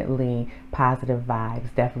 definitely positive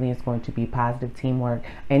vibes. Definitely is going to be positive teamwork,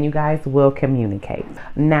 and you guys will communicate.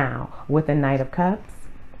 Now, with the Knight of Cups,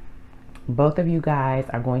 both of you guys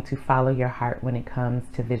are going to follow your heart when it comes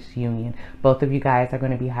to this union. Both of you guys are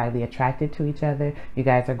going to be highly attracted to each other. You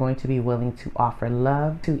guys are going to be willing to offer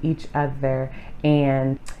love to each other,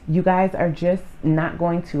 and you guys are just not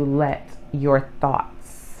going to let your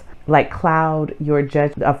thoughts like cloud your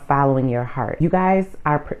judgment of following your heart. You guys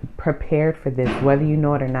are prepared for this, whether you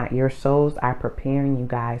know it or not. Your souls are preparing you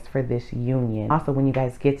guys for this union. Also, when you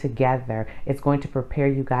guys get together, it's going to prepare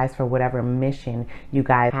you guys for whatever mission you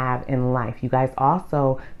guys have in life. You guys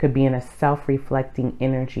also could be in a self-reflecting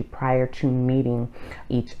energy prior to meeting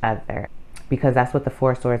each other, because that's what the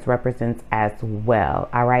Four Swords represents as well.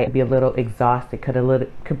 All right, be a little exhausted,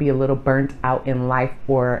 could be a little burnt out in life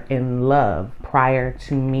or in love prior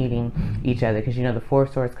to meeting each other, because you know the Four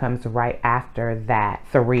Swords comes right after that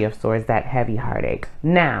Three of Swords, that heavy heartache.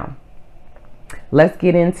 Now, let's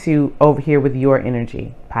get into over here with your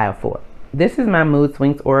energy, pile 4. This is my mood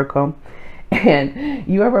swings oracle. And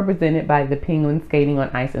you are represented by the penguin skating on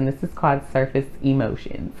ice, and this is called surface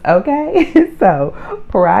emotions. Okay, so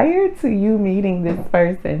prior to you meeting this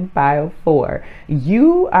person, file 4,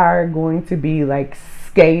 you are going to be like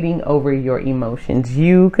skating over your emotions.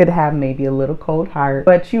 You could have maybe a little cold heart,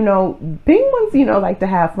 but you know, penguins, you know, like to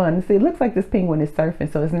have fun. See, it looks like this penguin is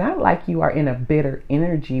surfing, so it's not like you are in a bitter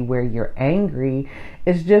energy where you're angry.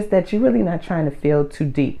 It's just that you're really not trying to feel too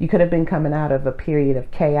deep. You could have been coming out of a period of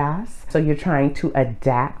chaos, so you're trying to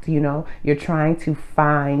adapt, you know, you're trying to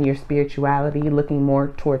find your spirituality, looking more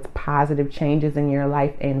towards positive changes in your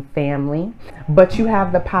life and family, but you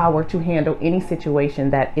have the power to handle any situation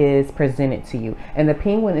that is presented to you. And the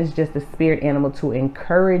penguin is just a spirit animal to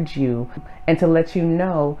encourage you and to let you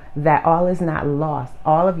know that all is not lost.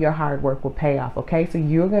 All of your hard work will pay off, okay? So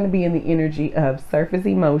you're going to be in the energy of surface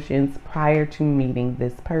emotions prior to meeting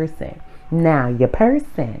this person. Now, your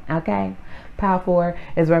person, okay? Pile 4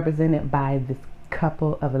 is represented by this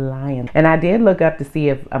couple of lions. And I did look up to see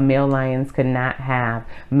if male lions could not have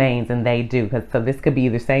manes, and they do. So this could be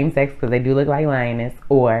either same sex, because they do look like lioness,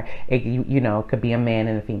 or it, you know, could be a man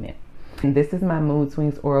and a female. And this is my mood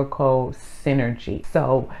swings oracle synergy.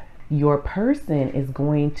 So your person is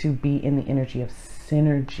going to be in the energy of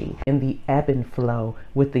synergy, in the ebb and flow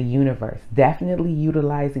with the universe, definitely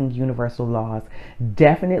utilizing universal laws,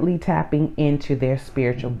 definitely tapping into their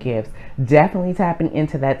spiritual gifts, definitely tapping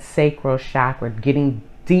into that sacral chakra, getting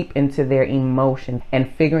deep into their emotions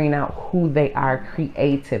and figuring out who they are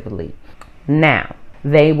creatively. Now,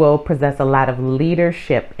 they will possess a lot of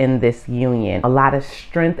leadership in this union, a lot of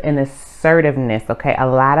strength and assertiveness, okay, a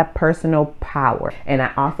lot of personal power. And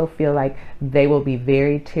I also feel like they will be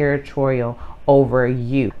very territorial over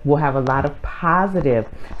you, will have a lot of positive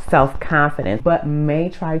self-confidence, but may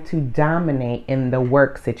try to dominate in the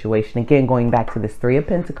work situation. Again, going back to this Three of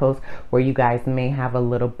Pentacles, where you guys may have a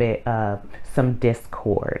little bit of some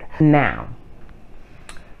discord. Now,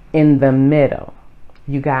 in the middle,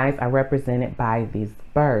 you guys are represented by these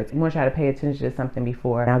birds. I'm going to try to pay attention to something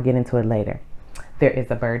before, and I'll get into it later. There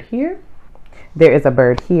is a bird here, there is a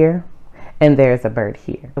bird here, and there's a bird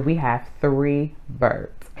here. We have 3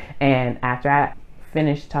 birds. And after I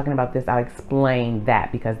finish talking about this, I'll explain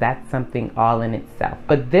that, because that's something all in itself.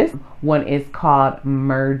 But this one is called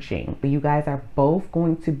merging. You guys are both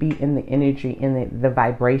going to be in the energy, in the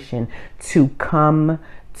vibration to come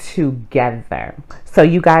together. So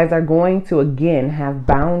you guys are going to again have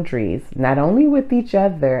boundaries, not only with each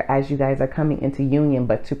other as you guys are coming into union,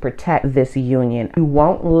 but to protect this union. You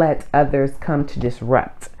won't let others come to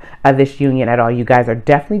disrupt this union at all. You guys are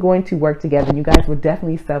definitely going to work together. You guys will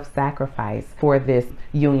definitely self-sacrifice for this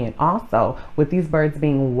union. Also, with these birds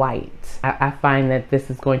being white, I find that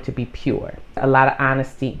this is going to be pure. A lot of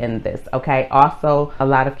honesty in this, okay? Also, a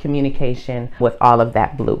lot of communication with all of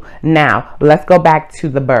that blue. Now, let's go back to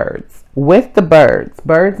the birds. With the birds,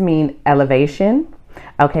 birds mean elevation,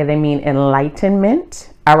 okay? They mean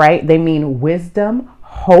enlightenment, all right? They mean wisdom,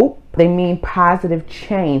 hope. They mean positive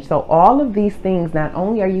change. So all of these things, not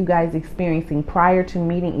only are you guys experiencing prior to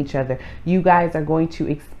meeting each other, you guys are going to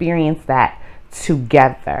experience that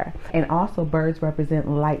together. And also, birds represent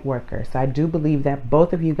light workers. So I do believe that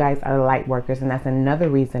both of you guys are light workers, and that's another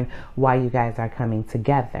reason why you guys are coming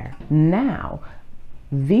together. Now,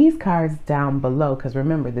 these cards down below, because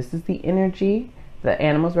remember, this is the energy. The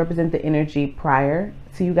animals represent the energy prior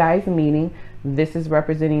to you guys meeting. This is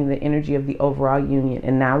representing the energy of the overall union.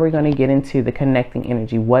 And now we're going to get into the connecting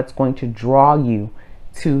energy. What's going to draw you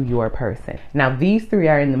to your person. Now, these 3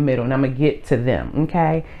 are in the middle, and I'm going to get to them,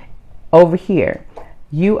 okay? Over here,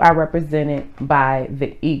 you are represented by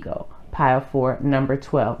the ego. Pile 4, number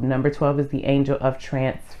 12. Number 12 is the angel of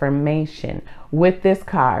transformation. With this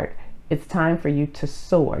card, it's time for you to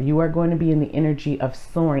soar. You are going to be in the energy of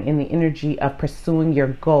soaring, in the energy of pursuing your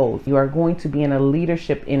goals. You are going to be in a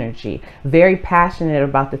leadership energy, very passionate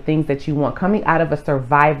about the things that you want, coming out of a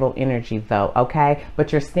survival energy though, okay?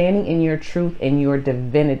 But you're standing in your truth and your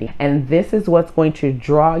divinity. And this is what's going to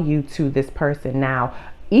draw you to this person. Now,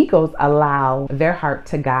 egos allow their heart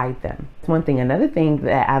to guide them. That's one thing. Another thing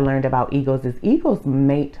that I learned about egos is egos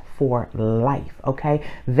mate for life, okay?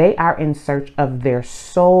 They are in search of their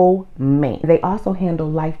soul mate. They also handle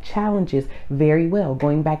life challenges very well,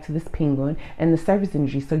 going back to this penguin and the surface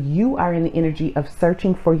energy. So you are in the energy of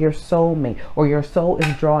searching for your soulmate, or your soul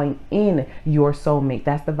is drawing in your soulmate.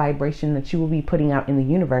 That's the vibration that you will be putting out in the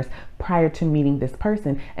universe prior to meeting this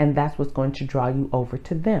person, and that's what's going to draw you over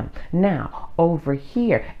to them. Now, over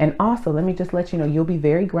here, and also let me just let you know, you'll be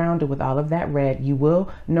very grounded with all of that red. You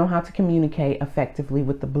will know how to communicate effectively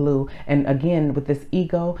with the blue, and again with this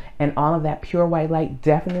ego and all of that pure white light.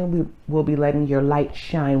 Definitely will be letting your light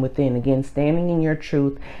shine within, again standing in your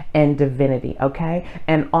truth and divinity, okay?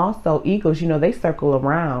 And also egos, you know, they circle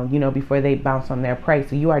around, you know, before they bounce on their prey.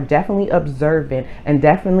 So you are definitely observant and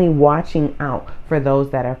definitely watching out for those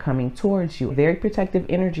that are coming towards you. Very protective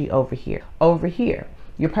energy over here. Over here,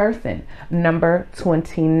 your person, number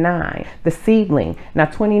 29, the seedling. Now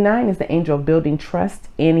 29 is the angel of building trust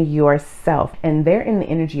in yourself, and they're in the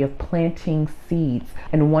energy of planting seeds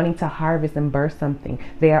and wanting to harvest and birth something.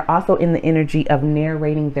 They are also in the energy of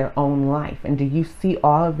narrating their own life. And do you see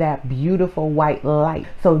all of that beautiful white light?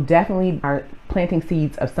 So definitely are planting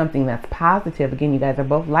seeds of something that's positive. Again, you guys are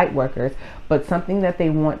both light workers, but something that they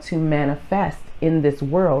want to manifest in this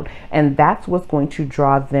world, and that's what's going to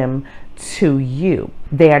draw them to you.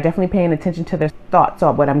 They are definitely paying attention to their thoughts.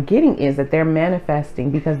 So what I'm getting is that they're manifesting,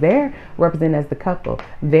 because they're represented as the couple,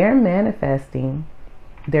 they're manifesting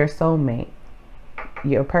their soulmate,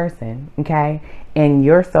 your person, okay? And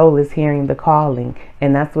your soul is hearing the calling,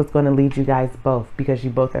 and that's what's going to lead you guys both, because you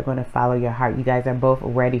both are going to follow your heart. You guys are both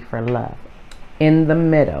ready for love. In the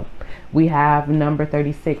middle, we have number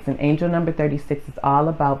 36, and angel number 36 is all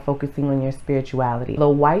about focusing on your spirituality. The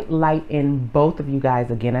white light in both of you guys,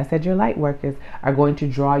 again, I said you're light workers, are going to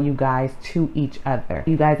draw you guys to each other.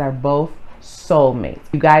 You guys are both soulmates.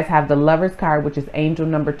 You guys have the Lovers card, which is angel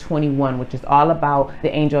number 21, which is all about the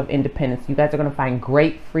angel of independence. You guys are going to find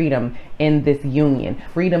great freedom in this union.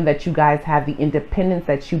 Freedom that you guys have, the independence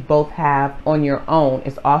that you both have on your own,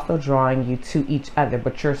 is also drawing you to each other,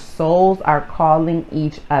 but your souls are calling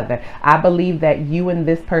each other. I believe that you and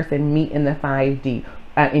this person meet in the 5D.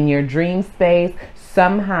 In your dream space,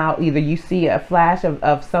 somehow either you see a flash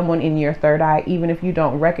of someone in your third eye, even if you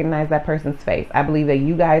don't recognize that person's face. I believe that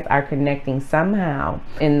you guys are connecting somehow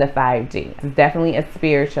in the 5D. It's definitely a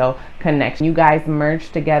spiritual connection. You guys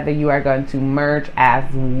merge together. You are going to merge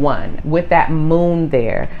as one. With that moon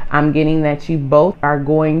there, I'm getting that you both are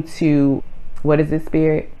going to, what is it,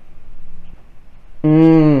 Spirit?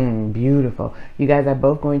 Beautiful. You guys are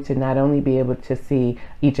both going to not only be able to see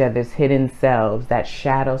each other's hidden selves, that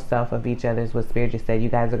shadow self of each other's, what Spirit just said, you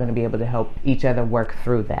guys are going to be able to help each other work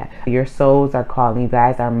through that. Your souls are calling. You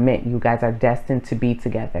guys are meant. You guys are destined to be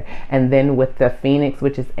together. And then with the Phoenix,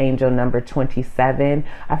 which is angel number 27,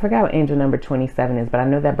 I forgot what angel number 27 is, but I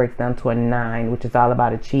know that breaks down to a 9, which is all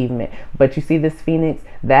about achievement. But you see this Phoenix,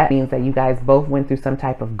 that means that you guys both went through some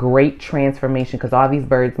type of great transformation, because all these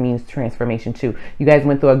birds means transformation too. You guys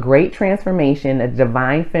went through a great transformation. A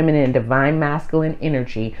divine feminine and divine masculine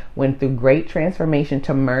energy went through great transformation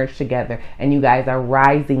to merge together, and you guys are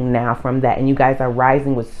rising now from that, and you guys are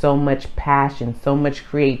rising with so much passion, so much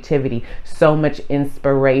creativity, so much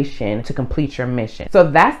inspiration to complete your mission. So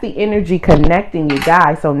that's the energy connecting you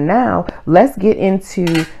guys. So now let's get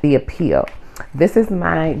into the appeal. This is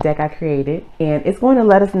my deck I created, and it's going to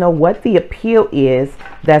let us know what the appeal is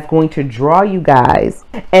that's going to draw you guys.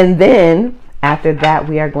 And then after that,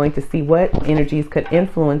 we are going to see what energies could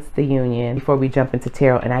influence the union before we jump into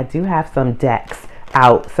tarot. And I do have some decks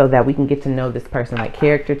out so that we can get to know this person, like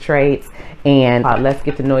character traits, and let's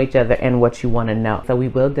get to know each other and what you want to know. So we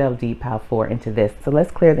will delve deep, pile 4, into this. So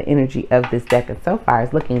let's clear the energy of this deck, and so far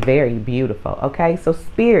it's looking very beautiful. Okay, so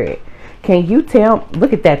Spirit, can you tell,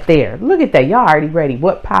 look at that there, look at that, y'all already ready.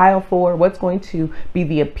 What pile 4, what's going to be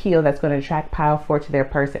the appeal that's going to attract pile 4 to their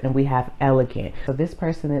person? And we have elegant. So this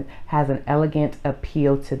person has an elegant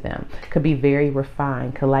appeal to them. Could be very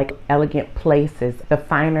refined, could like elegant places, the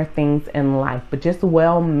finer things in life, but just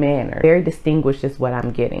well-mannered. Very distinguished is what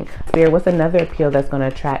I'm getting. Spirit, what's another appeal that's going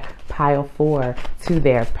to attract pile 4 to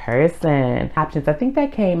their person? Options, I think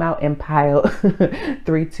that came out in pile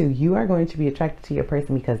 3 too. You are going to be attracted to your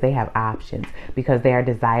person because they have options, because they are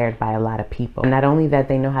desired by a lot of people. Not only that,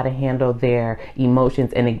 they know how to handle their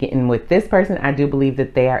emotions, and again with this person, I do believe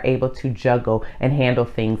that they are able to juggle and handle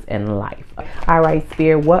things in life. All right,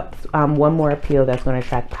 Spirit, what's one more appeal that's going to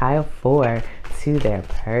attract pile 4 to their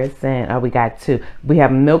person. Oh, we got 2. We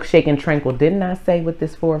have milkshake and tranquil. Didn't I say with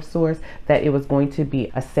this 4 of swords that it was going to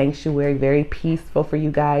be a sanctuary, very peaceful for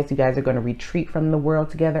you guys? You guys are going to retreat from the world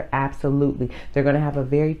together. Absolutely. They're going to have a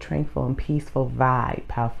very tranquil and peaceful vibe,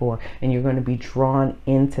 Pile 4, and you're going to be drawn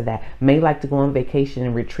into that. May like to go on vacation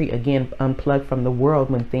and retreat, again, unplug from the world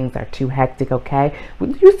when things are too hectic, okay?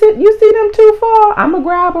 You see them too far? I'm going to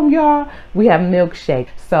grab them, y'all. We have milkshake.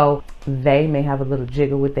 So they may have a little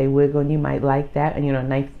jiggle with their wiggle, and you might like that. And, you know,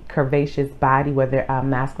 nice curvaceous body, whether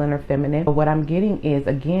masculine or feminine. But what I'm getting is,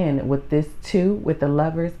 again, with this 2, with the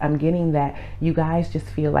lovers, I'm getting that you guys just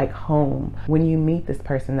feel like home. When you meet this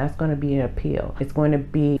person, that's going to be an appeal. It's going to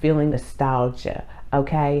be feeling nostalgia.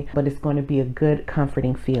 Okay, but it's going to be a good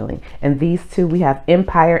comforting feeling. And these 2, we have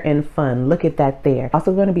empire and fun. Look at that there.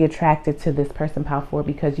 Also going to be attracted to this person, Pile 4,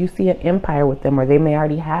 because you see an empire with them, or they may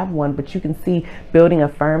already have one, but you can see building a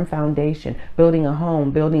firm foundation, building a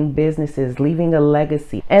home, building businesses, leaving a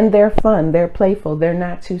legacy. And they're fun, they're playful, they're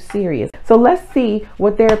not too serious. So let's see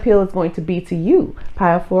what their appeal is going to be to you,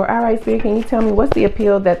 Pile 4. All right, Spirit, can you tell me what's the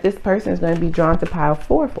appeal that this person is going to be drawn to Pile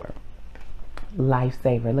 4 for?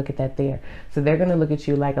 Lifesaver. Look at that there. So they're going to look at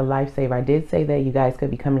you like a lifesaver. I did say that you guys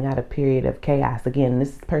could be coming out of a period of chaos. Again,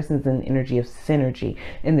 this person's in the energy of synergy,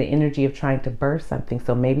 in the energy of trying to birth something.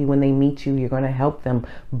 So maybe when they meet you, you're going to help them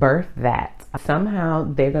birth that.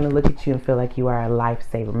 Somehow they're going to look at you and feel like you are a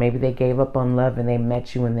lifesaver. Maybe they gave up on love and they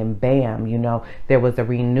met you, and then bam, you know, there was a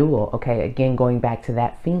renewal. Okay, again, going back to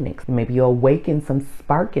that phoenix. Maybe you'll awaken some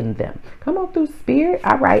spark in them. Come on through, Spirit.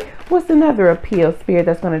 All right, what's another appeal, Spirit,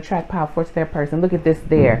 that's going to attract Pile 4 to their person? Look at this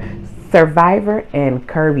there. Survivor and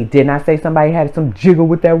curvy. Didn't I say somebody had some jiggle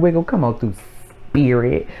with that wiggle? Come on through,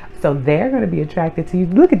 Spirit. So they're going to be attracted to you.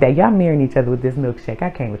 Look at that. Y'all mirroring each other with this milkshake. I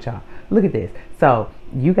came with y'all. Look at this. So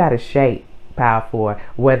you got a shape, Pile 4,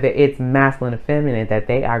 whether it's masculine or feminine, that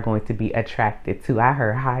they are going to be attracted to. I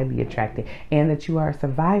heard highly attracted. And that you are a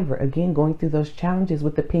survivor, again, going through those challenges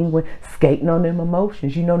with the penguin, skating on them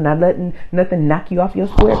emotions, you know, not letting nothing knock you off your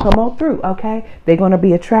square. Come on through, okay? They're going to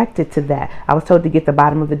be attracted to that. I was told to get the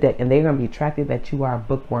bottom of the deck, and they're going to be attracted that you are a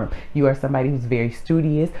bookworm. You are somebody who's very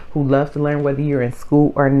studious, who loves to learn, whether you're in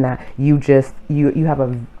school or not. You have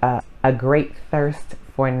a great thirst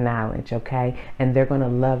for knowledge, okay? And they're going to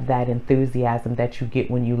love that enthusiasm that you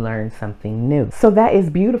get when you learn something new. So that is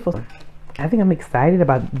beautiful. I think I'm excited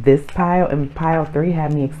about this pile, and Pile 3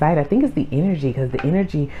 had me excited. I think it's the energy, because the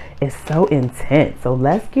energy is so intense. So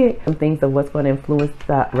let's get some things of what's going to influence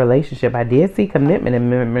the relationship. I did see commitment a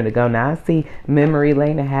minute ago. Now I see memory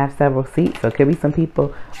lane to have several seats. So it could be some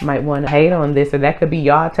people might want to hate on this, or that could be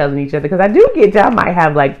y'all telling each other, because I do get y'all might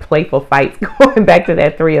have like playful fights going back to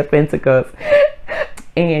that 3 of Pentacles.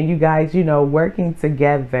 And you guys, you know, working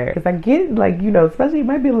together. Because I get, like, you know, especially it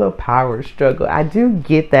might be a little power struggle. I do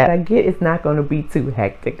get that. I get it's not going to be too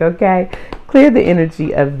hectic, okay? Clear the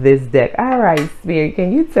energy of this deck. All right, Spirit,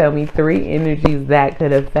 can you tell me 3 energies that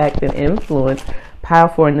could affect and influence Pile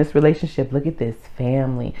 4 in this relationship? Look at this,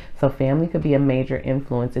 family. So family could be a major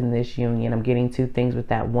influence in this union. I'm getting 2 things with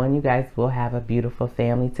that. One, you guys will have a beautiful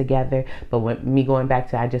family together. But when me going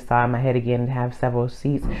back to, I just saw in my head again to have several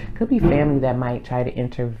seats, could be family that might try to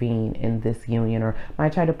intervene in this union, or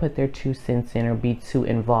might try to put their 2 cents in, or be too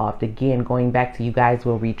involved. Again, going back to, you guys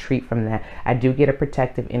will retreat from that. I do get a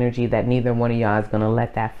protective energy that neither one of y'all is going to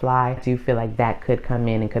let that fly. I do feel like that could come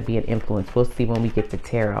in and could be an influence. We'll see when we get to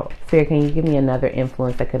tarot. Sarah, can you give me another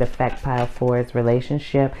influence that could affect Pile 4's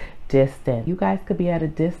relationship? Distance. You guys could be at a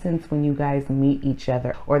distance when you guys meet each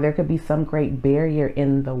other, or there could be some great barrier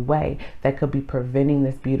in the way that could be preventing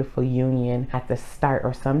this beautiful union at the start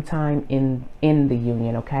or sometime in the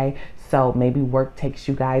union, okay? So maybe work takes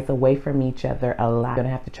you guys away from each other a lot. You're gonna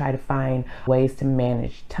have to try to find ways to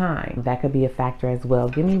manage time. That could be a factor as well.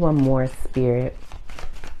 Give me one more, Spirit.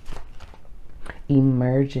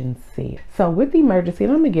 Emergency. So with emergency,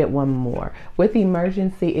 and I'm gonna get one more. With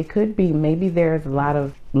emergency, it could be maybe there's a lot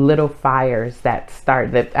of little fires that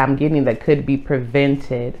start, that I'm getting, that could be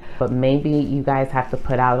prevented, but maybe you guys have to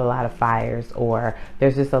put out a lot of fires, or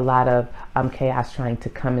there's just a lot of chaos trying to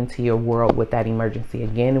come into your world with that emergency.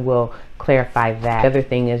 Again, we'll clarify that. The other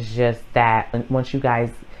thing is just that once you guys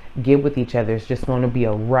get with each other, it's just going to be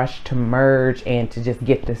a rush to merge and to just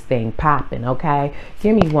get this thing popping, okay?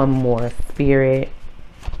 Give me one more, Spirit.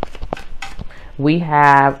 We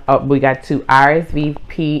have we got 2 RSVP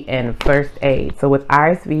RSVP and first aid. So with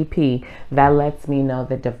RSVP, that lets me know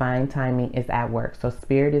that divine timing is at work. So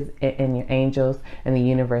spirit is and your angels and the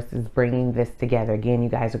universe is bringing this together. Again, you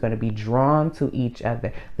guys are going to be drawn to each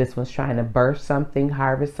other. This one's trying to birth something,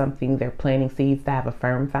 harvest something. They're planting seeds to have a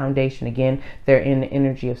firm foundation. Again, they're in the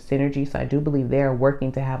energy of synergy. So I do believe they're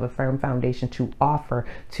working to have a firm foundation to offer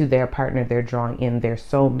to their partner they're drawing in, their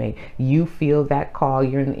soulmate. You feel that call.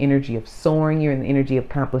 You're in the energy of soaring. You're in the energy of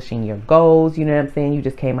accomplishing your goals. You know what I'm saying? You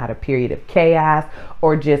just came out of a period of chaos,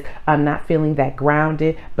 or just not feeling that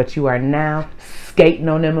grounded, but you are now skating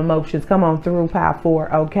on them emotions. Come on through, pile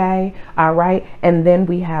 4. Okay. All right. And then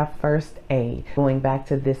we have first aid. Going back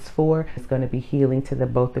to this 4, it's going to be healing to the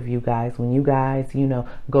both of you guys. When you guys, you know,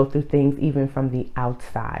 go through things even from the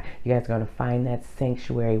outside, you guys are going to find that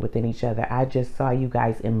sanctuary within each other. I just saw you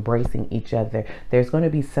guys embracing each other. There's going to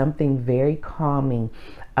be something very calming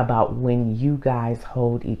about when you guys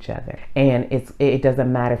hold each other. And it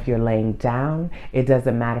doesn't matter if you're laying down, it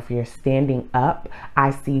doesn't matter if you're standing up.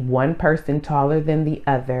 I see one person taller than the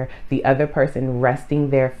other person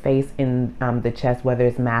resting their face in the chest, whether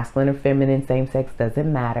it's masculine or feminine, same sex,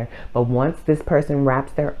 doesn't matter. But once this person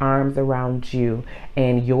wraps their arms around you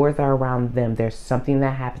and yours are around them, there's something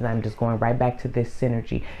that happens. I'm just going right back to this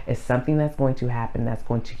synergy. It's something that's going to happen that's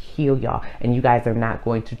going to heal y'all, and you guys are not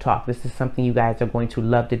going to talk. This is something you guys are going to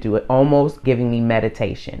love to do. It almost giving me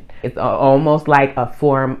meditation. It's almost like a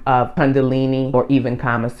form of Kundalini or even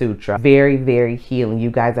Kama Sutra. Very, very healing.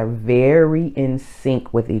 You guys are very in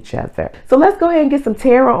sync with each other. So let's go ahead and get some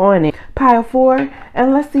tarot on it, pile 4,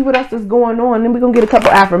 and let's see what else is going on. Then we're gonna get a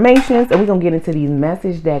couple affirmations and we're gonna get into these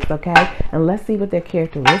message decks, okay? And let's see what their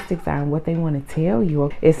characteristics are and what they want to tell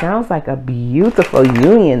you. It sounds like a beautiful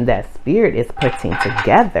union that spirit is putting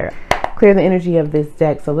together. Clear the energy of this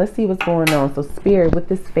deck. So let's see what's going on. So spirit, with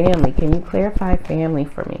this family, can you clarify family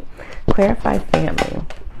for me? Clarify family.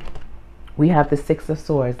 We have the 6 of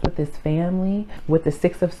Swords. With this family, with the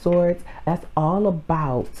 6 of Swords, that's all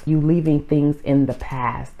about you leaving things in the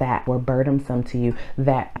past that were burdensome to you,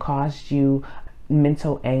 that caused you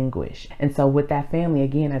mental anguish. And so with that family,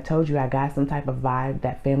 again, I told you I got some type of vibe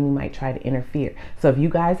that family might try to interfere. So if you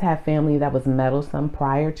guys have family that was meddlesome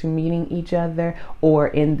prior to meeting each other or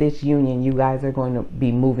in this union, you guys are going to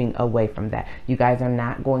be moving away from that. You guys are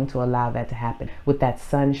not going to allow that to happen. With that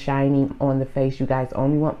sun shining on the face, you guys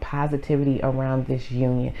only want positivity around this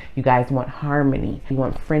union. You guys want harmony. You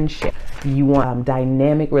want friendship. You want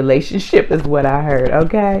dynamic relationship is what I heard.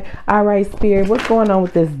 Okay. All right, spirit, what's going on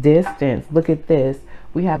with this distance? Look at this.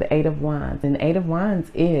 We have the 8 of Wands, and the 8 of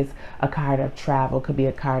Wands is a card of travel, could be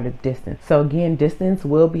a card of distance. So again, distance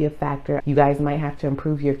will be a factor. You guys might have to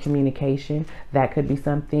improve your communication. That could be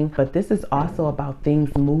something, but this is also about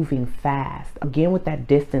things moving fast. Again, with that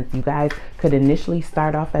distance, you guys could initially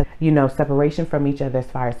start off as, you know, separation from each other as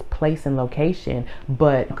far as place and location,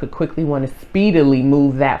 but could quickly want to speedily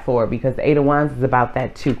move that forward, because the 8 of Wands is about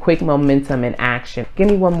that too. Quick momentum and action. Give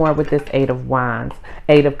me one more with this 8 of Wands.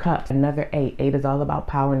 8 of Cups, another 8. 8 is all about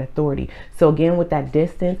power and authority. So again, with that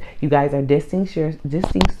distance, you guys are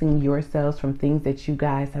distancing yourselves from things that you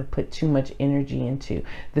guys have put too much energy into.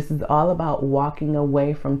 This is all about walking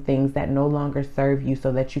away from things that no longer serve you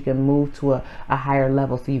so that you can move to a higher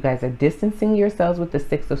level. So you guys are distancing yourselves with the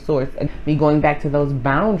 6 of Swords. Me going back to those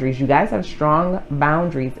boundaries. You guys have strong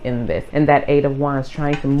boundaries in this. And that 8 of Wands,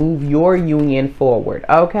 trying to move your union forward.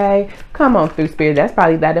 Okay? Come on through, spirit. That's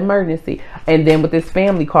probably that emergency. And then with this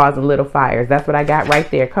family causing little fires. That's what I got right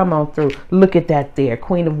there. Come on through. Look at that there.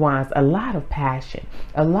 Queen of Wands. A lot of passion,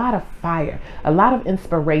 a lot of fire, a lot of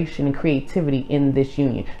inspiration and creativity in this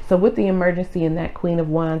union. So with the emergency in that Queen of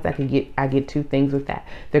Wands, I get 2 things with that.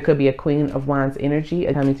 There could be a Queen of Wands energy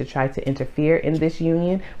coming to try to interfere in this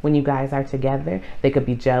union when you guys are together. They could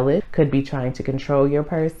be jealous, could be trying to control your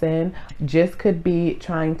person, just could be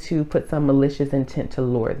trying to put some malicious intent to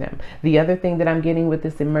lure them. The other thing that I'm getting with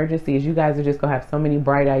this emergency is you guys are just gonna have so many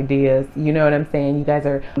bright ideas. You know what I'm saying? You guys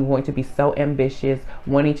are going to be so ambitious,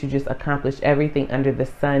 wanting to just accomplish everything under the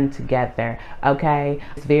sun together. Okay,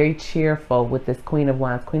 it's very cheerful with this Queen of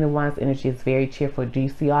Wands. Queen of Wands energy is very cheerful. Do you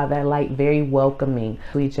see all that light? Very welcoming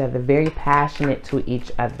to each other, very passionate to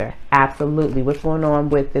each other. Absolutely. What's going on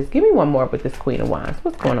with this? Give me one more with this Queen of Wands.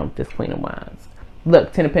 What's going on with this Queen of Wands?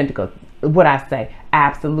 Look, 10 of Pentacles. What I say,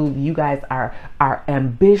 absolutely. You guys are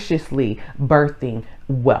ambitiously birthing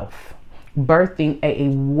wealth, birthing a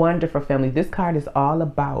wonderful family. This card is all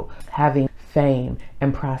about having fame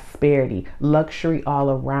and prosperity, luxury all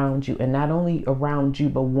around you, and not only around you,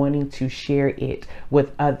 but wanting to share it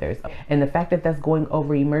with others. And the fact that that's going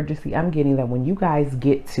over emergency, I'm getting that when you guys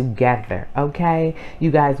get together, okay, you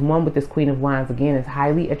guys, one with this Queen of Wands, again, is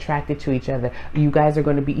highly attracted to each other. You guys are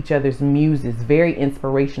going to be each other's muses, very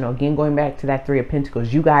inspirational. Again, going back to that Three of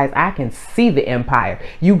Pentacles, you guys, I can see the empire.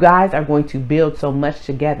 You guys are going to build so much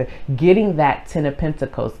together, getting that Ten of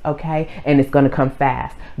Pentacles, okay, and it's going to come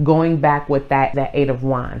fast. Going back with that Eight of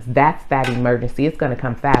Wands, that's that emergency. It's going to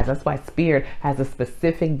come fast. That's why Spirit has a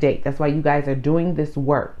specific date. That's why you guys are doing this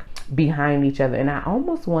work behind each other. And I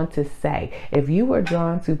almost want to say, if you were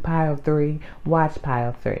drawn to pile 3, watch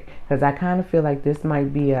pile 3, because I kind of feel like this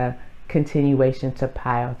might be a continuation to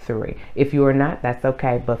pile 3. If you are not, that's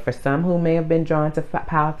okay. But for some who may have been drawn to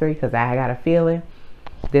pile 3, because I got a feeling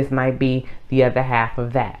this might be the other half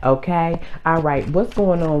of that, okay? All right, what's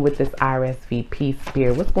going on with this RSVP,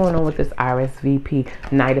 Spirit? What's going on with this RSVP?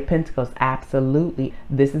 Knight of Pentacles, absolutely.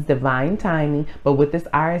 This is divine timing, but with this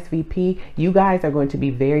RSVP, you guys are going to be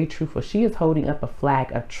very truthful. She is holding up a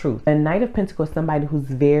flag of truth. A Knight of Pentacles is somebody who's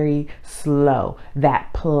very slow,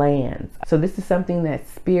 that plans. So this is something that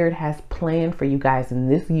Spirit has planned for you guys,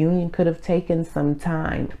 and this union could have taken some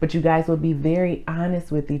time, but you guys will be very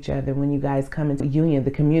honest with each other when you guys come into union.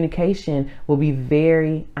 The communication will be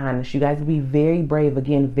very honest. You guys will be very brave,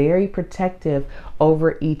 again, very protective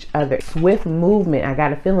over each other. Swift movement. I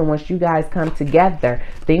got a feeling once you guys come together,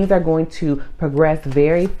 things are going to progress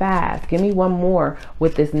very fast. Give me one more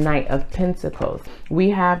with this Knight of Pentacles. We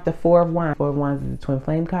have the Four of Wands. Four of Wands is the twin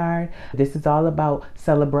flame card. This is all about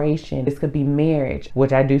celebration. This could be marriage,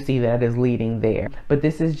 which I do see that is leading there. But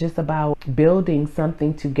this is just about building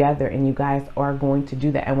something together, and you guys are going to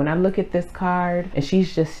do that. And when I look at this card and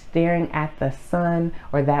she's just staring at the sun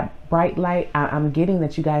or that bright light, I'm getting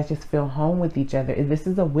that you guys just feel home with each other. This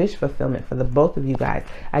is a wish fulfillment for the both of you guys.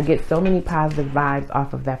 I get so many positive vibes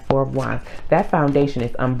off of that Four of Wands. That foundation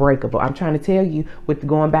is unbreakable. I'm trying to tell you, with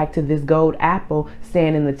going back to this gold apple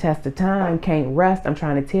standing the test of time, can't rust. I'm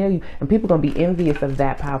trying to tell you, and people gonna be envious of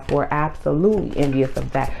that, Power 4, absolutely envious of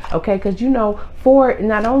that, okay? Because you know, 4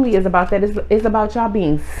 not only is about that, it's about y'all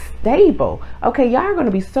being stable, okay? Y'all are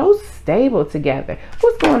gonna be so stable together.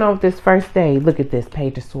 What's going on with this first day? Look at this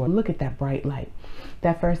Page of Swords. Look at that bright light.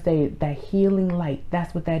 That first day, that healing light,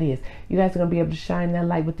 that's what that is. You guys are going to be able to shine that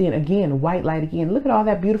light within. Again, white light again. Look at all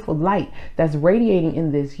that beautiful light that's radiating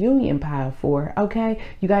in this union, Pile 4, okay?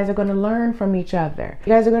 You guys are going to learn from each other.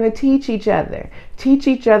 You guys are going to teach each other. Teach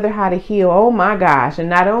each other how to heal. Oh my gosh. And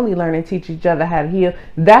not only learn and teach each other how to heal,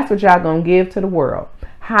 that's what y'all going to give to the world.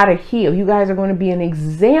 How to heal. You guys are going to be an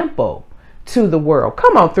example to the world.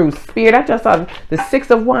 Come on through, Spirit. I just saw the Six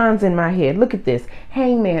of Wands in my head. Look at this.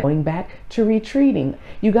 Hangman. Going back to retreating.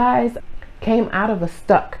 You guys came out of a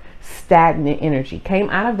stuck, stagnant energy. Came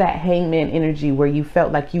out of that Hangman energy where you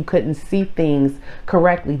felt like you couldn't see things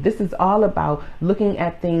correctly. This is all about looking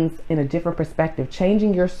at things in a different perspective,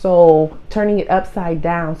 changing your soul, turning it upside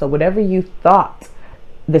down. So whatever you thought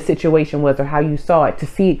the situation was or how you saw it, to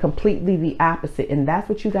see it completely the opposite. And that's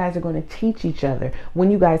what you guys are going to teach each other when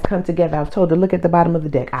you guys come together. I was told to look at the bottom of the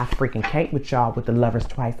deck. I freaking can't with y'all with the Lovers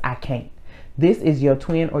twice. I can't. This is your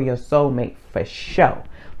twin or your soulmate for sure.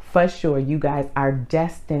 For sure, you guys are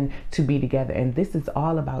destined to be together. And this is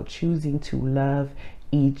all about choosing to love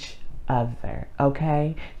each other,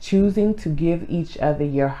 okay? Choosing to give each other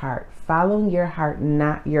your heart. Following your heart,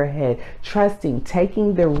 not your head. Trusting,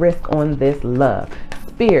 taking the risk on this love.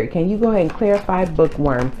 Spirit, can you go ahead and clarify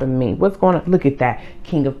Bookworm for me? What's going on? Look at that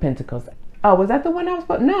King of Pentacles. Oh, was that the one I was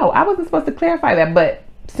supposed? No, I wasn't supposed to clarify that, but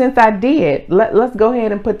since I did, let's go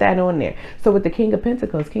ahead and put that on there. So with the King of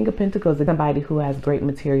Pentacles is somebody who has great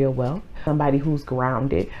material wealth, somebody who's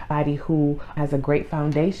grounded, somebody who has a great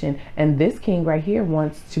foundation. And this king right here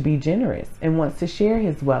wants to be generous and wants to share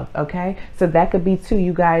his wealth, okay? So that could be too,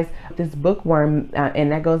 you guys, this bookworm,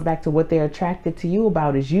 and that goes back to what they're attracted to you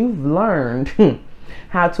about, is you've learned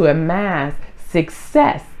how to amass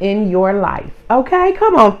success in your life, okay?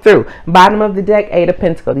 Come on through. Bottom of the deck, Eight of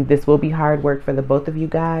Pentacles. This will be hard work for the both of you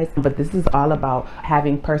guys, but this is all about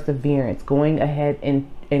having perseverance, going ahead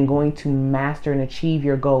and going to master and achieve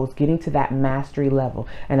your goals, getting to that mastery level.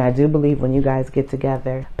 And I do believe when you guys get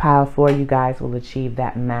together, Pile 4, you guys will achieve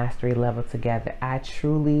that mastery level together. I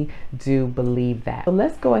truly do believe that. So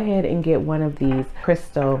let's go ahead and get one of these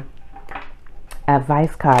crystal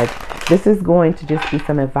advice cards. This is going to just be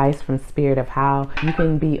some advice from Spirit of how you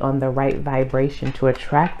can be on the right vibration to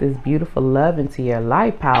attract this beautiful love into your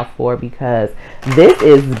life, Pile 4, because this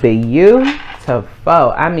is beautiful. to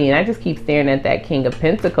foe. I mean, I just keep staring at that King of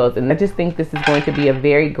Pentacles, and I just think this is going to be a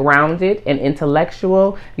very grounded and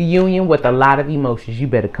intellectual union with a lot of emotions. You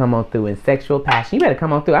better come on through. In sexual passion, you better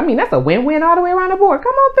come on through. I mean, that's a win-win all the way around the board.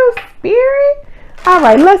 Come on through, Spirit. All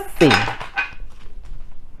right, let's see.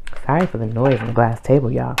 Sorry for the noise on the glass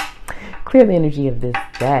table, y'all. Clear the energy of this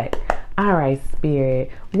deck. All right,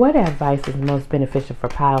 Spirit, what advice is most beneficial for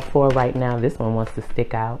pile 4 right now? This one wants to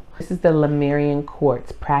stick out. This is the Lemurian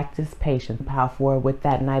Quartz. Practice patience. Pile 4 with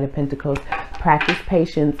that Knight of Pentacles. Practice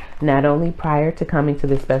patience, not only prior to coming to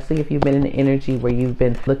this, especially if you've been in an energy where you've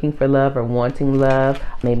been looking for love or wanting love,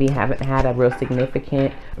 maybe haven't had a real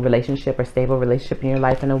significant relationship or stable relationship in your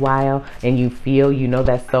life in a while, and you feel, you know,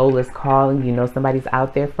 that soul is calling, you know somebody's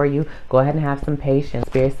out there for you. Go ahead and have some patience.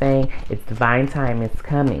 Spirit saying it's divine time, it's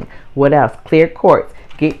coming. What else? Clear quartz.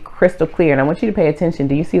 Get crystal clear. And I want you to pay attention.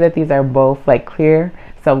 Do you see that these are both like clear?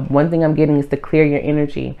 So one thing I'm getting is to clear your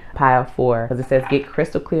energy, pile 4, because it says get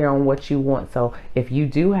crystal clear on what you want. So if you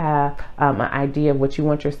do have an idea of what you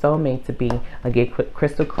want your soulmate to be, get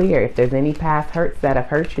crystal clear. If there's any past hurts that have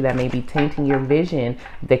hurt you that may be tainting your vision,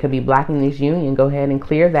 that could be blocking this union, go ahead and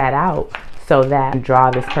clear that out so that you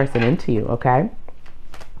draw this person into you, okay?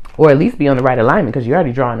 Or at least be on the right alignment, because you're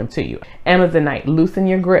already drawing them to you. Amazonite, loosen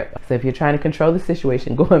your grip. So if you're trying to control the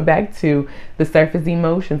situation, going back to the surface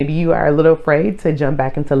emotions, maybe you are a little afraid to jump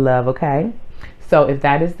back into love, okay? So if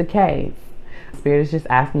that is the case, Spirit is just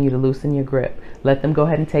asking you to loosen your grip. Let them go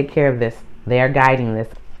ahead and take care of this. They are guiding this.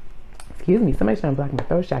 Excuse me, somebody's trying to block my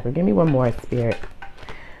throat chakra. Give me one more, Spirit.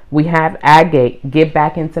 We have agate, get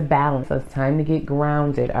back into balance. So it's time to get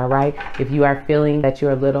grounded, all right? If you are feeling that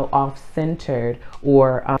you're a little off-centered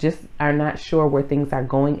or just are not sure where things are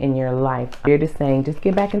going in your life, you're just saying, just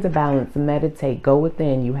get back into balance, meditate, go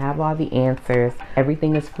within. You have all the answers.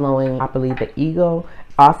 Everything is flowing properly. The ego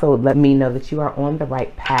also let me know that you are on the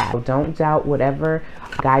right path. So don't doubt whatever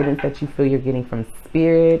guidance that you feel you're getting from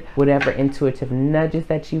Spirit, whatever intuitive nudges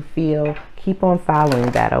that you feel. Keep on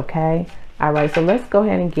following that, okay? All right, so let's go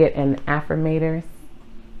ahead and get an affirmation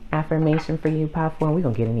for you, pile 4. We're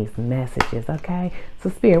going to get in these messages, okay? So,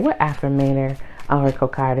 Spirit, what affirmator oracle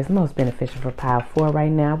card is most beneficial for pile 4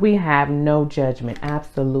 right now? We have no judgment,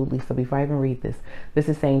 absolutely. So before I even read this, this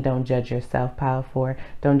is saying don't judge yourself, pile 4.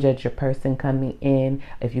 Don't judge your person coming in.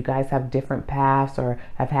 If you guys have different paths or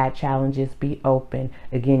have had challenges, be open.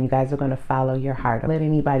 Again, you guys are going to follow your heart. Don't let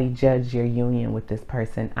anybody judge your union with this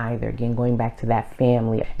person either. Again, going back to that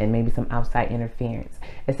family and maybe some outside interference.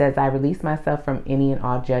 It says, I release myself from any and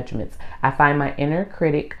all judgments. I find my inner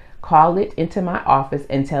critic, call it into my office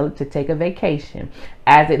and tell it to take a vacation.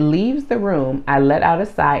 As it leaves the room, I let out a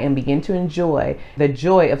sigh and begin to enjoy the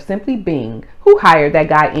joy of simply being. Who hired that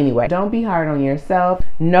guy anyway? Don't be hard on yourself.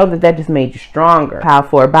 Know that that just made you stronger. Pile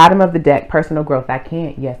 4, bottom of the deck, personal growth. I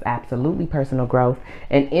can't. Yes, absolutely personal growth.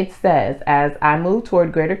 And it says, as I move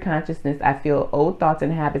toward greater consciousness, I feel old thoughts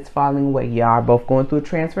and habits falling away. Y'all are both going through a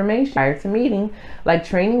transformation. Prior to meeting, like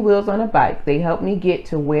training wheels on a bike, they help me get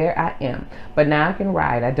to where I am. But now I can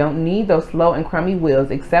ride. I don't need those slow and crummy wheels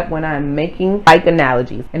except when I'm making bike analogies.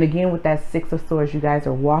 And again, with that 6 of Swords, you guys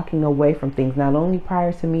are walking away from things not only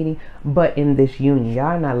prior to meeting, but in this union. Y'all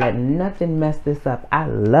are not letting nothing mess this up. I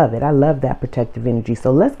love it. I love that protective energy.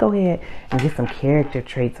 So let's go ahead and get some character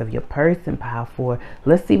traits of your person, pile 4.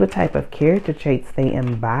 Let's see what type of character traits they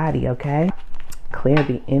embody, okay? Clear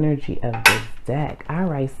the energy of this deck. All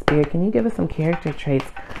right, Spirit, can you give us some character traits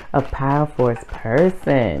of pile 4's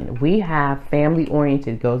person? We have family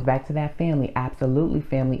oriented. Goes back to that family. Absolutely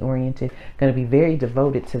family oriented. Going to be very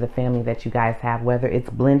devoted to the family that you guys have, whether it's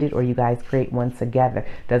blended or you guys create one together.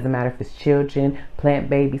 Doesn't matter if it's children, plant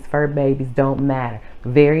babies, fur babies, don't matter.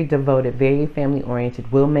 Very devoted, very family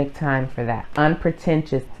oriented. Will make time for that.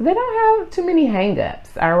 Unpretentious. So they don't have too many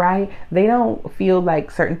hang-ups, all right? They don't feel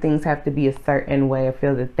like certain things have to be a certain way or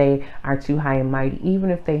feel that they are too high and mighty, even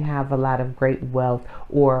if they have a lot of great wealth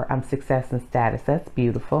or success and status. That's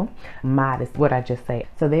beautiful. Modest, what I just say.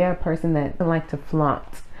 So they are a person that doesn't like to flaunt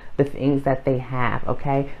the things that they have,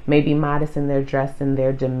 okay? Maybe modest in their dress and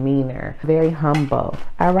their demeanor. Very humble.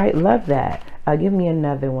 All right, love that. Give me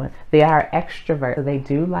another one. They are extroverts. So they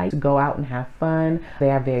do like to go out and have fun. They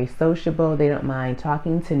are very sociable. They don't mind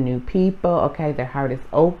talking to new people, okay? Their heart is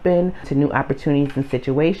open to new opportunities and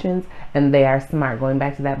situations, and they are smart. Going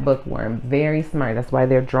back to that bookworm, very smart. That's why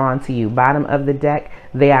they're drawn to you. Bottom of the deck,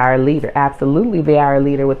 they are a leader. Absolutely, they are a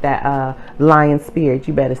leader with that lion spirit.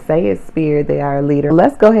 You better say it, Spirit. They are a leader.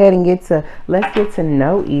 Let's go ahead and get to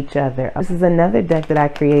know each other. This is another deck that I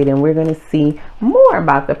created, and we're going to see more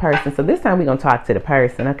about the person. So this time we're going to talk to the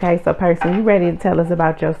person. Okay, so person, you ready to tell us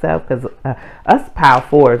about yourself? Because us Power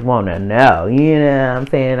 4s want to know. You know what I'm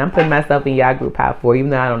saying? I'm putting myself in y'all group Power 4, even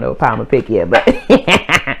though I don't know what Power I'm going to pick yet. But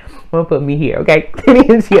I'm going to put me here, okay?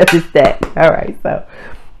 She understand. All right, so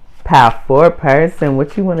Power 4 person,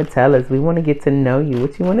 what you want to tell us? We want to get to know you.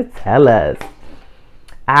 What you want to tell us?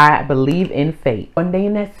 I believe in fate. One day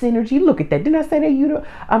in that synergy, look at that. Didn't I say that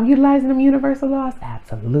I'm utilizing them universal laws?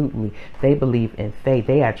 Absolutely. They believe in fate.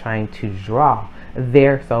 They are trying to draw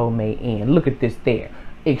their soulmate in. Look at this there.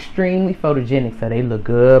 Extremely photogenic, so they look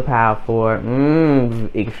good, powerful.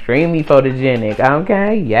 Extremely photogenic.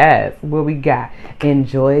 Okay, yes. What we got?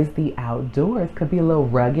 Enjoys the outdoors. Could be a little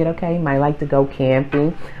rugged, okay? Might like to go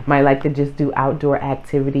camping. Might like to just do outdoor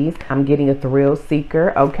activities. I'm getting a thrill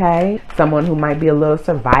seeker, okay? Someone who might be a little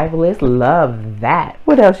survivalist. Love that.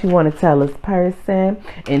 What else you want to tell us, person?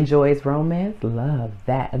 Enjoys romance. Love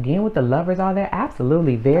that. Again, with the lovers all there,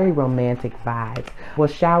 absolutely. Very romantic vibes. Will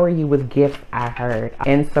shower you with gifts, I heard.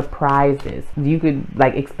 And surprises. You could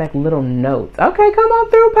like expect little notes. Okay, come on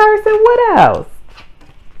through, person. What else?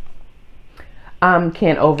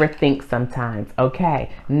 Can overthink sometimes. Okay,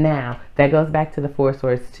 now that goes back to the Four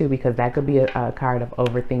Swords too, because that could be a card of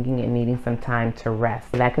overthinking and needing some time to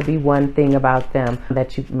rest. That could be one thing about them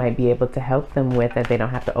that you might be able to help them with, that they don't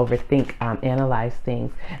have to overthink, analyze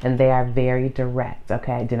things. And they are very direct.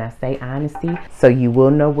 Okay, did I say honesty? So you will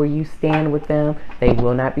know where you stand with them. They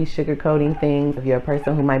will not be sugarcoating things. If you're a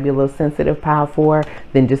person who might be a little sensitive, Power 4,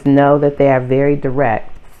 then just know that they are very direct.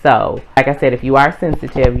 So, like I said, if you are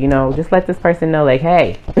sensitive, you know, just let this person know, like,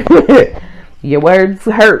 hey, your words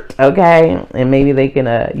hurt, okay? And maybe they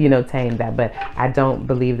can, you know, tame that. But I don't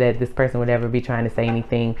believe that this person would ever be trying to say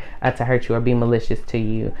anything to hurt you or be malicious to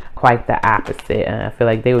you. Quite the opposite. I feel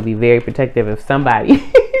like they would be very protective if somebody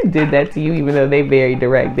did that to you, even though they're very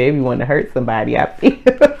direct. They be wanting to hurt somebody, I feel.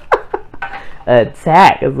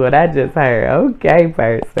 Attack is what I just heard. Okay,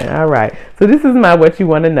 person. All right. So this is my what you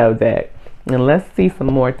want to know deck. And let's see some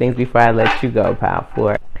more things before I let you go, Power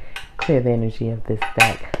 4. Clear the energy of this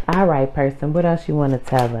deck. All right, person. What else you want to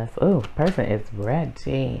tell us? Oh, person is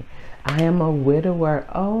ready. I am a widower.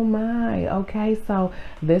 Oh my. Okay, so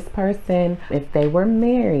this person, if they were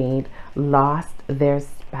married, lost their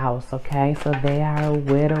spouse. Okay, so they are a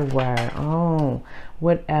widower. Oh,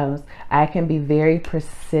 what else? I can be very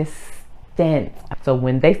persistent. So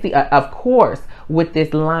when they see, of course, with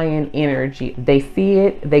this lion energy, they see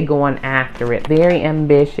it, they go on after it. Very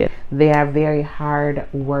ambitious. They are very hard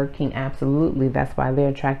working. Absolutely. That's why they're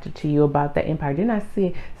attracted to you about the empire. Didn't I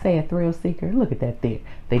say a thrill seeker? Look at that there.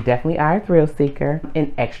 They definitely are a thrill seeker.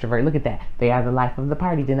 An extrovert. Look at that. They are the life of the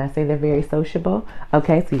party. Didn't I say they're very sociable?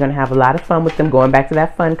 Okay, so you're going to have a lot of fun with them. Going back to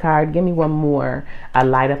that fun card. Give me one more.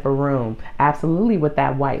 Light up a room. Absolutely, with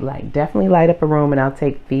that white light. Definitely light up a room, and I'll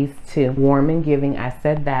take these two. Warm and giving. I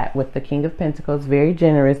said that with the King of Pentacles. Very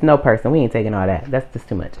generous. No, person. We ain't taking all that. That's just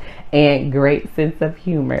too much. And great sense of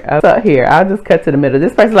humor. So here, I'll just cut to the middle.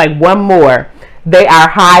 This person's like one more. They are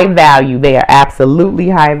high value. They are absolutely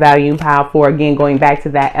high value. Power 4, again, going back to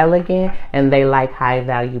that elegant, and they like high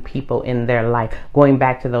value people in their life. Going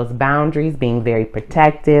back to those boundaries, being very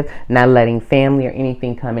protective, not letting family or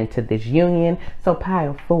anything come into this union. So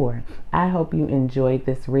Power 4, I hope you enjoyed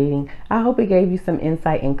this reading. I hope it gave you some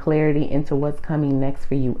insight and clarity into what's coming next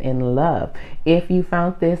for you in love. If you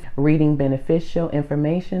found this reading beneficial,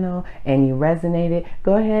 informational, and you resonated,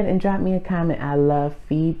 go ahead and drop me a comment. I love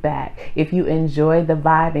feedback. If you enjoy the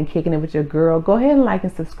vibe and kicking it with your girl, go ahead and like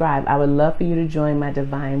and subscribe. I would love for you to join my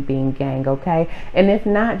Divine Being gang, okay? And if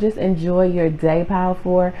not, just enjoy your day, Power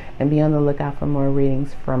 4, and be on the lookout for more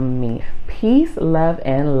readings from me. Peace, love,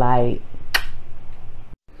 and light.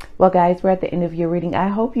 Well, guys, we're at the end of your reading. I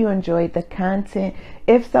hope you enjoyed the content.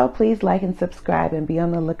 If so, please like and subscribe and be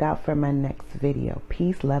on the lookout for my next video.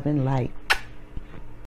 Peace, love, and light.